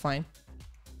container. That's fine.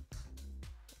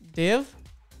 Div.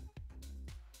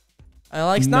 I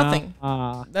likes nothing.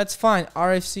 That's fine.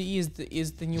 RFCE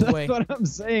is the new way. That's what I'm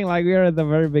saying. Like we are at the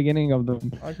very beginning of the.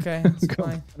 Okay. That's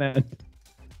fine.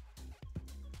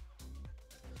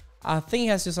 I think it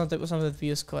has to do something with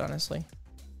VS Code, honestly.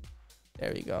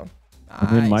 There we go.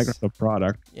 Nice. Microsoft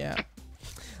product. Yeah.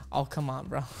 Oh, come on,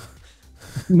 bro.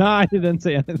 No, I didn't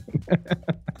say anything.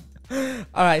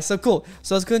 All right, so cool.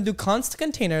 So let's go and do const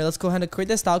container. Let's go ahead and create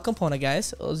the style component,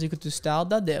 guys. As you could do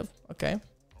style.div. Okay.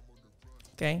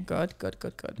 Okay,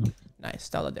 good. Nice,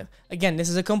 style.div. Again, this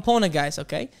is a component, guys,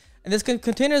 okay? And this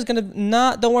container is going to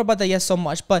don't worry about that yet so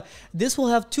much, but this will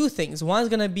have two things. One is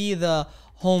going to be the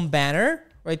home banner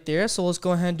right there. So let's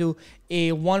go ahead and do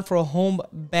a one for a home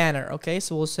banner. Okay,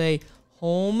 so we'll say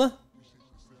home.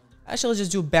 Actually, let's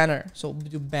just do banner. So we'll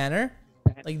do banner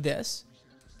like this.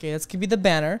 Okay, that's gonna be the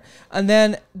banner. And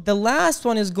then the last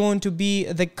one is going to be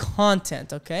the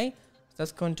content. Okay, so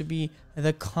that's going to be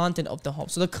the content of the home.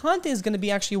 So the content is going to be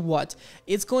actually what?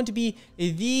 It's going to be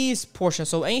these portions.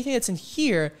 So anything that's in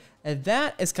here,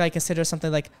 that is going to consider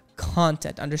something like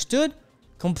content. Understood?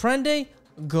 Comprende?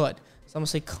 Good. So I'm going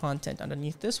to say content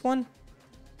underneath this one.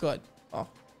 Good. Oh.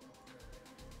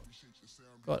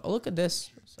 Good. Oh, look at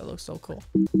this. That looks so cool.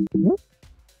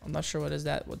 I'm not sure what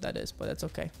that is, but that's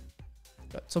okay.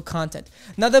 Good. So content.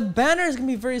 Now the banner is going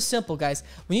to be very simple, guys.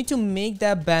 We need to make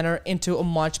that banner into a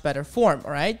much better form,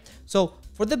 all right? So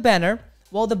for the banner,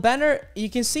 well, the banner, you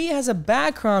can see it has a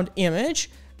background image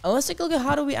And let's take a look at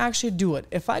how do we actually do it.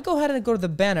 If I go ahead and go to the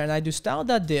banner and I do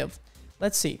style.div,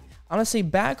 let's see. I'm going to say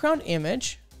background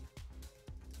image.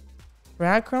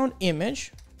 Background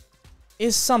image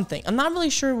is something. I'm not really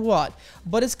sure what,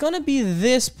 but it's going to be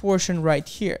this portion right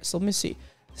here. So let me see.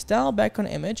 Style background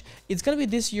image. It's going to be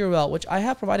this URL, which I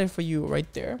have provided for you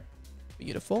right there.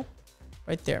 Beautiful.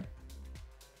 Right there.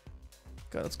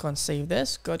 Good. Let's go and save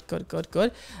this. Good, good, good,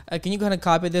 good. Can you go ahead and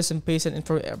copy this and paste it in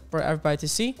for everybody to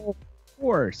see? Of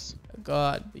course.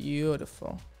 Good.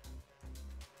 Beautiful.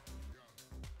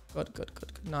 Good, good,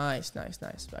 good, good. Nice, nice,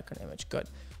 nice. Background image. Good.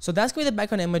 So that's going to be the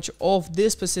background image of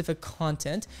this specific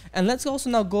content. And let's also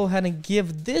now go ahead and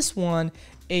give this one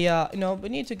a, we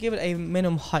need to give it a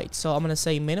minimum height. So I'm going to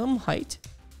say minimum height.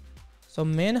 So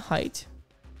min height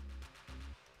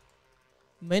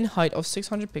of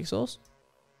 600 pixels.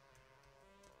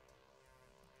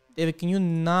 David, can you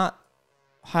not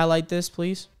highlight this,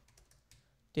 please?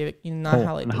 David, can you not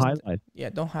highlight this? Highlight. Yeah,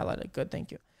 don't highlight it. Good,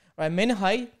 thank you. All right, min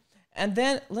height. And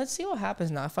then let's see what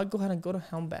happens now. If I go ahead and go to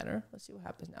Helm banner, let's see what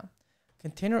happens now.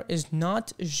 Container is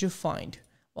not defined.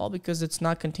 Well, because it's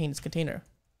not contained, it's container.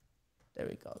 There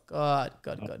we go. Good,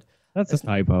 good, good. That's a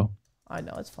typo. I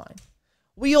know, it's fine.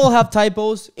 We all have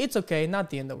typos. It's okay, not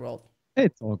the end of the world.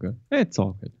 It's all good. It's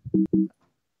all good.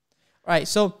 Right,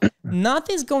 so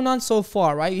nothing's going on so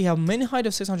far, right? You have min height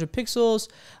of 600 pixels,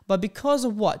 but because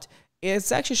of what?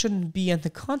 It actually shouldn't be in the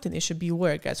content. It should be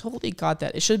where, guys? Hopefully you got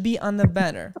that. It should be on the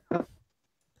banner.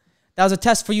 That was a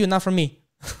test for you, not for me.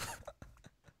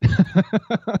 I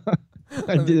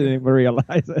didn't even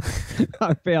realize it.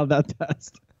 I failed that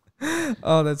test.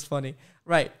 Oh, that's funny.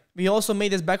 Right. We also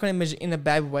made this background image in a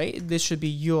bad way. This should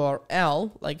be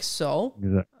URL, like so.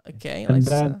 Exactly. Okay. And Let's,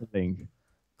 then the link.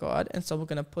 God. And so we're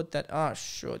going to put that,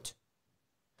 shoot.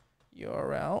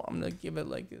 URL. I'm going to give it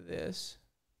like this.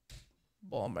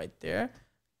 Boom, right there.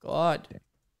 God.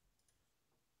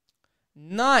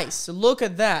 Nice. Look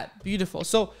at that. Beautiful.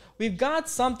 So we've got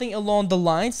something along the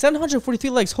line. 743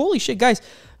 likes. Holy shit, guys.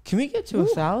 Can we get to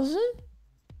 1,000?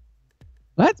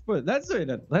 Let's do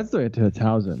it to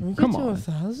 1,000. Come on.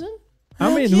 1,000?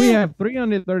 I mean, we have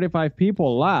 335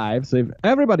 people live, so if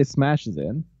everybody smashes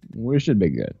in, we should be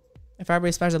good. If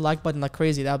everybody smashes the like button like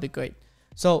crazy, that would be great.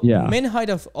 So yeah. Min height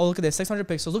of, oh, look at this, 600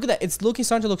 pixels. Look at that. It's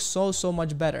starting to look so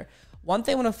much better. One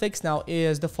thing I want to fix now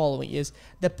is the following, is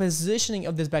the positioning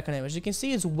of this background image. You can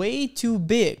see it's way too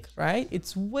big, right?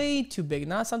 It's way too big.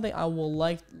 Not something I will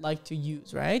like to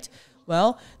use, right?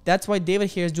 Well, that's why David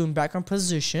here is doing background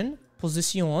position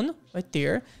right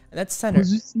there, and that's center.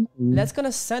 And that's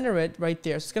gonna center it right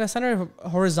there. So it's gonna center it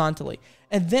horizontally,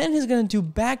 and then he's gonna do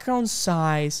background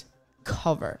size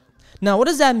cover. Now, what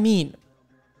does that mean?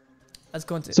 Let's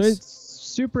go into this. So it's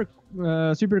super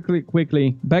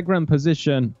quickly. Background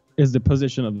position is the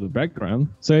position of the background.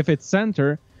 So if it's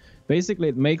center, basically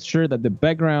it makes sure that the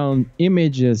background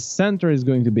image's center is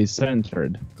going to be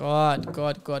centered. Good.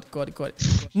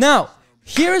 Now,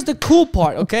 here's the cool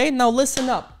part. Okay, now listen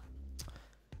up.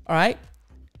 All right,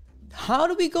 how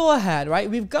do we go ahead, right?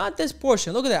 We've got this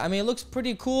portion. Look at that. I mean, it looks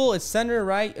pretty cool. It's centered,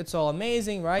 right? It's all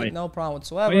amazing, right? No problem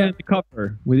whatsoever. Oh, yeah, the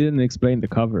cover. We didn't explain the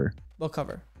cover. What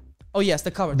cover? Oh, yes,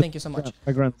 the cover. Thank you so much.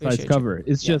 Background size cover.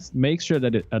 It's just make sure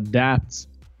that it adapts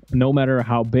no matter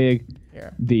how big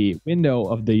the window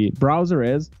of the browser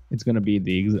is. It's going to be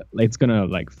it's going to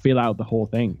like fill out the whole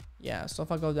thing. Yeah, so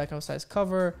if I go background size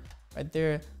cover right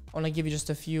there, I want to give you just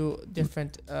a few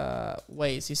different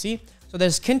ways, you see? So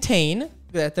there's contain,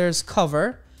 there's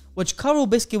cover, which cover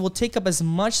basically will take up as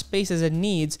much space as it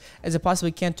needs as it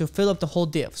possibly can to fill up the whole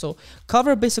div. So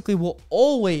cover basically will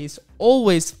always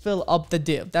fill up the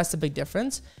div. That's the big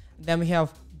difference. Then we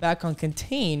have background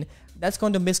contain. That's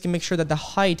going to basically make sure that the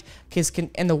height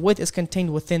and the width is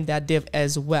contained within that div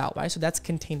as well, right? So that's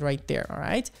contained right there, all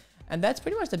right? And that's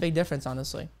pretty much the big difference,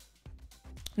 honestly.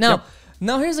 Now,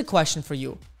 now here's a question for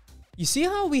you. You see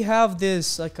how we have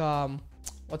this, like,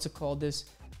 what's it called? This,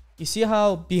 you see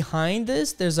how behind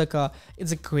this, there's like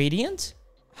it's a gradient?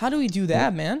 How do we do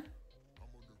that, man?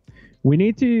 We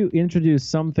need to introduce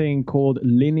something called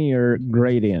linear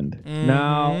gradient.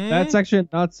 Now, that's actually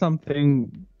not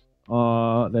something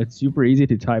that's super easy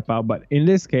to type out, but in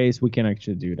this case, we can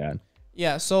actually do that.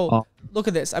 Yeah, so look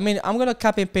at this. I mean, I'm going to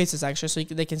copy and paste this actually so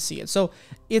they can see it. So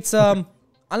it's,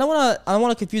 I don't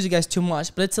want to confuse you guys too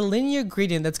much, but it's a linear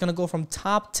gradient that's going to go from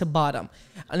top to bottom.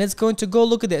 And it's going to go,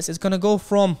 look at this. It's going to go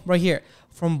from right here,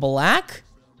 from black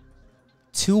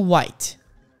to white.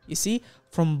 You see?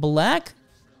 From black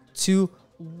to,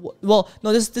 well,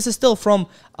 no, this is still from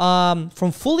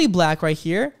fully black right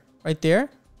here, right there.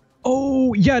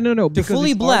 Oh, yeah, no. To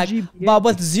fully black, but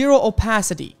with zero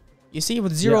opacity. You see?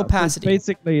 With zero opacity. So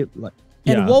basically, like,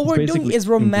 And Yeah, what it's we're doing basically is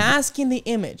we're invisible. masking the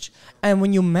image. And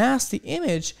when you mask the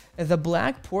image, the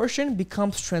black portion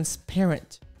becomes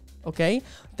transparent. Okay?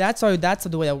 That's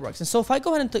the way that works. And so if I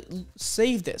go ahead and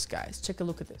save this, guys, take a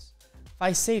look at this. If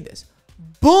I save this,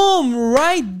 boom,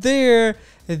 right there,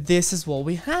 this is what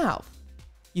we have.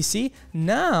 You see?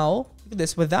 Now, look at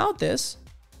this. Without this,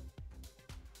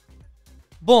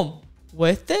 boom.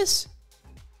 With this,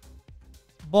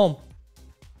 boom.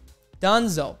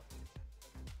 Donezo.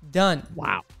 Done.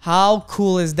 Wow. How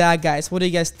cool is that, guys? What do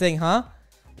you guys think, huh?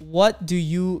 What do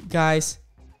you guys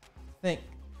think?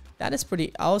 That is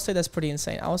pretty. I would say that's pretty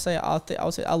insane. I would say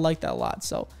I like that a lot.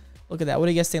 So look at that. What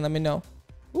do you guys think? Let me know.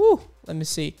 Woo. Let me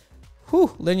see.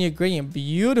 Whew. Linear gradient.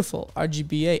 Beautiful.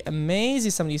 RGBA.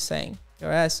 Amazing. Somebody's saying.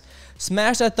 Yes.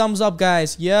 Smash that thumbs up,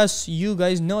 guys. Yes, you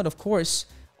guys know it, of course.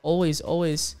 Always,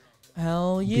 always.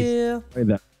 Hell yeah. Destroy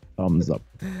that thumbs up.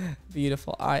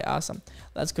 Beautiful. All right, awesome.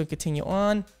 Let's go continue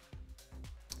on.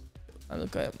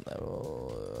 Okay.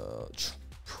 All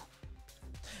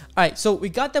right, so we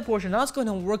got that portion. Now let's go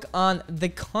ahead and work on the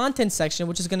content section,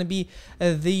 which is going to be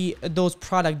those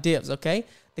product divs. Okay,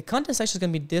 the content section is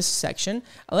going to be this section.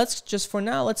 Let's just for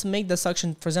now, let's make the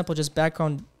section, for example, just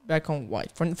background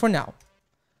white. For now,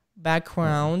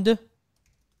 background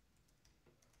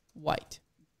white.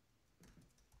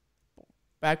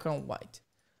 Background white.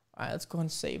 All right, let's go ahead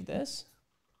and save this.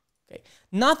 Okay,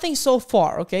 nothing so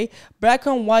far. Okay,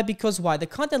 background white because why? The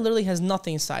content literally has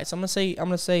nothing inside. So I'm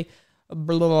gonna say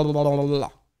blah blah blah blah blah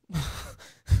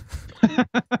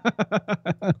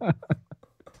blah.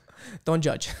 Don't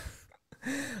judge.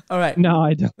 All right. No,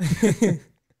 I don't.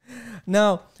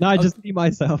 No, I just see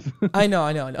myself. I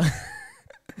know.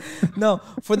 No,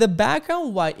 for the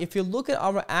background white, if you look at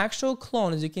our actual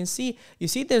clone, as you can see,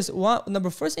 there's one. Number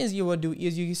first thing is you will do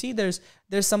is you see there's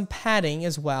some padding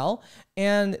as well,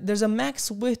 and there's a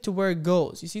max width to where it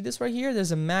goes. You see this right here?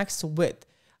 There's a max width.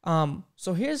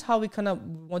 So here's how we kind of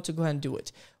want to go ahead and do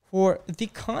it. For the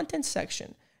content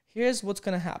section, here's what's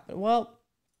gonna happen. Well,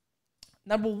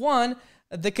 number one,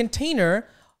 the container.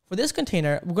 For this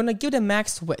container, we're gonna give it a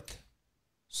max width.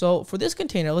 So for this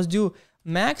container, let's do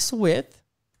max width.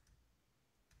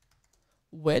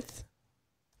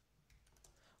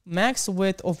 Max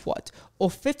width of what?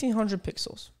 Of 1500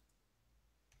 pixels.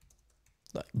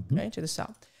 Look, okay, check this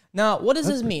out. Now, what does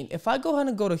this mean? If I go ahead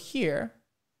and go to here,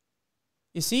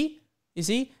 you see,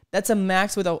 that's a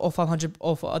max width of 1500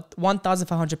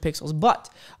 pixels.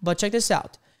 But check this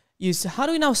out. How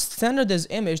do we now center this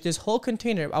image, this whole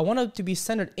container? I want it to be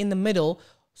centered in the middle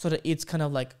so that it's kind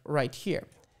of like right here.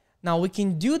 Now we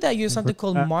can do that using something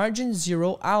called margin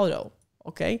zero auto.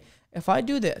 Okay. If I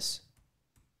do this,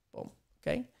 boom,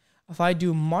 okay. If I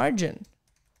do margin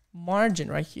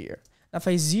right here. Now if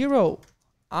I zero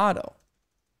auto,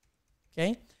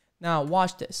 okay. Now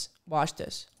watch this.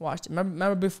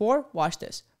 Remember before? Watch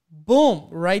this. Boom,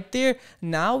 right there.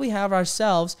 Now we have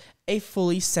ourselves a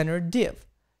fully centered div.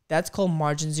 That's called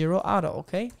margin zero auto,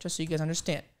 okay? Just so you guys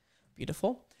understand.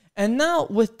 Beautiful. And now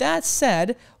with that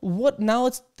said, now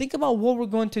let's think about what we're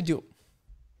going to do.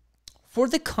 For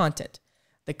the content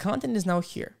is now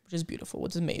here, which is beautiful,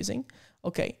 which is amazing.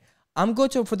 Okay,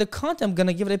 for the content, I'm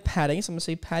gonna give it a padding. So I'm gonna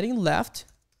say padding left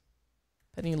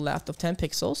of 10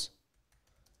 pixels.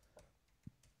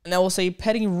 And I will say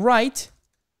padding right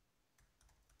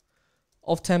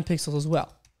of 10 pixels as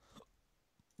well.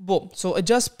 Boom. So I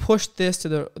just pushed this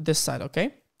to this side,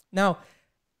 okay? Now,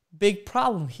 big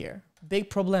problem here. Big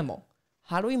problemo.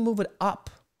 How do we move it up?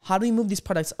 How do we move these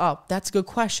products up? That's a good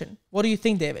question. What do you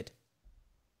think, David?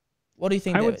 What do you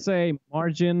think, I David? would say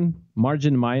margin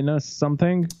minus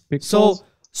something pixels.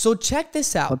 So check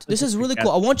this out. This is really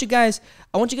cool. I want you guys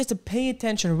to pay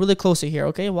attention really closely here,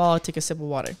 okay? While I take a sip of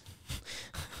water.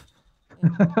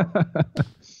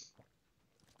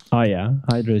 Oh yeah,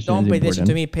 hydration. Don't pay attention important.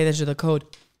 to me. Pay attention to the code.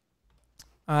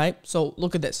 All right. So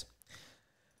look at this.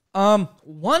 One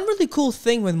really cool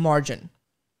thing with margin.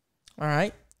 All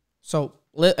right. So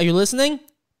are you listening?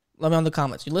 Let me know in the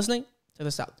comments. You listening? Check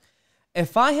this out.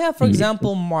 If I have, for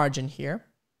example, margin here,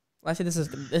 let's say this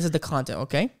is the content,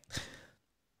 okay?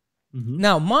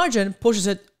 Now margin pushes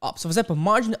it up. So for example,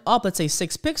 margin up, let's say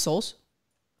 6 pixels,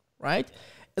 right?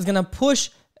 It's gonna push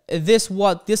this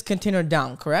container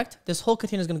down, correct? This whole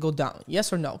container is gonna go down.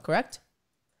 Yes or no, correct?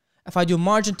 If I do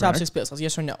margin top 6 pixels,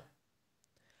 yes or no?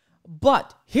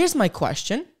 But here's my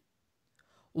question.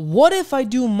 What if I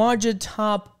do margin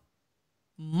top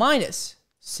minus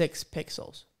 6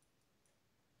 pixels?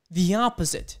 The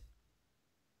opposite.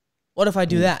 What if I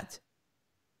do that?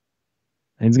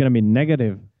 It's gonna be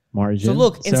negative margin. So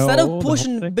look, instead of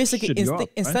pushing, basically,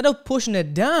 instead of pushing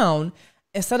it down,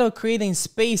 instead of creating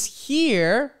space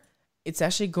here, it's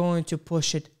actually going to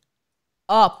push it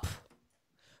up.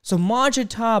 So margin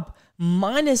top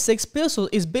minus 6 pixels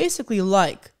is basically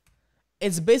like,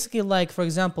 for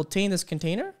example, taking this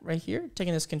container right here,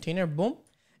 taking this container, boom,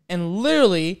 and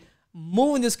literally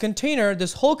moving this container,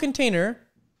 this whole container,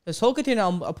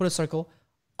 I'll put a circle,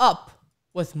 up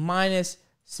with minus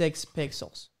 6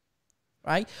 pixels,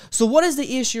 right? So what is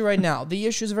the issue right now? The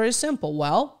issue is very simple.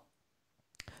 Well,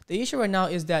 the issue right now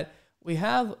is that we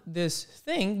have this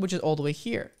thing, which is all the way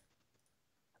here.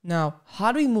 Now,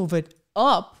 how do we move it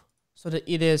up so that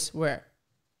it is where?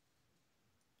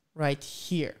 Right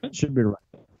here. It should be right.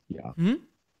 Yeah.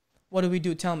 What do we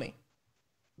do? Tell me.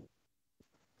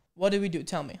 What do we do?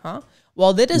 Tell me, huh?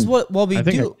 Well, that is what we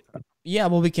do. Yeah,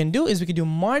 what we can do is we can do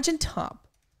margin top.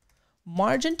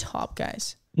 Margin top,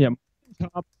 guys. Yeah.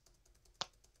 Top.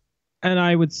 And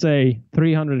I would say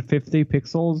 350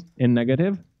 pixels in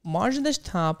negative. Margin dash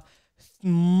top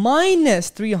minus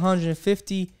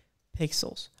 350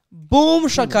 pixels. Boom,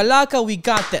 shakalaka, we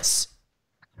got this.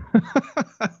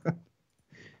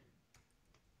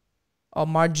 Oh,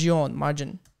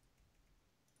 margin.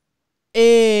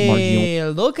 Hey,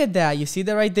 look at that. You see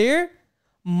that right there?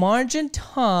 Margin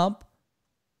top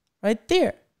right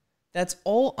there. That's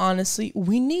all, honestly,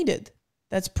 we needed.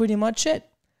 That's pretty much it.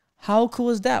 How cool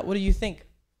is that? What do you think?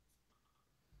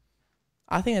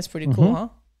 I think that's pretty cool, huh?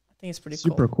 I think it's pretty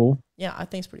cool. Super cool. Yeah, I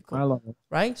think it's pretty cool. I love it.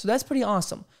 Right? So that's pretty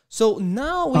awesome. So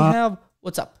now we have,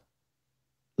 what's up?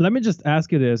 Let me just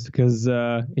ask you this because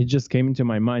it just came into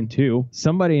my mind too.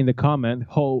 Somebody in the comment,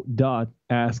 Ho Dot,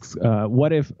 asks,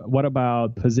 what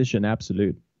about position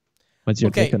absolute? What's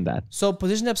your take on that? So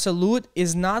position absolute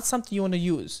is not something you want to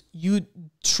use. You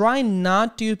try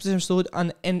not to use position absolute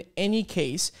in any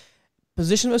case.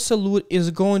 Position absolute is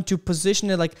going to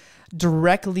position it like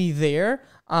directly there.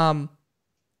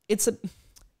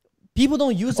 People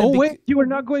don't use it. Oh wait, you are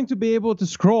not going to be able to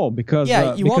scroll because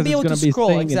you won't be able to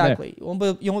scroll exactly. No,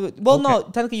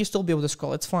 technically you still be able to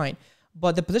scroll. It's fine.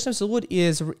 But the position absolute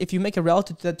is if you make it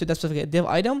relative to that specific div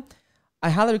item, I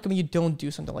highly recommend you don't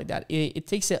do something like that. It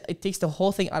takes the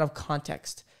whole thing out of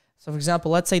context. So for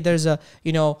example, let's say there's a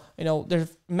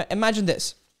imagine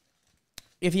this.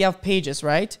 If you have pages,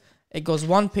 right? It goes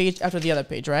one page after the other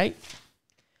page, right?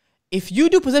 If you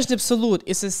do position absolute,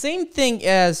 it's the same thing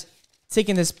as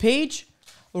taking this page,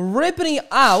 ripping it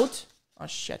out. Oh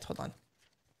shit, hold on.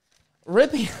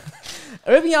 Ripping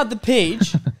out the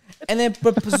page, and then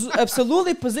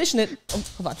absolutely position it. Oh,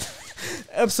 hold on.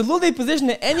 Absolutely position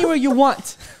it anywhere you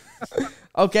want.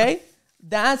 Okay?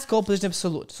 That's called position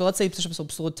absolute. So let's say position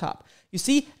absolute top. You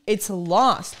see, it's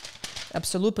lost.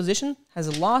 Absolute position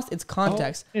has lost its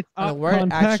context on where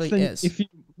it actually is. If you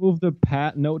move the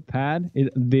notepad,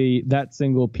 that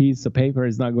single piece of paper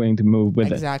is not going to move with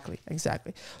it. Exactly.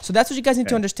 So that's what you guys need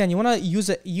to understand. You want to use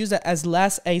it as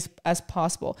less as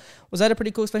possible. Was that a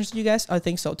pretty cool explanation to you guys? I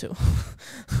think so too.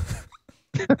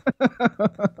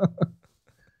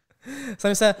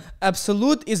 Somebody said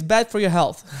absolute is bad for your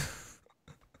health.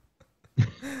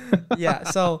 Yeah,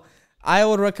 so I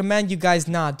would recommend you guys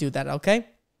not do that, okay?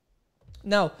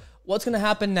 Now, what's going to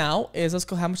happen now is, let's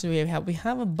go, how much do we have? We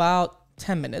have about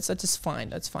 10 minutes. That's just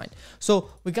fine. That's fine. So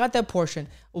we got that portion.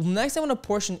 Well, next thing I want to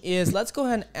portion is, let's go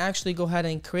ahead and actually go ahead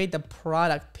and create the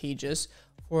product pages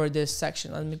for this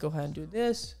section. Let me go ahead and do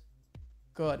this.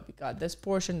 Good. We got this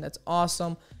portion. That's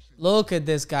awesome. Look at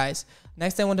this, guys.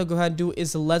 Next thing I want to go ahead and do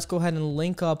is, let's go ahead and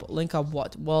link up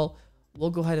what? Well,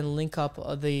 we'll go ahead and link up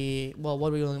what do we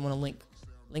really want to link?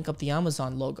 Link up the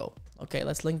Amazon logo. Okay,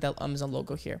 let's link that Amazon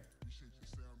logo here.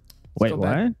 Wait,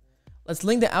 what? Let's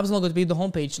link the Amazon logo to be the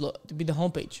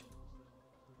homepage.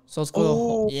 So let's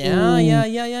go.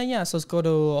 Yeah. So let's go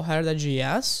to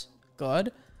header.js.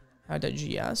 Good.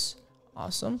 Header.js.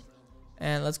 Awesome.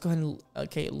 And let's go ahead and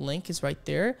link is right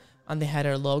there on the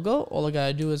header logo. All I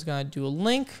gotta do is do a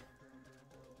link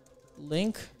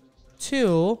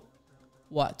to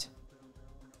what?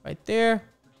 Right there.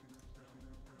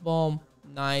 Boom.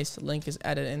 Nice. Link is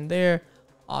added in there.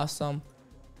 Awesome.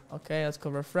 Okay, let's go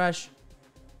refresh.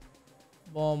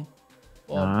 Boom.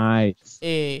 Nice.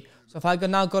 Hey. So if I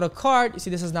now go to cart, you see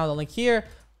this is now the link here.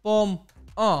 Boom.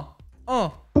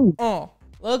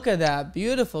 Look at that.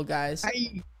 Beautiful, guys.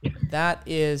 That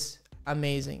is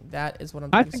amazing. That is what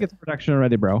I think it's production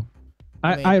ready, bro.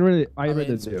 I really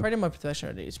it's do. Pretty much production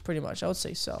ready. It's pretty much. I would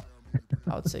say so.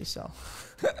 All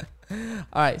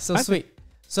right. So sweet.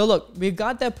 So look, we've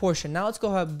got that portion. Now let's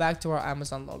go back to our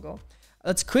Amazon logo.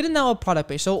 Let's create now a product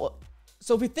page. So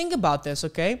if we think about this,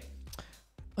 okay,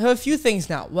 we have a few things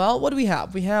now. Well, what do we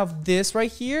have? We have this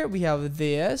right here. We have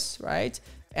this, right?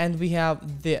 And we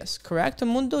have this, correct,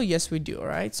 Mundo? Yes, we do, all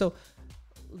right? So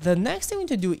the next thing we need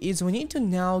to do is we need to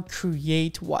now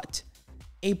create what?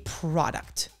 A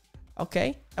product.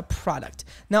 Okay, a product.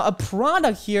 Now a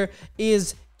product here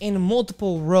is in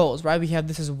multiple rows, right? We have,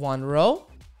 this is one row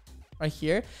right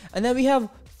here, and then we have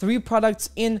 3 products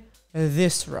in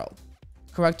this row.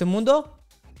 Correcto mundo?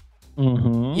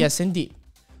 Yes, indeed.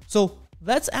 So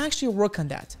let's actually work on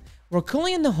that. We're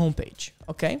currently in the homepage,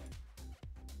 okay?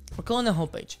 We're currently on the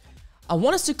homepage. I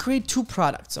want us to create 2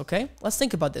 products, okay? Let's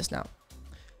think about this now.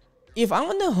 If I'm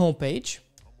on the homepage,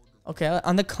 okay,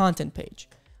 on the content page,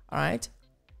 all right?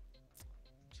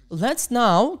 Let's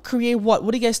now create what?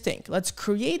 What do you guys think? Let's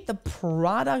create the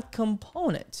product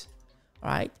component, all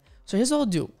right? So here's what I'll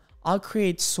do. I'll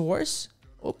create source,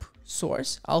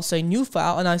 source. I'll say new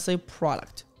file, and I say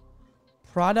product,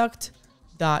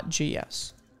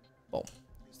 product.js. Boom.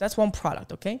 So that's one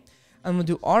product, okay? I'm gonna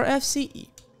do RFCE,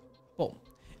 boom.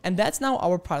 And that's now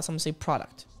our product. So I'm gonna say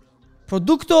product.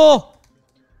 Producto,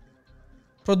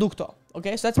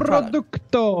 okay? So that's product.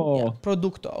 Producto. Yeah,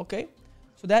 producto, okay?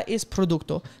 So that is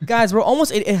producto. Guys, we're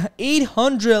almost at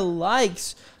 800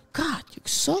 likes. God, you're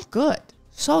so good.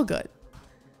 So good.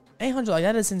 800 likes,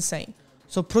 that is insane.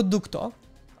 So producto. All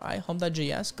right,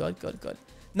 home.js. Good, good, good.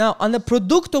 Now, on the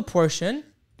producto portion,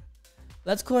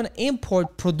 let's go and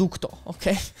import producto,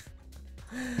 okay?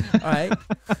 All right.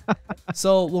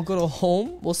 So we'll go to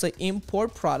home. We'll say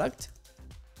import product.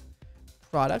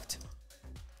 Product.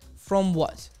 From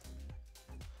what?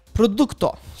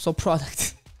 Producto. So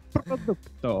product.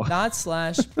 Producto.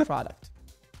 /product. Product.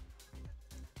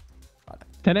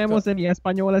 Tenemos any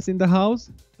españoles in the house?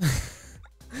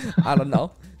 I don't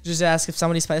know. Just ask if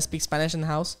somebody speaks Spanish in the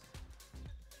house.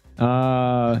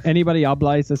 Anybody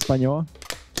habla español?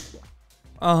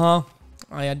 I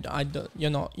do, you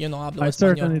know, hablo I español.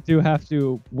 certainly do have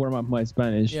to warm up my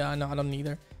Spanish. Yeah, I know. I don't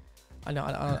either. I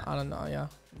don't know. Yeah,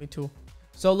 me too.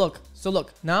 So look.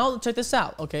 Now check this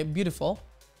out. Okay, beautiful.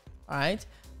 All right.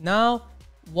 Now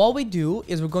what we do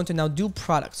is we're going to now do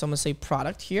product. So I'm gonna say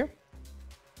product here.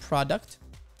 Product.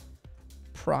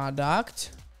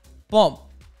 Boom.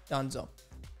 Donezo.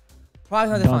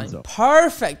 Product not defined. Donezo.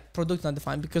 Perfect. Product not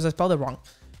defined because I spelled it wrong.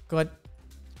 Good.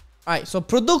 All right. So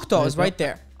producto is right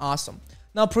there. Awesome.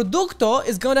 Now producto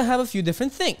is going to have a few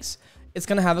different things. It's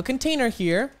going to have a container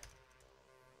here.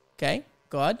 Okay.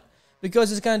 Good.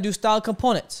 Because it's going to do style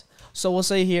components. So we'll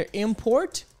say here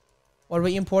import. What are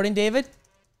we importing, David?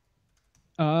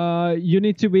 You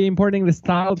need to be importing the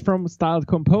styled from styled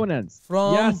components.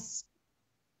 Yes.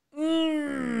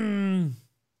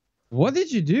 What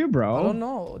did you do, bro? I don't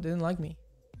know. Didn't like me.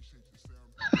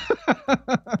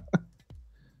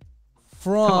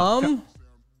 From.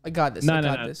 I got this. I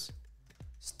got this.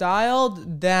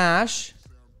 Styled dash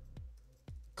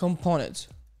components.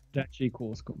 Dash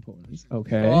equals components.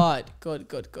 Okay. Good.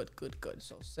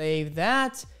 So save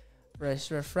that.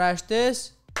 Refresh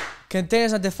this.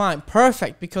 Containers are defined.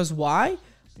 Perfect. Because why?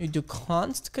 You do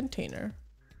const container.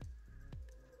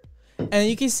 And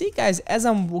you can see, guys, as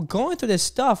I'm going through this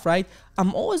stuff, right,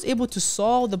 I'm always able to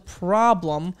solve the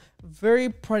problem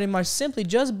pretty much simply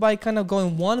just by kind of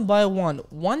going one by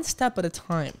one step at a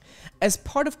time. As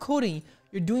part of coding,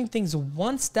 you're doing things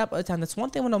one step at a time. That's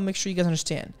one thing I want to make sure you guys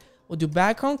understand. We'll do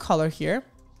background color here.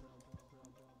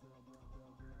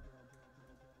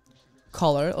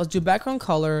 Color. Let's do background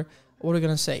color. What are we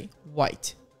going to say?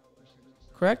 White.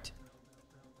 Correct?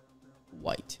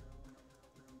 White.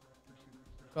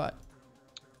 Good.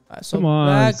 So come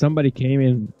on, somebody came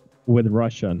in with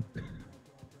Russian.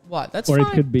 What? That's or fine.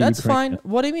 It could be that's Ukrainian.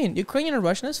 fine. What do you mean? Ukrainian and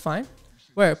Russian is fine.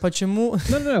 Where? Почему?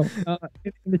 No.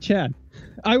 In the chat.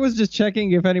 I was just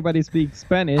checking if anybody speaks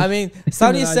Spanish. I mean,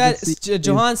 somebody said,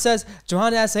 Johan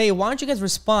asks, hey, why don't you guys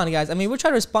respond, guys? I mean, we're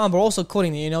trying to respond, but we're also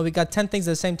coding, you know? We got 10 things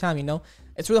at the same time, you know?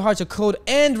 It's really hard to code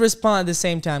and respond at the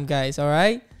same time, guys, all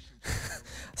right?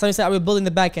 Somebody said, are we building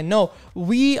the back end? No,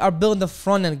 we are building the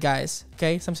front end, guys.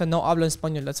 Okay? Somebody said, no hablo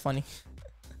español. That's funny.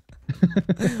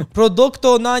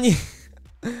 Producto nani.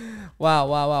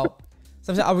 Wow.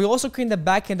 Somebody said, are we also creating the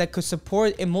back end that could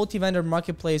support a multi-vendor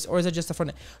marketplace, or is it just the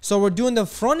front end? So we're doing the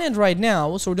front end right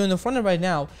now.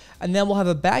 And then we'll have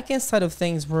a back end side of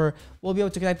things where we'll be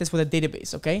able to connect this with a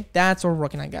database. Okay? That's what we're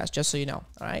working on, guys, just so you know.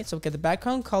 All right? So we get the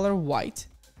background color white.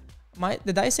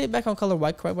 Did I say background color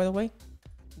white correct, by the way?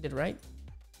 I did, right?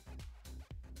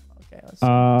 Okay, let's see.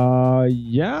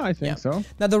 Yeah, I think so.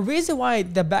 Now, the reason why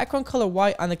the background color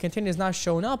white on the container is not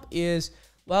showing up is,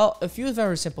 well, a few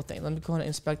very simple things. Let me go ahead and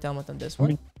inspect them on this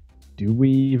one. Do we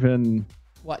even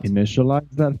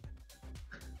initialize that?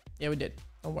 Yeah, we did.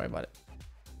 Don't worry about it.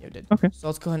 Yeah, we did. Okay. So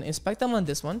let's go ahead and inspect them on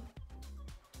this one.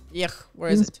 Yeah, where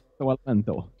is it? Un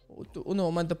momento. Un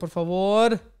momento, por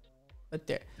favor. Right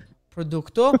there.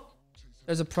 Producto.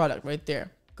 There's a product right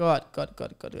there. Good.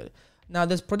 Now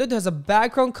this product has a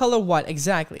background color white.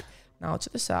 Exactly. Now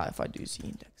check this out. If I do Z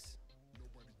index,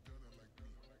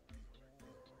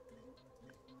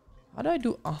 how do I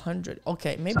do 100?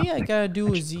 Okay, maybe I gotta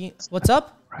do Z. What's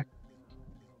up?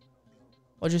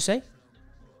 What'd you say?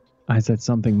 I said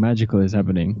something magical is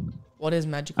happening. What is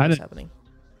magical is happening?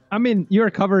 I mean, you're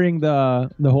covering the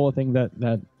whole thing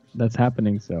that's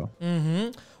happening. So.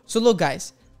 So look,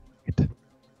 guys.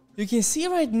 You can see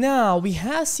right now we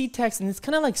have C text and it's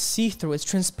kind of like see-through. It's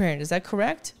transparent. Is that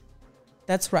correct?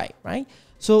 That's right, right?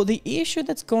 So the issue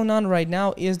that's going on right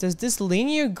now is there's this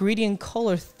linear gradient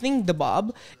color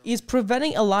thingamabob is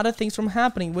preventing a lot of things from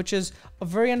happening, which is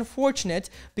very unfortunate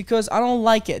because I don't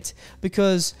like it.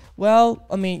 Because, well,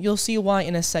 I mean, you'll see why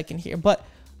in a second here. But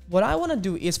what I want to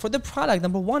do is for the product,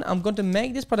 number one, I'm going to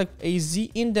make this product a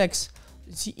Z index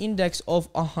of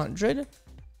 100.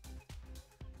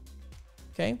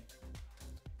 Okay,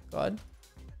 good.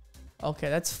 Okay,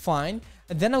 that's fine.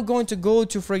 And then I'm going to go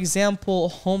to, for example,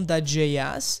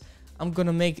 home.js. I'm going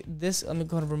to make this, I'm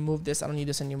going to remove this. I don't need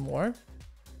this anymore.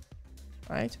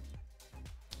 Right?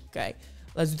 Okay,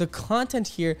 let's do the content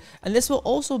here. And this will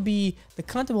also be, the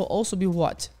content will also be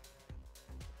what?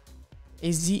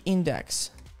 A Z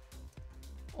index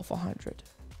of 100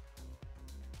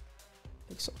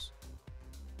 pixels.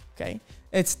 Okay,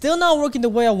 it's still not working the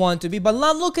way I want it to be, but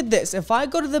now look at this. If I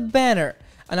go to the banner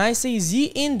and I say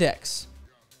Z index,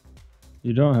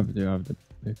 you don't have to have the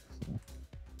pixel.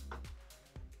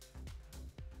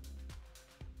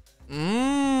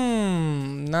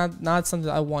 Not something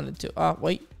I wanted to.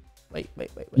 Wait.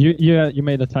 You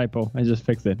made a typo. I just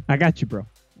fixed it. I got you, bro.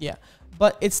 Yeah,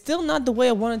 but it's still not the way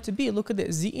I want it to be. Look at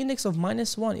this, Z index of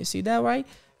 -1. You see that, right?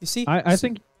 You see? I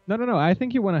think no. I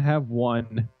think you want to have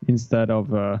 1 instead of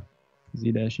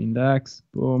Z dash index.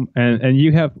 Boom, and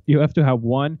you have to have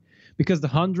 1 because the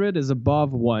 100 is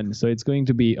above 1, so it's going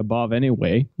to be above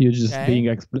anyway. You're just being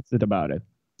explicit about it.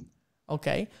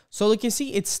 Okay, so like you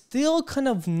see, it's still kind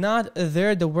of not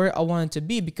there the way I want it to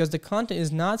be because the content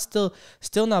is not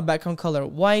still not background color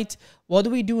white. What do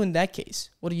we do in that case?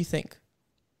 What do you think?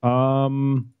 I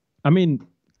mean,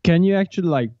 can you actually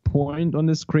like point on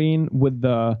the screen with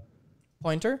the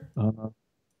pointer?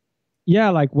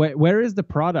 Yeah, like where is the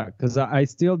product? Because I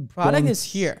still product is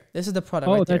here. This is the product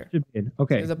right there. That should be it.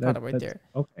 Okay, this is the product right there.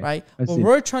 Okay, right. What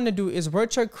we're trying to do is we're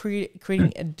trying to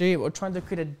creating a div. We're trying to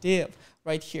create a div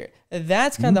right here.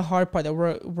 That's kind of the hard part that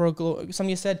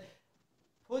somebody said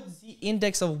put Z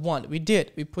index of 1. We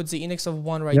did. We put Z index of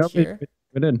 1 right here.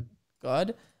 We did.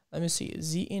 Good. Let me see.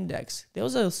 Z index. There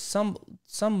was some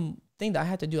thing that I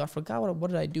had to do. I forgot what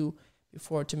did I do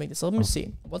before to make this. So let me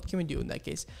see. What can we do in that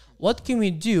case? What can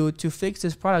we do to fix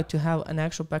this product to have an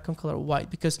actual background color white?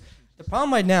 Because the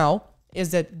problem right now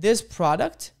is that this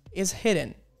product is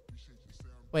hidden.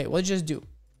 Wait, what did you just do?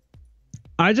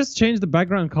 I just changed the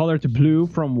background color to blue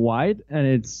from white, and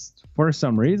it's for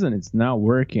some reason it's not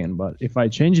working. But if I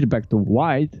change it back to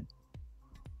white,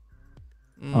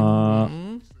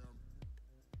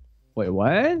 wait,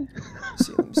 what? Let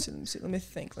me see. Let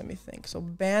me think. So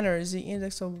banner is the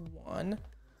index of 1.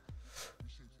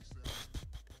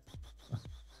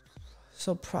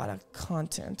 So product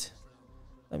content.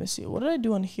 Let me see. What did I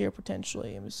do on here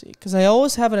potentially? Let me see. Because I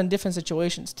always have it in different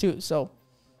situations too. So,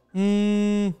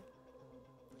 I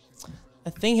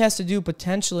think it has to do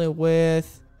potentially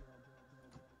with.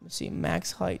 Let me see.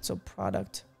 Max height. So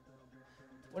product.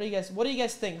 What do you guys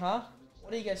think, huh?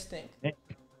 What do you guys think?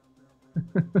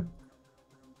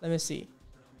 Let me see.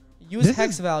 Use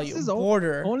hex value. This is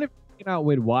border. Only out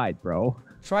with white, bro.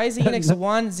 Try Z index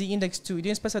 1, Z index 2. You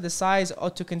didn't specify the size or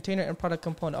to container and product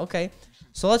component. Okay.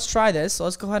 So let's try this. So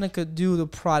let's go ahead and do the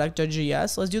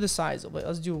product.js. Let's do the size of it.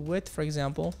 Let's do width, for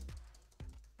example.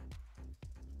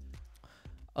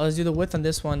 Let's do the width on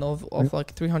this one of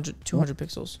like 200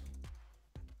 pixels.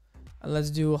 And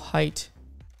let's do height.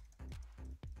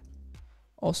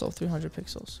 Also 300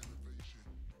 pixels.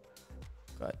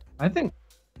 Good. I think.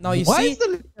 Now you why see. Is the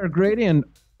linear gradient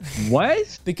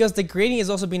white? Because the gradient is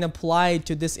also being applied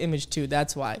to this image too.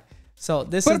 That's why. So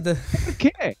this is the.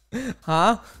 4K.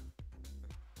 Huh?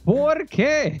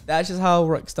 4K. That's just how it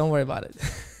works. Don't worry about it.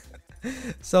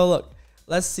 So look,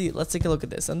 let's see. Let's take a look at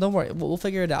this, and don't worry, we'll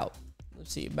figure it out.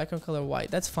 Let's see. Background color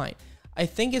white. That's fine. I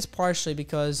think it's partially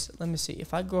because let me see.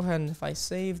 If I go ahead and if I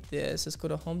save this, let's go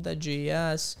to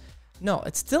home.js. No,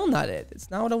 it's still not it.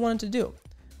 It's not what I wanted to do.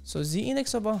 So Z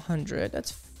index of 100.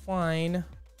 That's fine.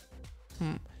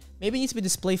 Maybe it needs to be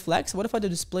display flex. What if I do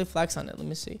display flex on it? Let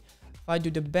me see. If I do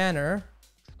the banner.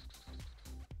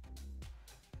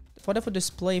 What if I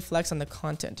display flex on the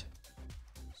content?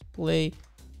 Display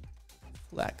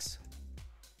Flex.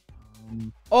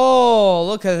 Oh,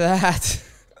 look at that.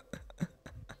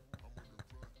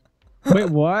 Wait,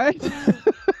 what?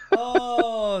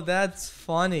 Oh, that's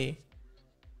funny.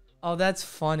 Oh, that's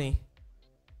funny.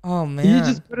 Oh man. You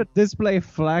just put a display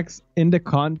flex in the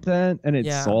content and it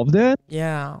Yeah. solved it?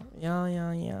 Yeah.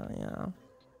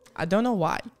 I don't know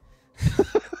why.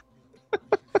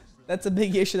 That's a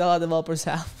big issue that a lot of developers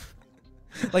have.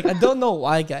 Like, I don't know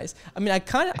why, guys. I mean, I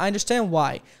understand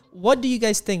why. What do you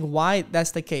guys think? Why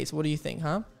that's the case? What do you think,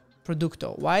 huh?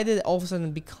 Producto. Why did it all of a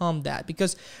sudden become that?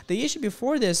 Because the issue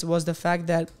before this was the fact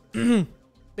that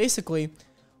basically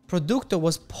Producto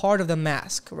was part of the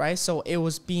mask, right? So it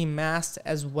was being masked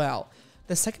as well.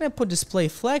 The second I put display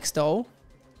flex though,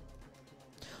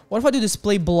 what if I do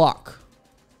display block?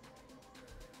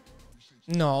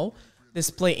 No.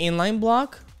 Display inline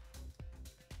block?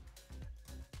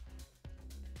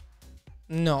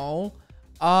 No.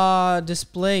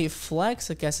 Display flex,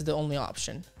 I guess, is the only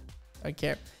option.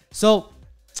 Okay. So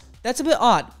that's a bit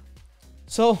odd.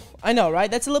 So I know, right?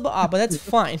 That's a little bit odd, but that's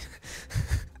fine.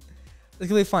 It's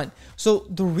gonna be fine. So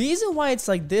the reason why it's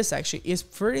like this actually is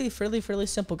fairly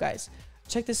simple, guys.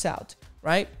 Check this out,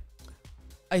 right?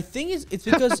 I think it's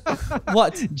because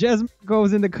what? Jasmine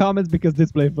goes in the comments because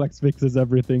display flex fixes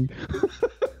everything.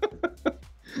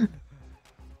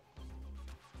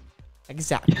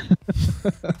 Exactly.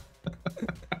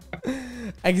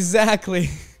 Exactly.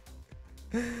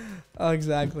 Oh,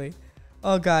 exactly.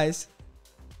 Oh, guys.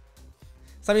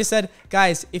 Somebody said,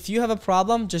 guys, if you have a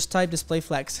problem, just type display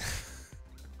flex.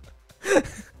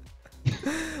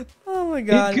 Oh my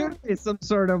god. It could be some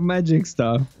sort of magic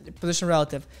stuff. Position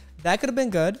relative. That could have been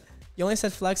good. You only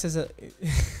said flex is a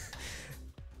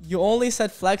you only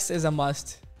said flex is a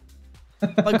must.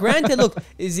 But granted, look,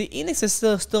 the index is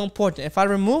still important. If I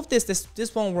remove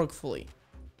this won't work fully.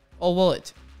 Or will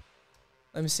it?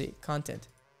 Let me see. Content.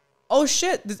 Oh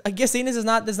shit! I guess the index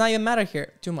does not even matter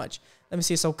here too much. Let me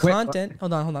see. So content.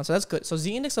 Hold on. So that's good. So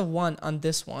the index of 1 on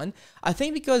this one, I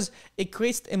think because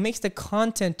it makes the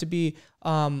content to be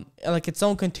like its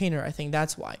own container. I think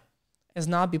that's why. It's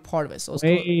not be part of it. So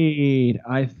wait,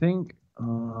 I think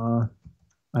no,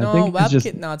 think it's just...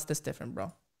 WebKit. No, it's different,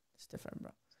 bro. It's different,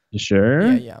 bro. You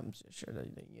sure? Yeah, I'm sure that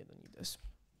you don't need this.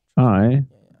 Alright.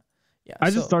 Yeah. I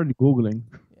just started Googling.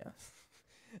 Yeah.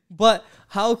 But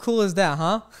how cool is that,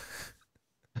 huh?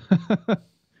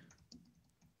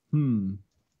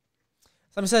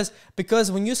 Somebody says, because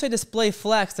when you say display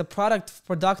flex, the product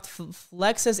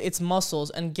flexes its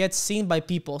muscles and gets seen by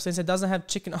people since it doesn't have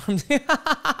chicken arms.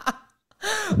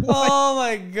 Oh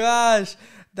my gosh.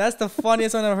 That's the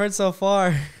funniest one I've heard so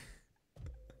far.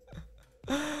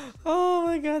 Oh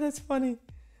my god, that's funny.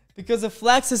 Because it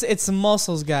flexes its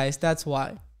muscles, guys. That's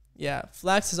why. Yeah,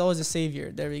 flex is always a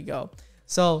savior. There we go.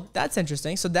 So that's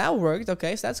interesting. So that worked.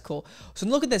 Okay, so that's cool. So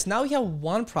look at this. Now we have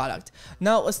one product.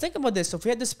 Now let's think about this. So if we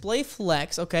had display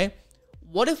flex, okay,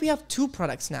 what if we have two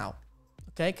products now?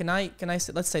 Okay, can I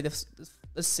say, let's say this,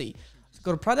 let's see. Let's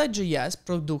go to product.js,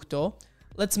 producto.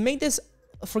 Let's make this,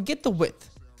 forget the width.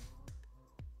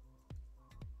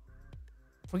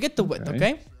 Forget the width,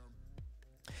 okay?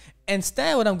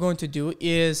 Instead, what I'm going to do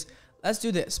is, let's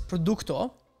do this,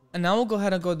 producto. And now we'll go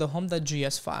ahead and go to the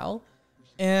home.js file.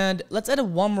 And let's add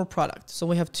one more product. So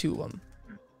we have two of them.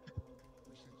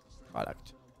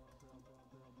 Product.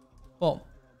 Boom.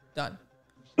 Done.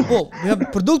 Boom. We have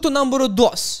producto numero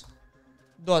dos.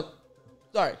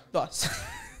 Sorry, dos.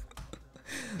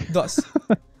 Dos.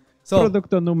 So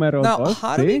Producto numero now,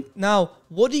 dos. Now,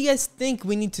 what do you guys think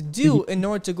we need to do in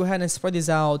order to go ahead and spread these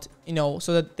out, you know,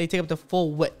 so that they take up the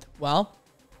full width? Well,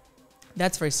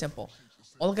 that's very simple.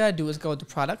 All I gotta do is go to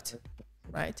product,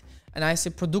 right? And I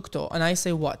say producto, and I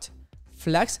say what?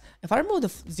 Flex. If I remove the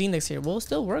z-index here, will it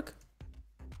still work?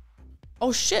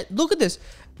 Oh shit, look at this.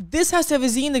 This has to have a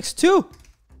z-index too.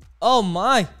 Oh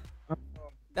my.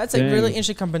 That's a really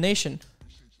interesting combination.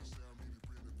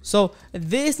 So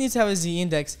this needs to have a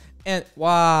z-index. And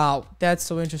wow, that's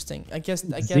so interesting. I guess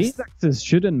z-indexes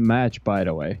shouldn't match, by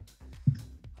the way.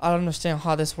 I don't understand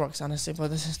how this works, honestly, but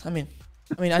this is, I mean,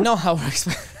 I know how it works,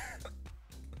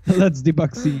 but let's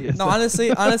debug CS. no,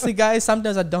 honestly, guys,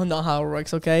 sometimes I don't know how it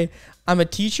works, okay? I'm a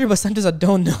teacher, but sometimes I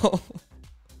don't know.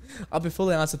 I'll be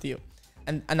fully honest with you.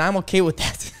 And I'm okay with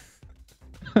that.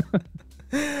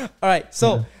 All right,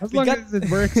 so as long as it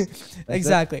works.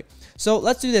 Exactly. So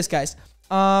let's do this, guys.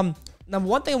 Now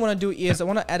one thing I want to do is I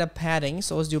want to add a padding.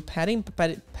 So let's do padding,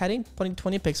 putting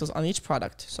 20 pixels on each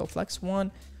product. So flex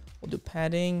 1, we'll do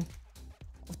padding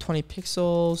of 20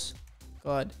 pixels.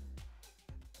 Good.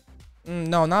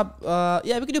 No, not,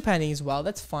 yeah, we can do padding as well.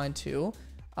 That's fine too.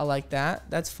 I like that.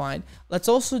 That's fine. Let's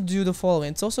also do the following.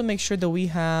 Let's also make sure that we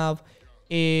have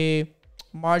a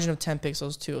margin of 10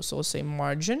 pixels too. So we'll say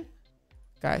margin.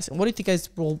 Guys, and what do you think guys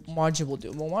margin will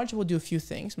do? Well, margin will do a few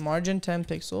things. Margin 10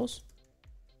 pixels.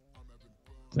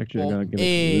 It's actually Well, gonna give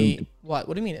it room. what?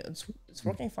 What do you mean? It's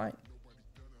working fine.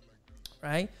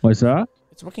 Right? What's that?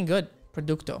 It's working good.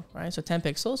 Producto, right? So 10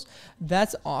 pixels.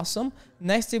 That's awesome.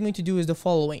 Next thing we need to do is the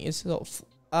following. Is so,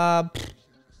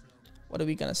 what are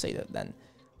we gonna say that then?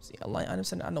 See, align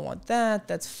items. I don't want that.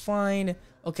 That's fine.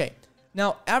 Okay.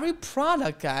 Now every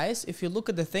product, guys, if you look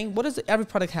at the thing, what does every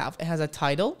product have? It has a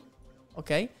title.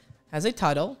 Okay. Has a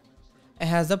title. It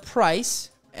has a price.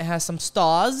 It has some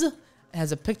stars. It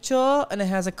has a picture, and it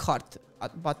has a cart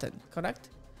button. Correct?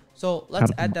 So let's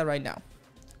add that right now.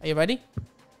 Are you ready?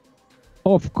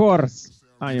 Of course,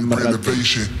 I am ready.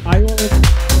 Innovation. I already.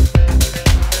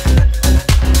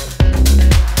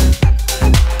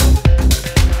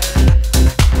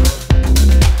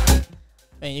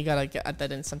 Man, you gotta add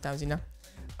that in sometimes, you know.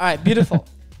 All right, beautiful.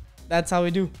 That's how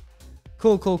we do.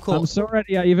 Cool, cool, cool. I'm so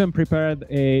ready. I even prepared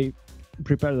the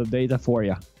data for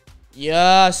you.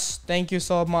 Yes, thank you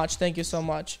so much. Thank you so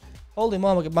much. Holy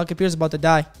moly, my computer's about to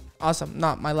die. Awesome.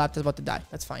 No, my laptop's about to die.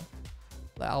 That's fine.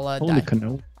 I'll Holy die.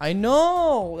 canoe. I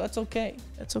know. That's okay.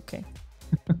 That's okay.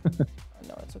 I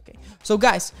know it's okay. So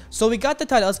guys, so we got the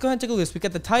title. Let's go ahead and take a look at this. We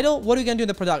got the title. What are we gonna do in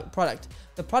the product?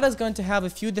 The product is going to have a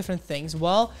few different things.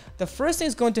 Well, the first thing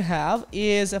it's going to have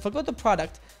is if I go to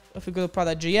product. If we go to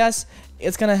product.js,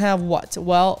 it's gonna have what?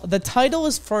 Well, the title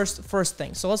is first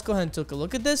thing. So let's go ahead and take a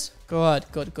look at this. Good.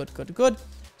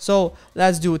 So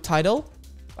let's do a title.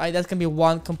 Right, that's gonna be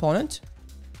one component.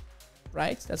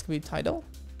 Right, that's gonna be title.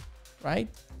 Right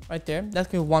there. That's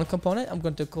gonna be one component. I'm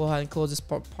going to go ahead and close this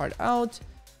part out.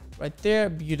 Right there,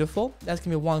 beautiful. That's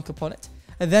gonna be one component.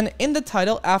 And then in the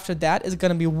title, after that is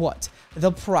gonna be what?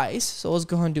 The price. So let's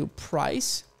go ahead and do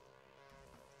price.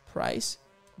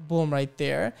 Boom, right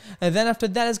there. And then after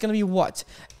that is gonna be what?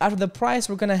 After the price,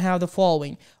 we're gonna have the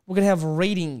following. We're gonna have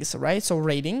ratings, right? So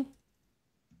rating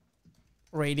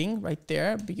right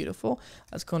there, beautiful.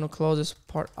 Let's go and close this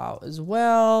part out as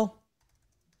well.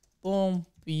 Boom,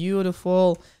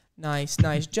 beautiful. Nice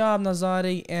job,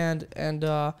 Nazari and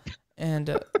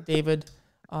David.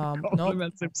 No,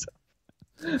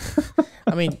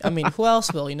 I mean, who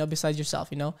else will, besides yourself,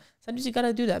 Sometimes you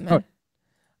gotta do that, man.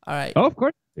 All right. Oh, of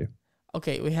course. Yeah.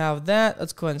 Okay, we have that.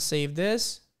 Let's go ahead and save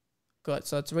this. Good.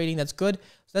 So it's rating. That's good.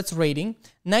 So that's rating.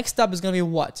 Next up is going to be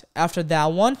what? After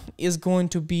that one is going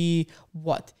to be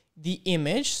what? The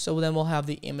image. So then we'll have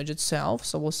the image itself.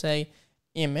 So we'll say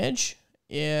image,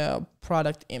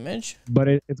 product image. But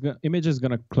image is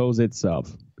gonna close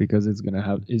itself because it's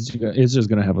just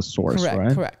gonna have a source,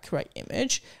 right? Correct.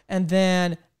 Image, and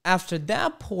then after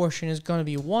that portion is going to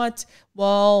be what?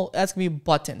 Well, that's gonna be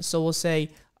button. So we'll say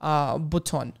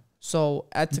button. So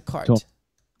add to cart. Button.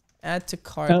 Add to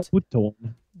cart.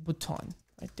 Button.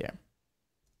 Right there.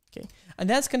 Okay. And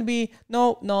that's going to be,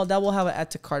 no, that will have an add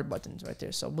to cart buttons right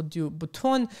there. So we'll do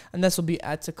button, and this will be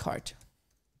add to cart.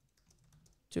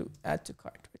 Add to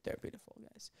cart right there. Beautiful,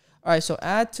 guys. All right. So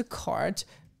add to cart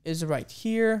is right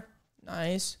here.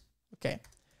 Nice. Okay.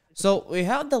 So we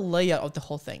have the layout of the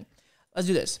whole thing. Let's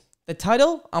do this. The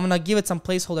title, I'm going to give it some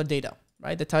placeholder data,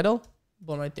 right? The title,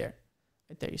 boom, right there.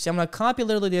 Right there. You see, I'm going to copy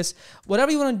literally this.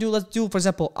 Whatever you want to do, let's do, for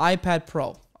example, iPad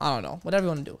Pro. I don't know. Whatever you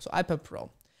want to do. So iPad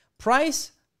Pro.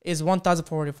 Price is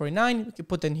 $1,449. You can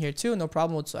put that in here too. No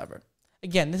problem whatsoever.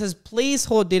 Again, this is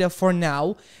placeholder data for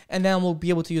now. And then we'll be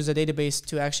able to use the database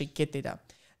to actually get data.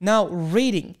 Now,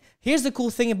 rating. Here's the cool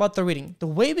thing about the rating. The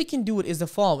way we can do it is the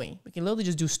following. We can literally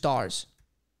just do stars.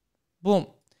 Boom.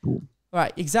 Cool.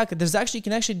 Right, exactly. You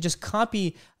can actually just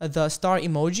copy the star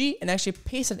emoji and actually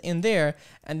paste it in there,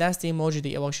 and that's the emoji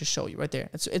that I will actually show you right there.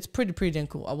 It's pretty damn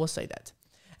cool. I will say that.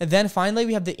 And then finally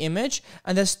we have the image,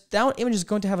 and that image is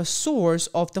going to have a source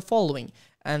of the following.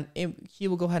 And he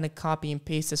will go ahead and copy and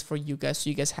paste this for you guys, so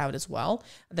you guys have it as well.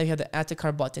 And then you have the add to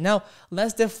cart button. Now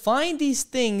let's define these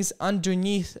things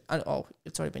underneath. Oh,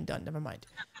 it's already been done. Never mind.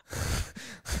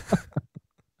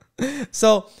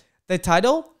 So the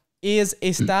title is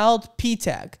a styled p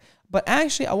tag, but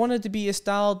actually I want it to be a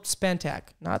styled span tag,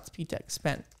 not p tag,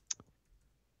 span.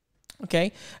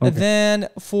 Okay. And then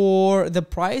for the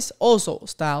price, also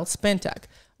styled span tag.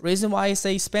 Reason why I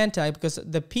say span tag, because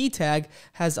the p tag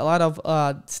has a lot of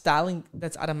styling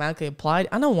that's automatically applied.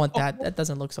 I don't want that. That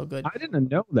doesn't look so good. I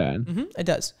didn't know that. It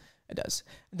does.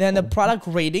 Then the product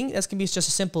rating, that's going to be just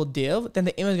a simple div. Then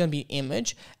the image is going to be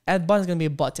image. Add button is going to be a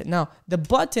button. Now, the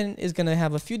button is going to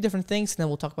have a few different things, and then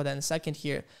we'll talk about that in a second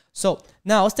here. So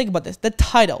now let's think about this. The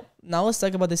title. Now let's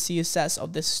talk about the CSS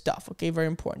of this stuff. Okay, very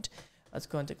important. Let's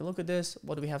go and take a look at this.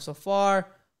 What do we have so far?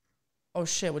 Oh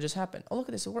shit, what just happened? Oh, look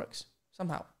at this, it works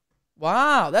somehow.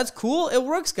 Wow, that's cool. It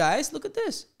works, guys. Look at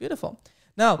this. Beautiful.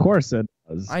 Now, Of course it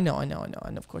does. I know,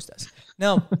 and of course it does.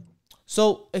 Now,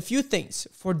 so a few things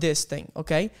for this thing,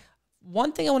 okay?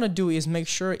 One thing I want to do is make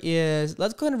sure is,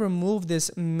 let's go ahead and remove this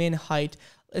min height.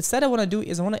 Instead, I want to do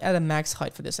is I want to add a max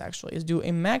height for this actually. Is do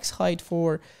a max height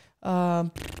for,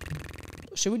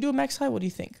 should we do a max height? What do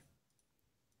you think?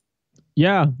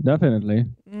 Yeah, definitely.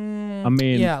 I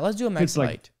mean, Yeah, let's do a max it's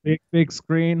like height. big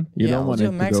screen. You Yeah, don't let's want do it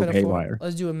a to max go height of haywire.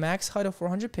 let's do a max height of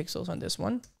 400 pixels on this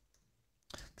one.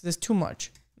 Because there's too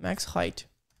much. Max height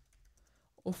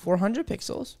of 400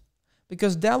 pixels.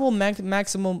 Because that will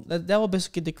maximum, that will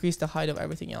basically decrease the height of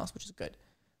everything else, which is good.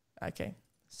 Okay,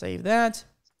 save that.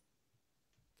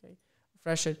 Okay,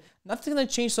 refresh it. Nothing's gonna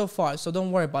change so far, so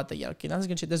don't worry about that yet. Okay, nothing's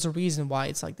gonna change. There's a reason why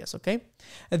it's like this. Okay,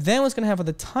 and then what's gonna have for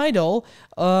the title?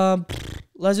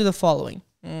 Let's do the following.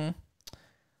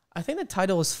 I think the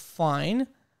title is fine.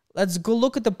 Let's go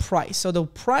look at the price. So the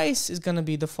price is gonna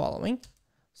be the following.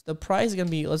 So the price is gonna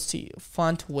be, let's see,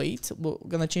 font weight. We're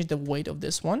gonna change the weight of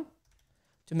this one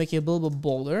to make it a little bit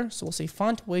bolder. So we'll say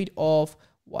font weight of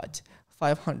what?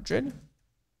 500.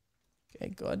 Okay,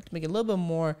 good. Make it a little bit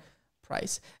more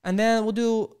price. And then we'll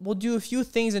do a few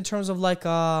things in terms of like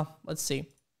let's see.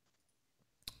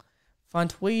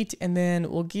 Font weight, and then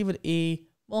we'll give it a,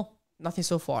 well, nothing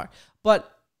so far. But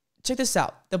check this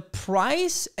out. The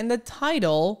price and the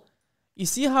title, you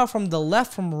see how from the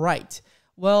left from right.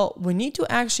 Well, we need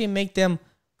to actually make them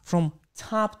from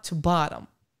top to bottom.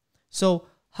 So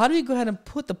how do we go ahead and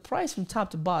put the price from top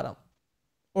to bottom?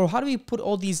 Or how do we put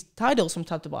all these titles from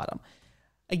top to bottom?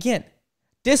 Again,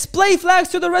 display flags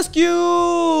to the rescue!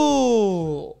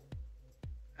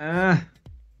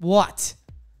 What?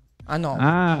 I know.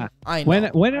 I know.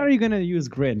 When are you gonna use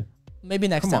grid? Maybe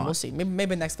next Come time. on. We'll see.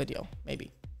 Maybe next video.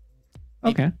 Maybe.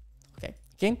 Okay.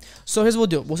 Okay. So here's what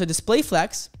we'll do. We'll say display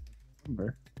flags.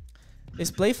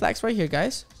 Display flags right here,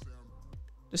 guys.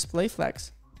 Display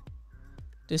flags.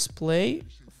 Display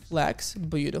flags.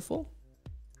 Beautiful.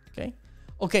 Okay.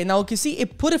 Okay, now you can see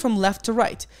it put it from left to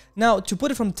right. Now, to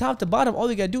put it from top to bottom, all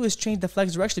you gotta do is change the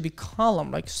flags direction to be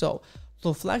column, like so.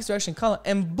 So flags direction column,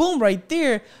 and boom, right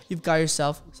there, you've got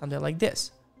yourself something like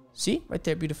this. See? Right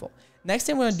there, beautiful. Next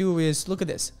thing I'm gonna do is, look at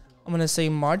this. I'm gonna say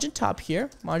margin top here,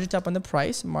 margin top on the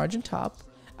price, margin top,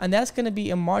 and that's gonna be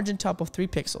a margin top of 3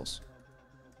 pixels.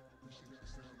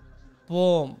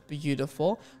 Boom,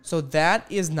 beautiful. So that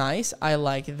is nice. I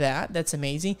like that. That's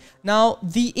amazing. Now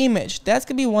the image, that's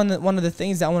gonna be one of the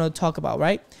things that I want to talk about,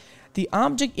 right? The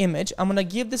object image, I'm gonna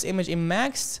give this image a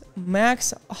max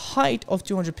height of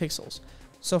 200 pixels.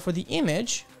 So for the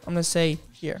image, I'm gonna say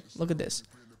here, look at this.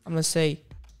 I'm gonna say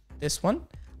this one.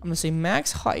 I'm gonna say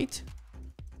max height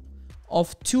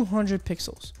of 200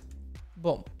 pixels.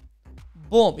 Boom,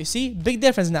 boom. You see, big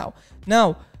difference now.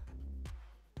 Now.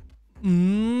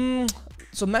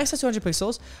 So max is 200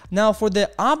 pixels. Now for the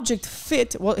object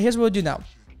fit, well, here's what we'll do now.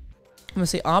 I'm gonna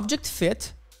say object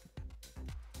fit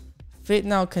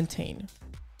now contain.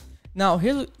 Now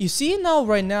here's, you see now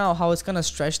right now how it's gonna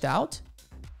stretched out.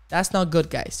 That's not good,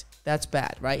 guys. That's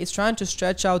bad, right? It's trying to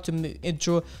stretch out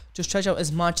to stretch out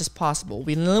as much as possible.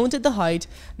 We limited the height.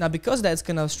 Now because of that, it's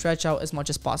gonna stretch out as much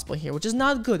as possible here, which is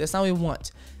not good. That's not what we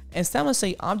want. Instead, I'm gonna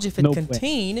say object fit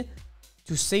contain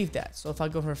to save that. So if I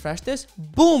go and refresh this,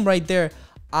 boom, right there,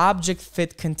 object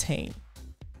fit contain.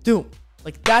 Dude,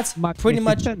 like that's pretty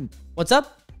much. What's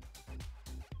up?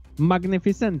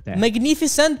 Magnificente.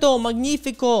 Magnificento,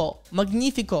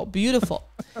 magnifico, beautiful.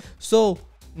 So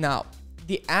now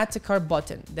the add to cart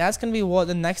button, that's gonna be what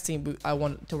the next thing I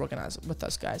want to organize with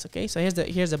us, guys. Okay, so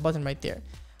here's the button right there.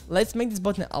 Let's make this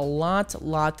button a lot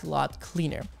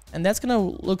cleaner, and that's gonna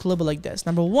look a little bit like this.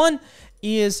 Number one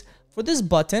is, for this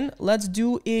button, let's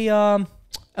do a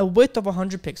width of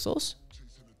 100 pixels.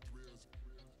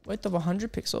 Width of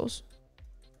 100 pixels.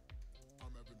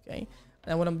 Okay.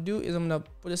 And what I'm gonna do is I'm gonna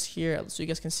put this here so you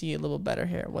guys can see a little better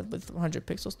here. What width of 100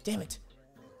 pixels? Damn it.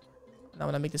 Now I'm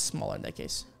gonna make this smaller in that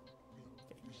case.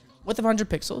 Okay. Width of 100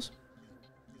 pixels.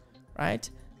 Right?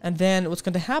 And then what's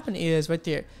gonna happen is right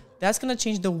there. That's gonna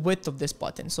change the width of this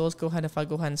button. So let's go ahead. If I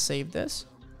go ahead and save this.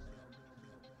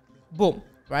 Boom.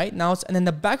 Right now, and then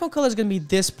the background color is gonna be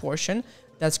this portion.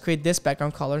 Let's create this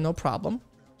background color, no problem.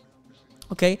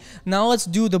 Okay, now let's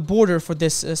do the border for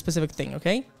this specific thing.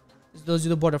 Okay, let's do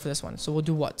the border for this one. So we'll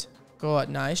do what? Good,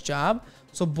 nice job.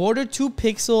 So border 2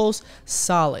 pixels,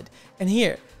 solid. And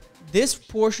here, this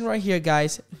portion right here,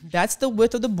 guys, that's the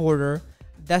width of the border.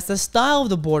 That's the style of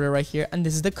the border right here, and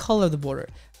this is the color of the border.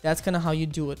 That's kind of how you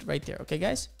do it right there. Okay,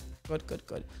 guys.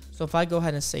 Good. So if I go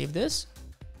ahead and save this.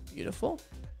 Beautiful.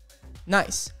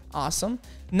 Nice. Awesome.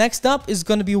 Next up is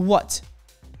going to be what?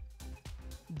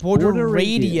 Border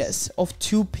radius of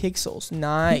 2 pixels.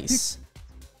 Nice.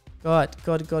 Good.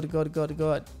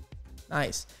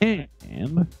 Nice.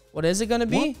 And What is it going to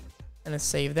be? What? And let's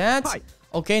save that. Height.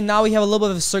 Okay, now we have a little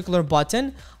bit of a circular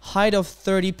button. Height of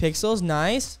 30 pixels.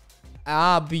 Nice.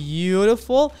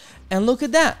 Beautiful. And look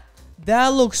at that. That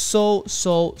looks so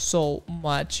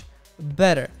much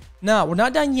better. Now, we're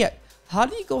not done yet. How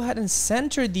do you go ahead and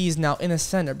center these now in a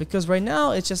center? Because right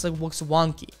now, it's just like looks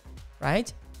wonky,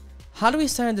 right? How do we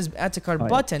center this add to cart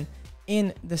button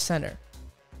in the center?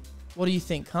 What do you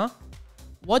think, huh?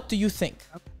 What do you think?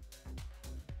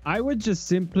 I would just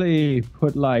simply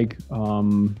put like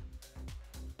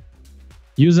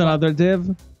use another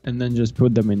div and then just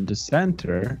put them in the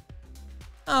center.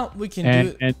 Oh, we can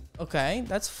do. And Okay,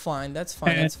 that's fine. That's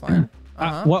fine.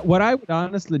 what I would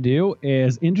honestly do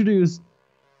is introduce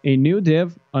a new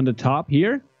div on the top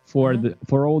here for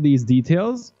for all these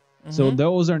details. So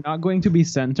those are not going to be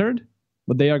centered,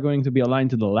 but they are going to be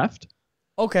aligned to the left.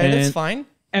 Okay, that's And fine.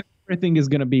 Everything is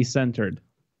going to be centered.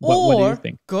 What do you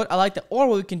think? Good, I like that. Or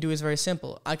what we can do is very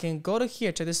simple. I can go to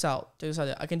here, check this out.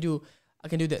 I can do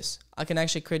this. I can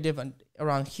actually create a div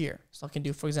around here. So I can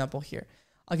do, for example, here.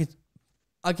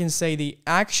 I can say the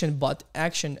action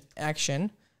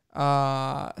section.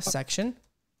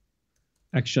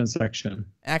 Action section.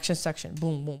 Action section.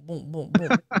 Boom.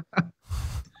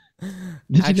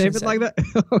 Did you Action name it like that?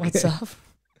 Okay. What's up?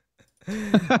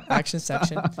 Action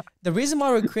section. The reason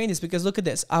why we're creating this because look at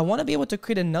this. I want to be able to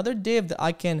create another div that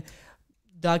I can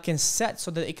set so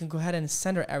that it can go ahead and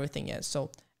center everything in. So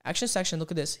action section,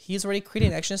 look at this. He's already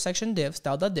created an action section div,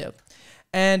 style.div.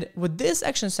 And with this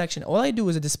action section, all I do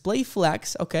is a display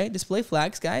flags. Okay, display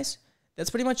flags, guys.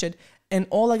 That's pretty much it. And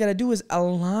all I gotta do is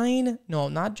align. No,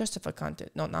 not justify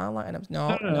content. No, not align items.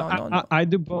 No. I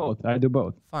do both.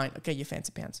 Fine. Okay, you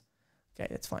fancy pants. Okay,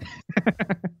 that's fine.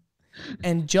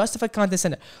 And justify content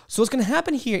center. So what's gonna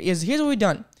happen here is here's what we've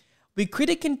done. We create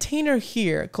a container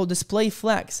here called display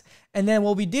flags. And then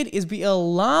what we did is we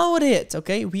allowed it,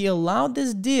 okay? We allowed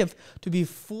this div to be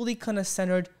fully kind of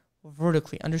centered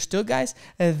vertically. Understood, guys?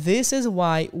 This is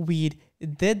why we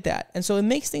did that. And so it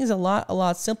makes things a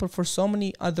lot simpler for so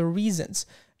many other reasons,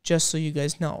 just so you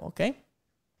guys know, okay?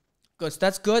 Good. So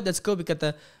that's good. That's good. We got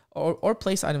the or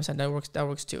place items and that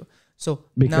works too. So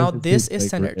Because now it's this is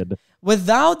centered. sacred.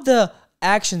 Without the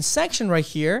action section right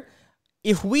here,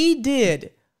 if we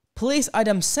did place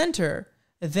item center,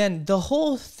 then the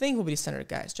whole thing will be centered,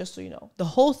 guys, just so you know. The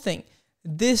whole thing,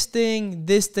 this thing,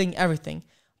 everything.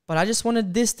 But I just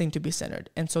wanted this thing to be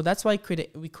centered. And so that's why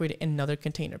we created another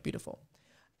container. Beautiful.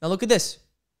 Now look at this.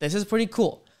 This is pretty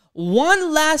cool.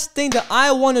 One last thing that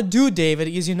I want to do, David,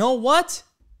 is you know what?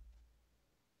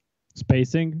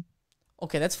 Spacing.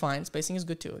 Okay, that's fine. Spacing is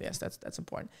good too. Yes, that's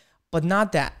important. But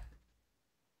not that.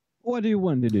 What do you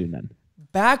want to do then?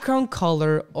 Background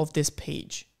color of this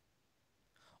page.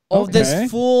 Of this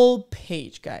full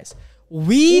page, guys.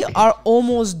 We are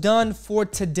almost done for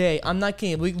today. I'm not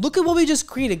kidding. Look at what we just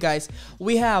created, guys.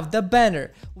 We have the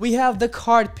banner. We have the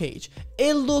card page.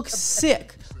 It looks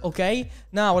sick, okay?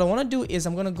 Now, what I want to do is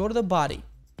I'm going to go to the body.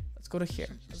 Let's go to here.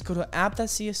 Let's go to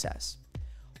app.css.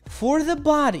 For the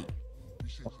body,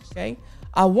 okay,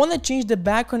 I want to change the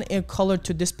background and color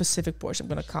to this specific portion. I'm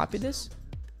going to copy this.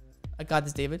 I got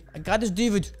this, David.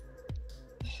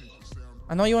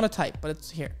 I know you want to type, but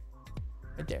it's here.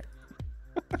 Right there.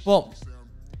 Boom.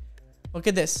 Look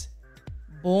at this.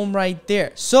 Boom right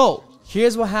there. So,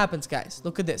 here's what happens, guys.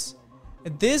 Look at this.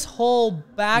 This whole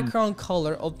background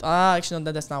color of... actually,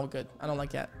 no, that's not good. I don't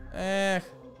like that.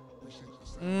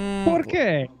 ¿Por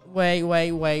qué? Wait.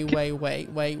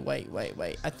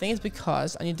 I think it's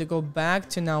because I need to go back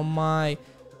to now my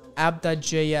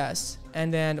app.js.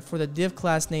 And then for the div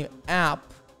class name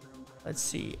app, let's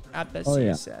see,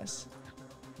 app.css.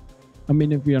 I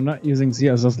mean, if we are not using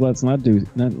CSS, let's not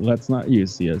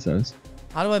use CSS.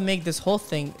 How do I make this whole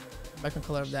thing background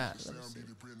color of that?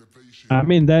 I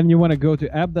mean, then you want to go to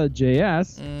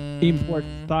app.js, import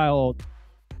styled.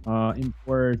 No.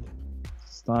 Hold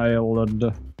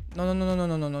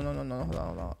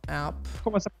on. App.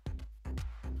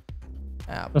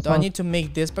 That's Do I not- need to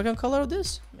make this background color of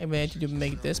this? Maybe I need to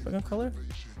make this background color.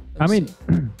 I mean,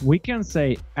 we can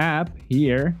say app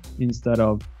here instead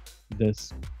of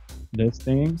this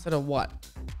thing. Instead of what?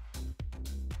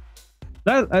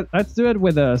 Let's do it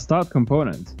with a style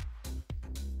component,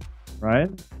 right?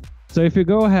 So if you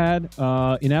go ahead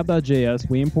in app.js,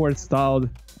 we import styled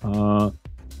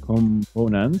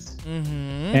components,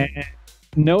 and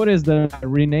notice that I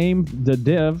renamed the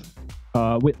div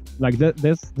with like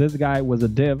this guy was a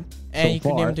div And so you could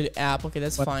far. name it to the app. Okay,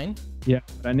 that's But- fine. Yeah,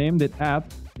 but I named it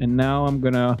app, and now I'm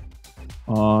gonna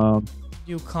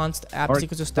Do const app Or- is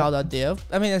equals to style.div.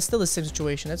 I mean, it's still the same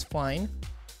situation. That's fine.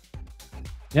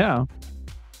 yeah.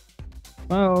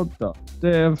 Well, the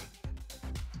div,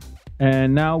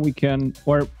 and now we can,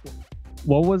 or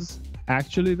what was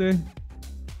actually the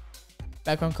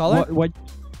Background color. what?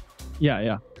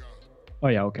 Yeah. Oh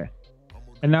yeah, okay.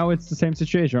 And now it's the same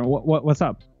situation. What's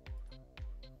up?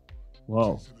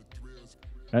 Whoa,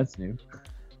 that's new.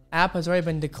 App has already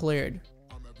been declared.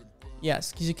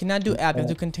 Yes, because you cannot do app. You have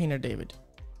to do container, David.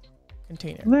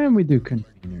 Container. Then we do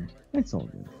container. That's all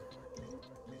good.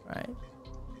 Right.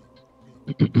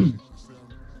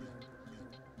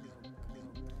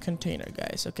 Container,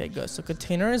 guys. Okay, good. So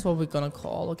container is what we're gonna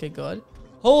call. Okay, good.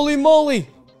 Holy moly!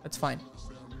 That's fine.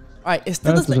 All right. It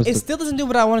still That's doesn't. It just a- still doesn't do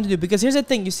what I wanted to do, because here's the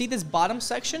thing. You see this bottom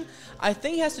section? I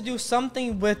think it has to do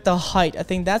something with the height. I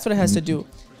think that's what it has to do.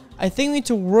 I think we need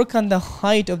to work on the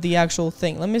height of the actual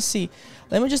thing. Let me see.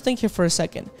 Let me just think here for a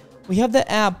second. We have the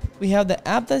app. We have the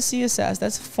app.css.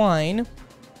 That's fine.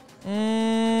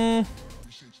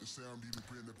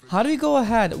 How do we go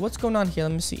ahead? What's going on here?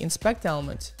 Let me see. Inspect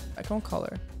element. Background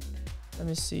color. Let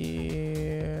me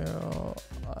see.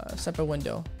 Separate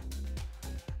window.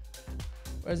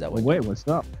 Where's that Oh, window? wait, what's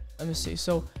up? Let me see.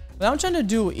 So what I'm trying to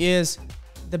do is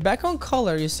the background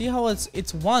color. You see how it's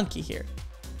wonky here.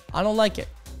 I don't like it.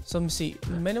 So let me see.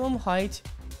 Minimum height.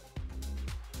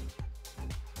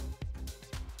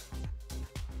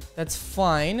 That's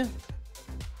fine.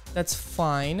 That's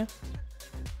fine.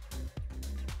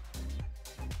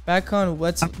 Background.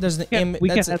 What's there's the image. We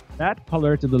can That's add that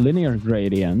color to the linear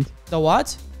gradient. the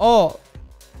what? Oh.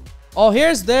 Oh,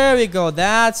 there we go.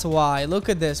 That's why. Look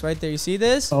at this right there. You see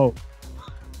this? Oh,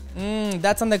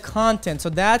 That's on the content. So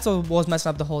that's what was messing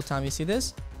up the whole time. You see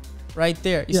this? Right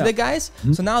there. You see Yeah. that, guys?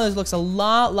 So now this looks a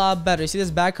lot better. You see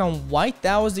this background white?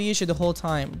 That was the issue the whole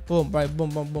time. Boom, right? Boom,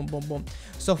 boom, boom, boom, boom.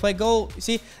 So if I go,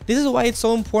 see, this is why it's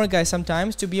so important, guys,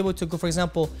 sometimes to be able to go, for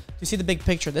example, to see the big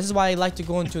picture. This is why I like to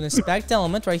go into an inspect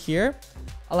element right here.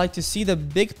 I like to see the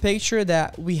big picture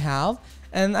that we have.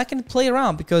 And I can play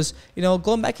around because, you know,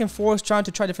 going back and forth, trying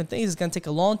to try different things is going to take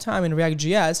a long time in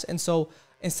React.js. And so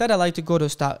instead, I like to go to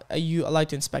start. I like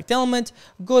to inspect element,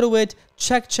 go to it,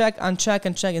 check, uncheck,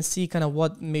 and check, and see kind of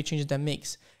what changes that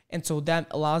makes. And so that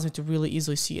allows me to really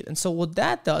easily see it. And so what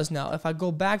that does now, if I go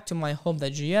back to my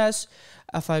home.js,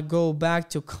 if I go back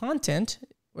to content,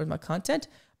 where's my content?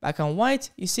 Back on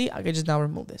white, you see, I can just now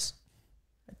remove this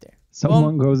right there.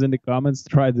 someone goes in the comments,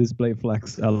 try display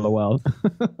flex, lol.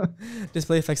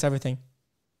 Display affects everything.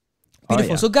 Oh,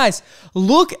 Beautiful. yeah. So guys,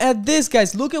 look at this,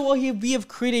 guys. Look at what we have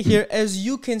created here. As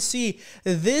you can see,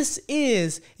 this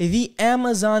is the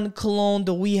Amazon clone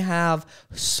that we have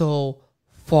so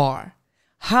far.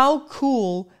 How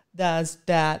cool does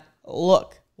that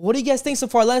look? What do you guys think so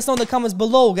far? Let us know in the comments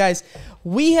below, guys.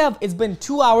 It's been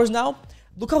 2 hours now.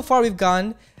 Look how far we've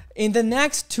gone. In the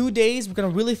next 2 days, we're going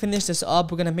to really finish this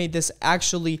up. We're going to make this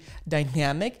actually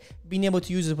dynamic, being able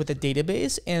to use it with a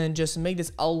database and just make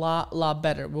this a lot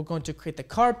better. We're going to create the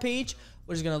card page,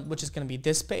 which is going to be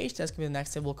this page. That's going to be the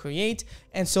next thing we'll create.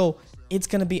 And so it's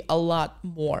going to be a lot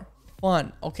more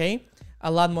fun, okay? A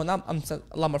lot more, not a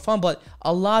lot more fun, but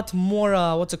a lot more,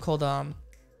 what's it called? A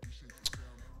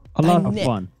lot of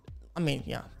fun. I mean,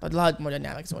 yeah, but a lot more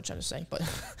dynamic is what I'm trying to say. But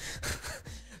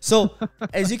so,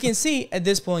 as you can see at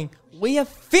this point, we have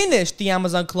finished the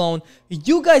Amazon clone.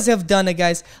 You guys have done it,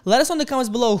 guys. Let us know in the comments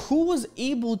below who was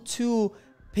able to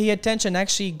pay attention,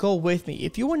 actually go with me.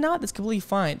 If you were not, that's completely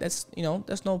fine. That's, you know,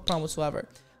 there's no problem whatsoever.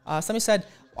 Somebody said,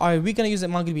 are we going to use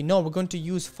MongoDB? No, we're going to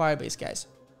use Firebase, guys.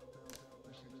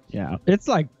 Yeah, it's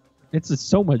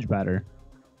so much better.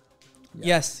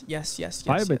 Yes.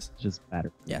 Firebase is just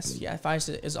better. Yes, yeah,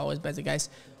 Firebase is always better, guys.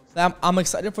 I'm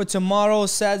excited for tomorrow,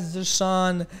 says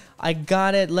Deshaun. I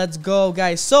got it. Let's go,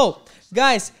 guys. So,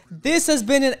 guys, this has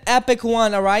been an epic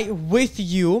one, all right, with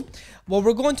you. What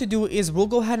we're going to do is we'll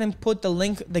go ahead and put the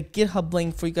link, the GitHub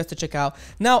link for you guys to check out.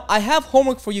 Now, I have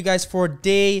homework for you guys for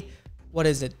day, what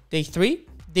is it? Day 3?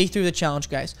 Day 3 of the challenge,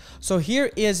 guys. So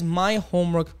here is my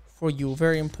homework for you.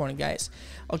 Very important, guys.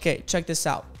 Okay, check this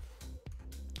out.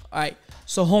 All right,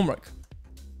 so homework.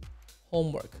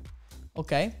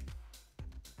 Okay.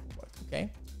 Okay.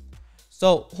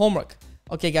 So homework.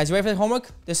 Okay, guys, you ready for the homework?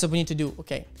 This is what we need to do.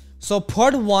 Okay. So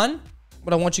part 1,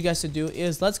 what I want you guys to do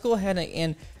is let's go ahead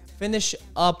and finish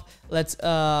up. Let's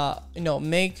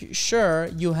make sure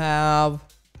you have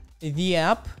the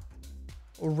app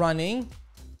running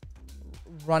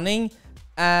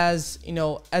as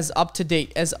as up to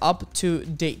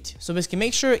date. So basically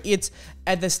make sure it's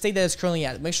at the state that it's currently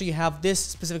at. Make sure you have this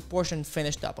specific portion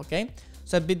finished up, okay?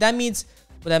 So that means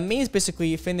what that means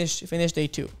basically finish day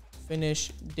 2.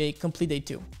 Complete day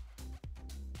 2.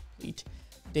 Complete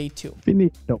day 2.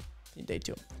 Finito. Day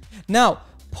 2. Now,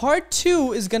 part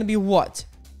 2 is going to be what?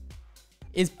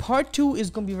 Part 2 is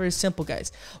going to be very simple,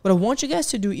 guys. What I want you guys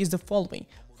to do is the following.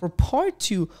 For part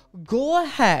 2, go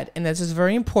ahead, and this is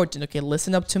very important, okay?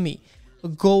 Listen up to me.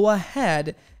 Go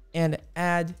ahead and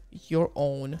add your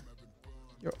own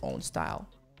style.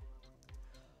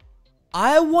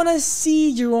 I want to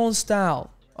see your own style,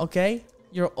 okay?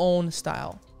 Your own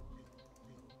style.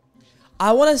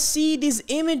 I want to see these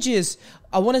images.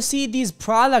 I want to see these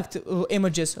product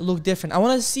images look different. I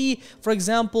want to see, for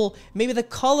example, maybe the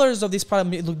colors of this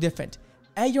product look different.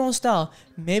 Add your own style.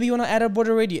 Maybe you want to add a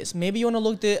border radius. Maybe you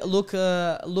want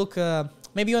to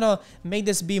maybe you want to make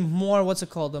this be more, what's it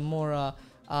called? More,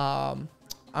 I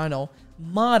don't know,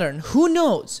 modern. Who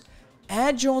knows?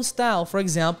 Add your own style. For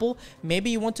example, maybe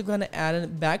you want to go ahead and add a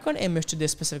background image to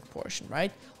this specific portion,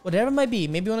 right? Whatever it might be.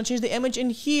 Maybe you want to change the image in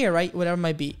here, right? Whatever it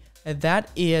might be. And that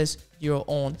is your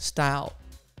own style.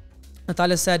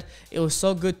 Natalia said it was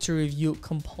so good to review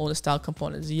style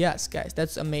components. Yes, guys,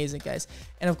 that's amazing, guys.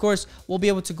 And of course, we'll be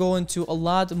able to go into a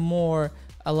lot more,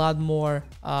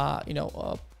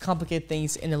 complicated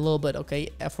things in a little bit, okay,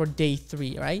 for day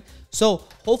 3, right? So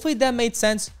hopefully that made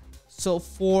sense. So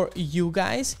for you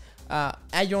guys,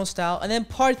 add your own style, and then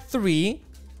part 3,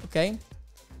 okay,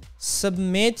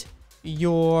 submit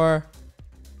a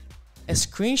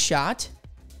screenshot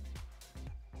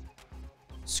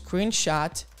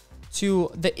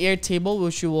to the Airtable,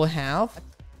 which you will have,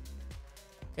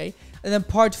 okay, and then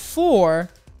part 4,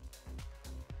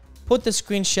 put the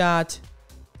screenshot,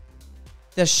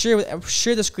 share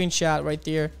the screenshot right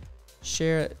there,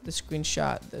 share the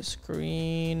screenshot,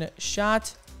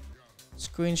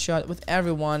 screenshot with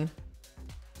everyone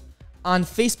on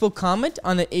Facebook comment,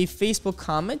 on a Facebook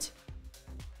comment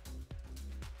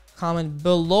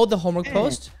below the homework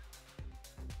post,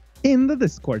 in the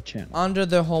Discord channel, under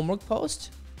the homework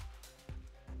post,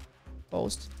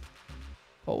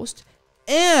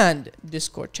 and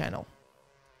Discord channel.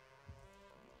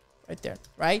 Right there,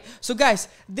 right? So guys,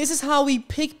 this is how we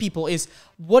pick people, is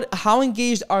how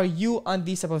engaged are you on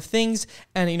these type of things,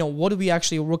 and what do we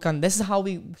actually work on. This is how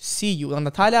we see you. On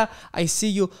Natalia, I see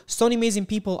you. So many amazing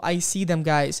people, I see them,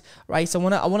 guys, right? So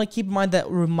I want to keep in mind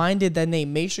that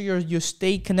name. Make sure you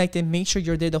stay connected. Make sure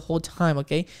you're there the whole time,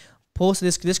 okay? Post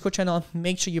this Discord channel.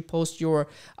 Make sure you post your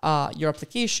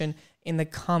application in the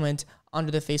comment under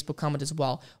the Facebook comment as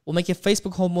well. We'll make a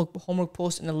Facebook homework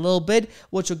post in a little bit,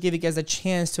 which will give you guys a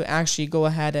chance to actually go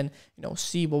ahead and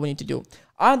see what we need to do.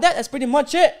 That's pretty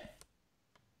much it.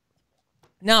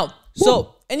 Now,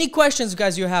 so any questions,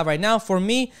 guys, you have right now for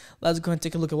me? Let's go and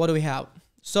take a look at what do we have.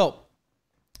 So,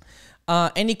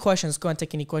 any questions? Go and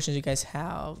take any questions you guys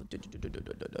have.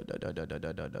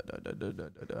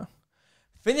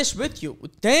 Finish with you.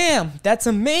 Damn, that's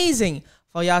amazing.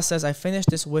 Falyas says, I finished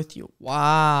this with you.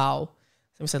 Wow.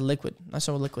 Somebody said liquid. Not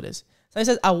sure what liquid is. Somebody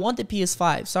says, I want the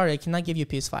PS5. Sorry, I cannot give you a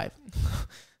PS5.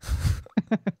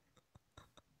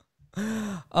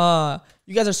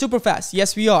 You guys are super fast.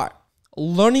 Yes, we are.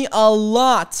 Learning a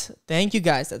lot. Thank you,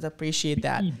 guys. I appreciate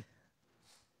that.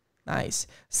 Nice.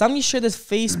 Somebody share this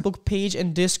Facebook page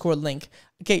and Discord link.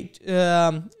 Okay,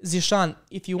 Zishan,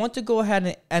 if you want to go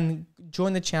ahead and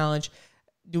join the challenge,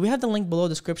 do we have the link below in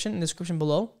the description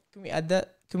below? Can we add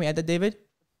that? David?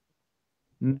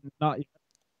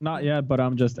 Not yet, but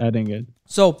I'm just adding it.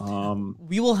 So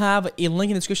we will have a link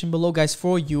in the description below, guys,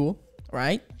 for you,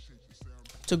 right?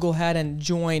 To go ahead and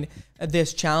join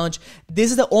this challenge. This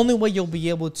is the only way you'll be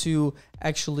able to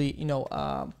actually,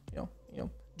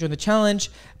 join the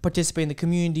challenge, participate in the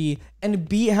community,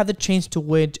 and have the chance to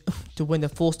win the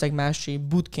Full Stack Mastery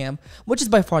Bootcamp, which is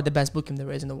by far the best bootcamp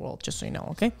there is in the world. Just so you know,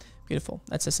 okay? Beautiful.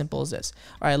 That's as simple as this.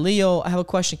 All right, Leo, I have a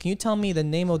question. Can you tell me the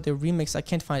name of the remix? I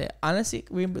can't find it. Honestly,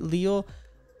 Leo,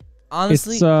 it's,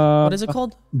 what is it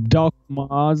called? Doc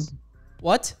Maz.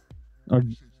 What? Or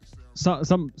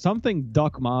something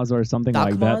Doc Maz or something Doc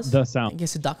like Maz? that. The sound. I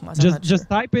guess it's Doc Maz. Just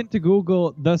type into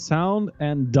Google the sound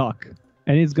and Doc,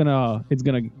 and it's gonna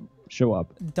show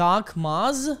up. Doc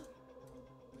Maz?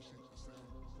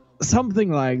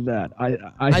 Something like that. I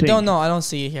think. don't know. I don't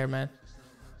see it here, man.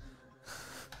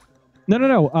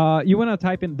 No. You wanna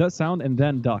type in the sound and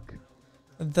then Doc.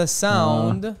 The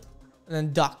sound and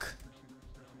then Doc.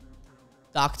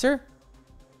 Doctor?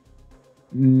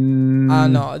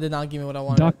 No, it did not give me what I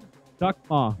wanted. Doc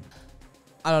Ma.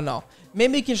 I don't know.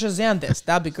 Maybe you can Shazam this.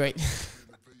 That'd be great.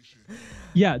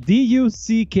 Yeah,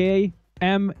 DUCKMAW.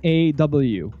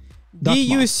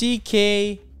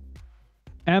 DUCK.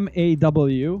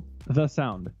 MAW. The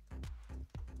sound.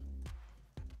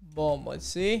 Boom. Let's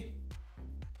see.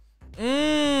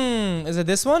 Is it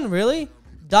this one? Really?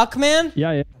 Duckman?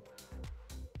 Yeah, yeah.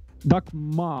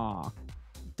 Duckma.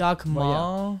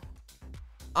 Duckma?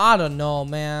 I don't know,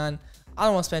 man. I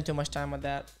don't want to spend too much time on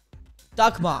that.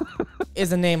 Duckma is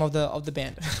the name of the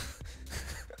band.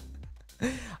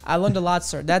 I learned a lot,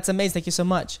 sir. That's amazing. Thank you so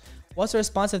much. What's the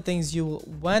responsive things you will,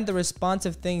 when the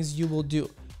responsive things you will do?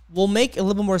 We'll make a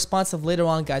little bit more responsive later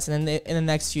on, guys, in the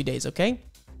next few days, okay?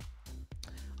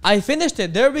 I finished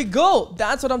it. There we go.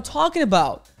 That's what I'm talking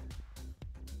about.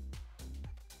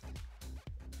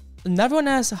 And everyone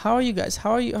asks, how are you guys?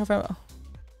 How are you?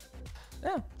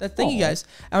 Yeah, thank you guys.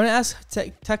 I want to ask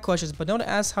tech questions, but don't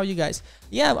ask how you guys.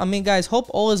 Yeah, I mean, guys, hope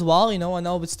all is well. You know, I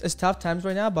know it's tough times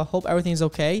right now, but hope everything's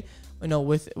okay. You know,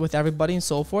 with everybody and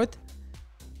so forth.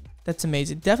 That's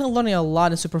amazing. Definitely learning a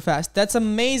lot and super fast. That's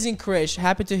amazing, Krish.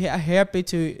 Happy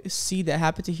to see that.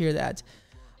 Happy to hear that.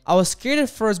 I was scared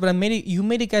at first, but you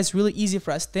made it, guys, really easy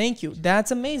for us. Thank you. That's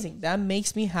amazing. That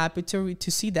makes me happy to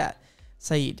see that.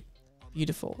 Saeed,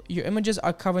 beautiful. Your images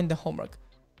are covering the homework.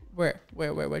 Where?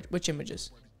 Which images?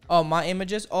 Oh, my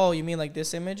images? Oh, you mean like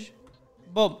this image?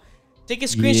 Boom. Take a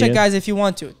screenshot, guys, if you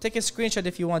want to. Take a screenshot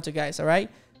if you want to, guys, all right?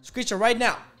 Screenshot right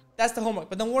now. That's the homework.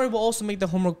 But don't worry, we'll also make the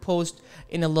homework post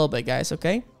in a little bit, guys,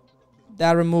 okay?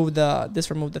 Remove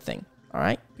the thing. All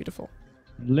right? Beautiful.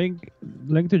 Link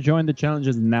to join the challenge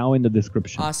is now in the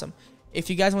description. Awesome.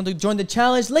 If you guys want to join the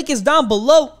challenge, link is down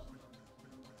below.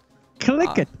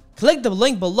 Click it. Click the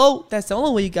link below. That's the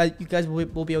only way you guys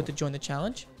will be able to join the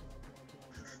challenge.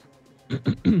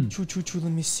 Choo.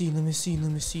 Let me see.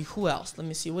 Who else? Let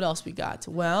me see what else we got.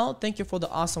 Well, thank you for the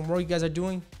awesome work you guys are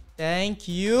doing. Thank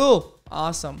you.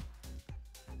 Awesome.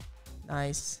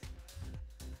 Nice.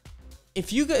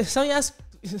 If you guys,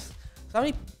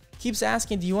 somebody keeps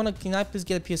asking, can I please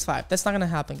get a PS5? That's not gonna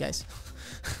happen, guys.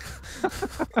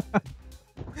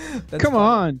 Come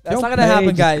on. That's not gonna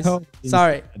happen, guys.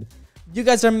 Sorry. You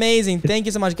guys are amazing. Thank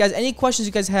you so much, guys. Any questions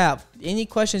you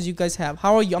guys have?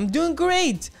 How are you? I'm doing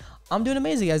great. I'm doing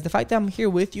amazing, guys. The fact that I'm here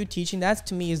with you teaching, that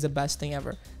to me is the best thing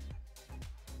ever.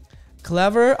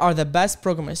 Clever are the best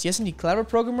programmers. Yes, indeed. Clever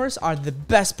programmers are the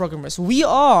best programmers. We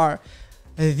are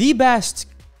the best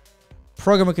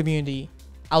programmer community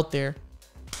out there.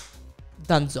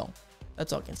 Dunzo.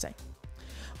 That's all I can say.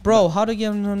 Bro, how to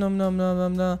get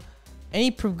no.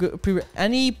 Any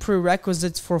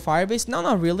prerequisites for Firebase? No,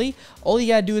 not really. All you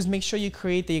gotta do is make sure you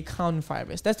create the account in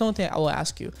Firebase. That's the only thing I will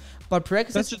ask you. But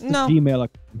prerequisites? That's just a Gmail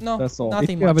account. No, that's all.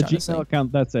 nothing if you have a much, Gmail honestly.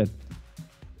 account, that's it.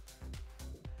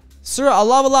 Sir, I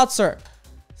love a lot, sir.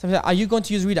 Are you going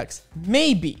to use Redux?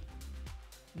 Maybe.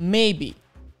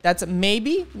 That's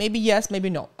maybe yes, maybe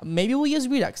no. Maybe we'll use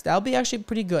Redux. That'll be actually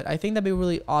pretty good. I think that'd be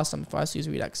really awesome for us to use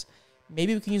Redux.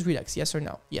 Maybe we can use Redux. Yes or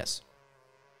no? Yes.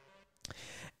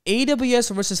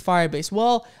 AWS versus Firebase.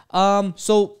 Well,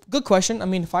 so good question. I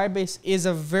mean, Firebase is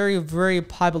a very, very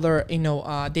popular,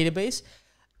 database.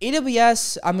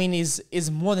 AWS, I mean,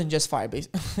 is more than just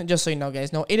Firebase. Just so you know,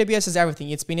 guys. No, AWS is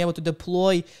everything. It's being able to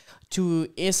deploy to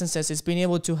instances. It's being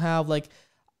able to have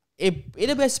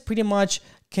AWS pretty much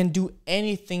can do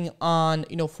anything on,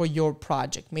 for your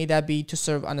project. May that be to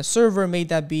serve on a server, may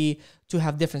that be to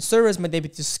have different servers, may that be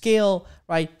to scale,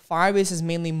 right? Firebase is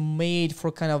mainly made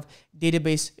for kind of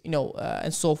database,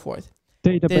 and so forth.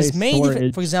 Database There's many storage.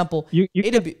 different, for example,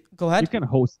 go ahead. You can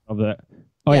host of that.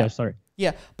 Oh yeah, sorry.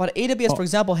 Yeah, but AWS, for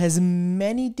example, has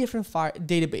many different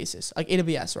databases, like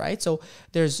AWS, right? So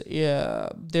there's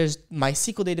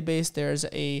MySQL database, there's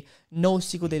a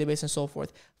NoSQL database, and so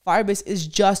forth. Firebase is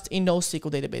just a NoSQL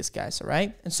database, guys, all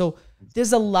right? And so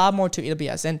there's a lot more to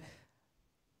AWS. And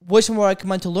which one would I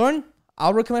recommend to learn?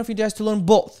 I'll recommend for you guys to learn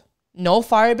both. Know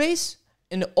Firebase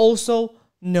and also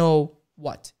know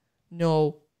what?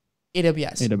 Know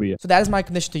AWS. So that is my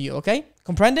condition to you, okay?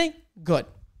 Comprende? Good.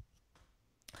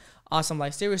 Awesome,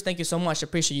 like serious. Thank you so much.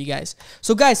 Appreciate you guys.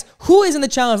 So guys, who is in the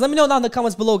challenge? Let me know down in the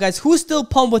comments below, guys. Who's still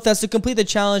pumped with us to complete the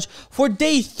challenge for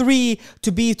day 3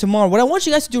 to be tomorrow? What I want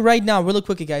you guys to do right now, really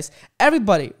quickly, guys.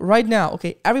 Everybody, right now,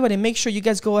 okay? Everybody, make sure you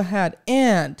guys go ahead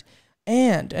and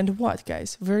what,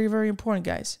 guys? Very, very important,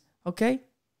 guys. Okay?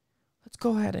 Let's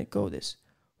go ahead and go this.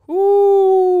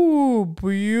 Ooh,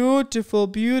 beautiful,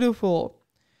 beautiful.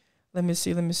 Let me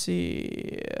see. Let's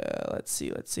see.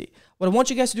 What I want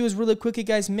you guys to do is really quickly,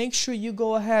 guys, make sure you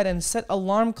go ahead and set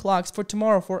alarm clocks for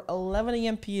tomorrow for 11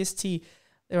 a.m. PST.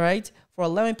 All right? For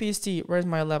 11 PST. Where's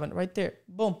my 11? Right there.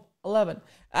 Boom. 11.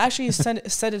 Actually, set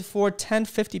it for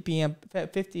 10:50 p.m.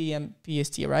 50 a.m.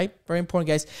 PST. Right? Very important,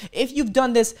 guys. If you've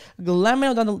done this, let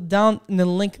me know down in the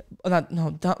link. Let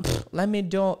me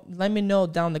know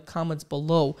down in the comments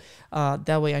below.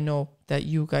 That way, I know that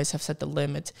you guys have set the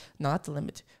limit. Not the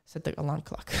limit. Set the alarm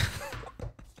clock.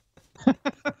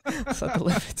 Set the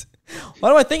limit.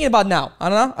 What am I thinking about now? I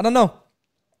don't know.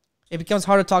 It becomes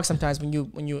hard to talk sometimes when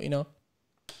you know.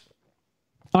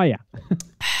 Oh yeah.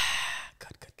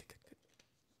 Good.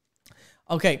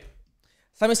 Okay.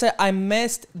 Somebody said I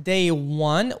missed day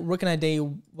 1. We're gonna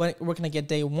get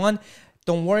day 1.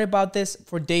 Don't worry about this.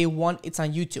 For day 1, it's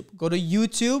on YouTube. Go to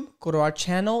YouTube. Go to our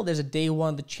channel. There's a day 1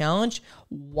 of the challenge.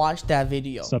 Watch that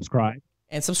video. Subscribe.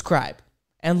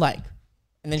 And like.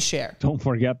 And then share. Don't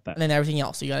forget that. And then everything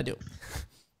else you gotta do.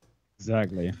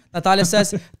 Exactly. Natalia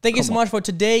says, thank you so much for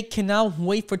today. Cannot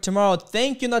wait for tomorrow.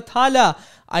 Thank you, Natalia.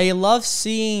 I love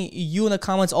seeing you in the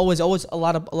comments. Always a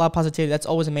lot of positivity. That's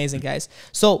always amazing, guys.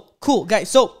 So cool, guys.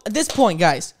 So at this point,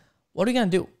 guys, what are you gonna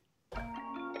do?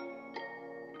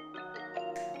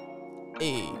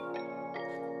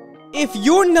 If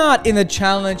you're not in the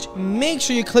challenge, make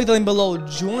sure you click the link below.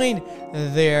 Join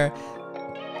there.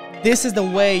 This is the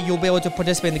way you'll be able to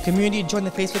participate in the community, join the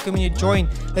Facebook community, join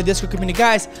the Discord community.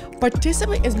 Guys,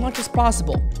 participate as much as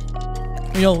possible.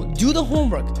 You know, do the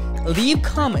homework, leave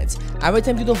comments. Every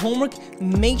time you do the homework,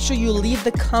 make sure you leave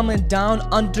the comment down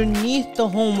underneath the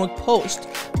homework post.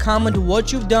 Comment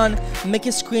what you've done, make a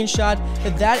screenshot.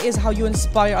 That is how you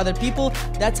inspire other people.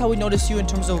 That's how we notice you in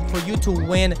terms of for you to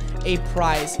win a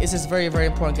prize. This is very, very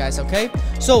important, guys, okay?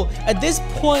 So at this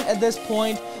point,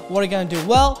 what are you gonna do?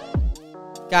 Well,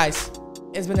 guys,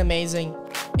 it's been amazing.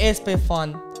 It's been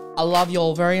fun. I love you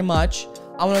all very much.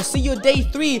 I want to see you day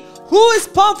 3. Who is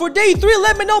pumped for day 3?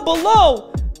 Let me know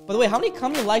below. By the way, how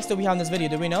many likes do we have in this video?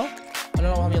 Do we know? I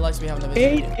don't know how many likes we have in the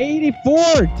video.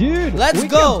 884, dude. Let's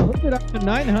go. Can put it up to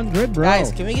 900, bro.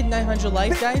 Guys, can we get 900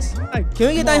 likes, guys? Can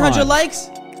we get Come 900 on. likes?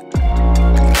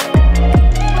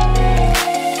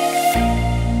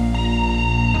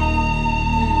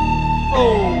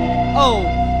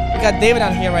 Oh. We got David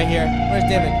on here, right here. Where's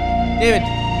David? David,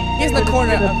 he's in the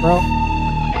corner. Bro.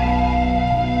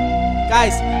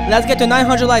 Guys, let's get to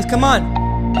 900 likes. Come on.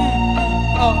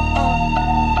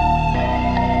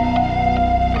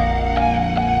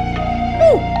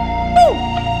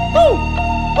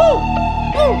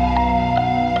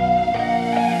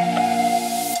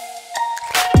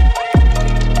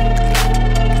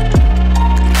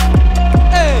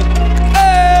 Hey,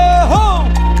 ho!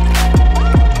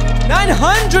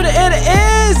 900 it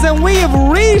is, and we have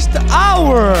reached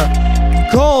our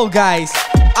goal, guys.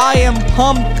 I am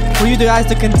pumped for you guys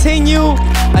to continue.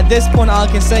 At this point, all I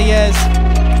can say is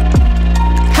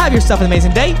have yourself an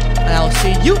amazing day, and I will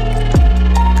see you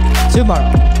tomorrow.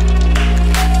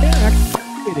 Next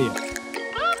video.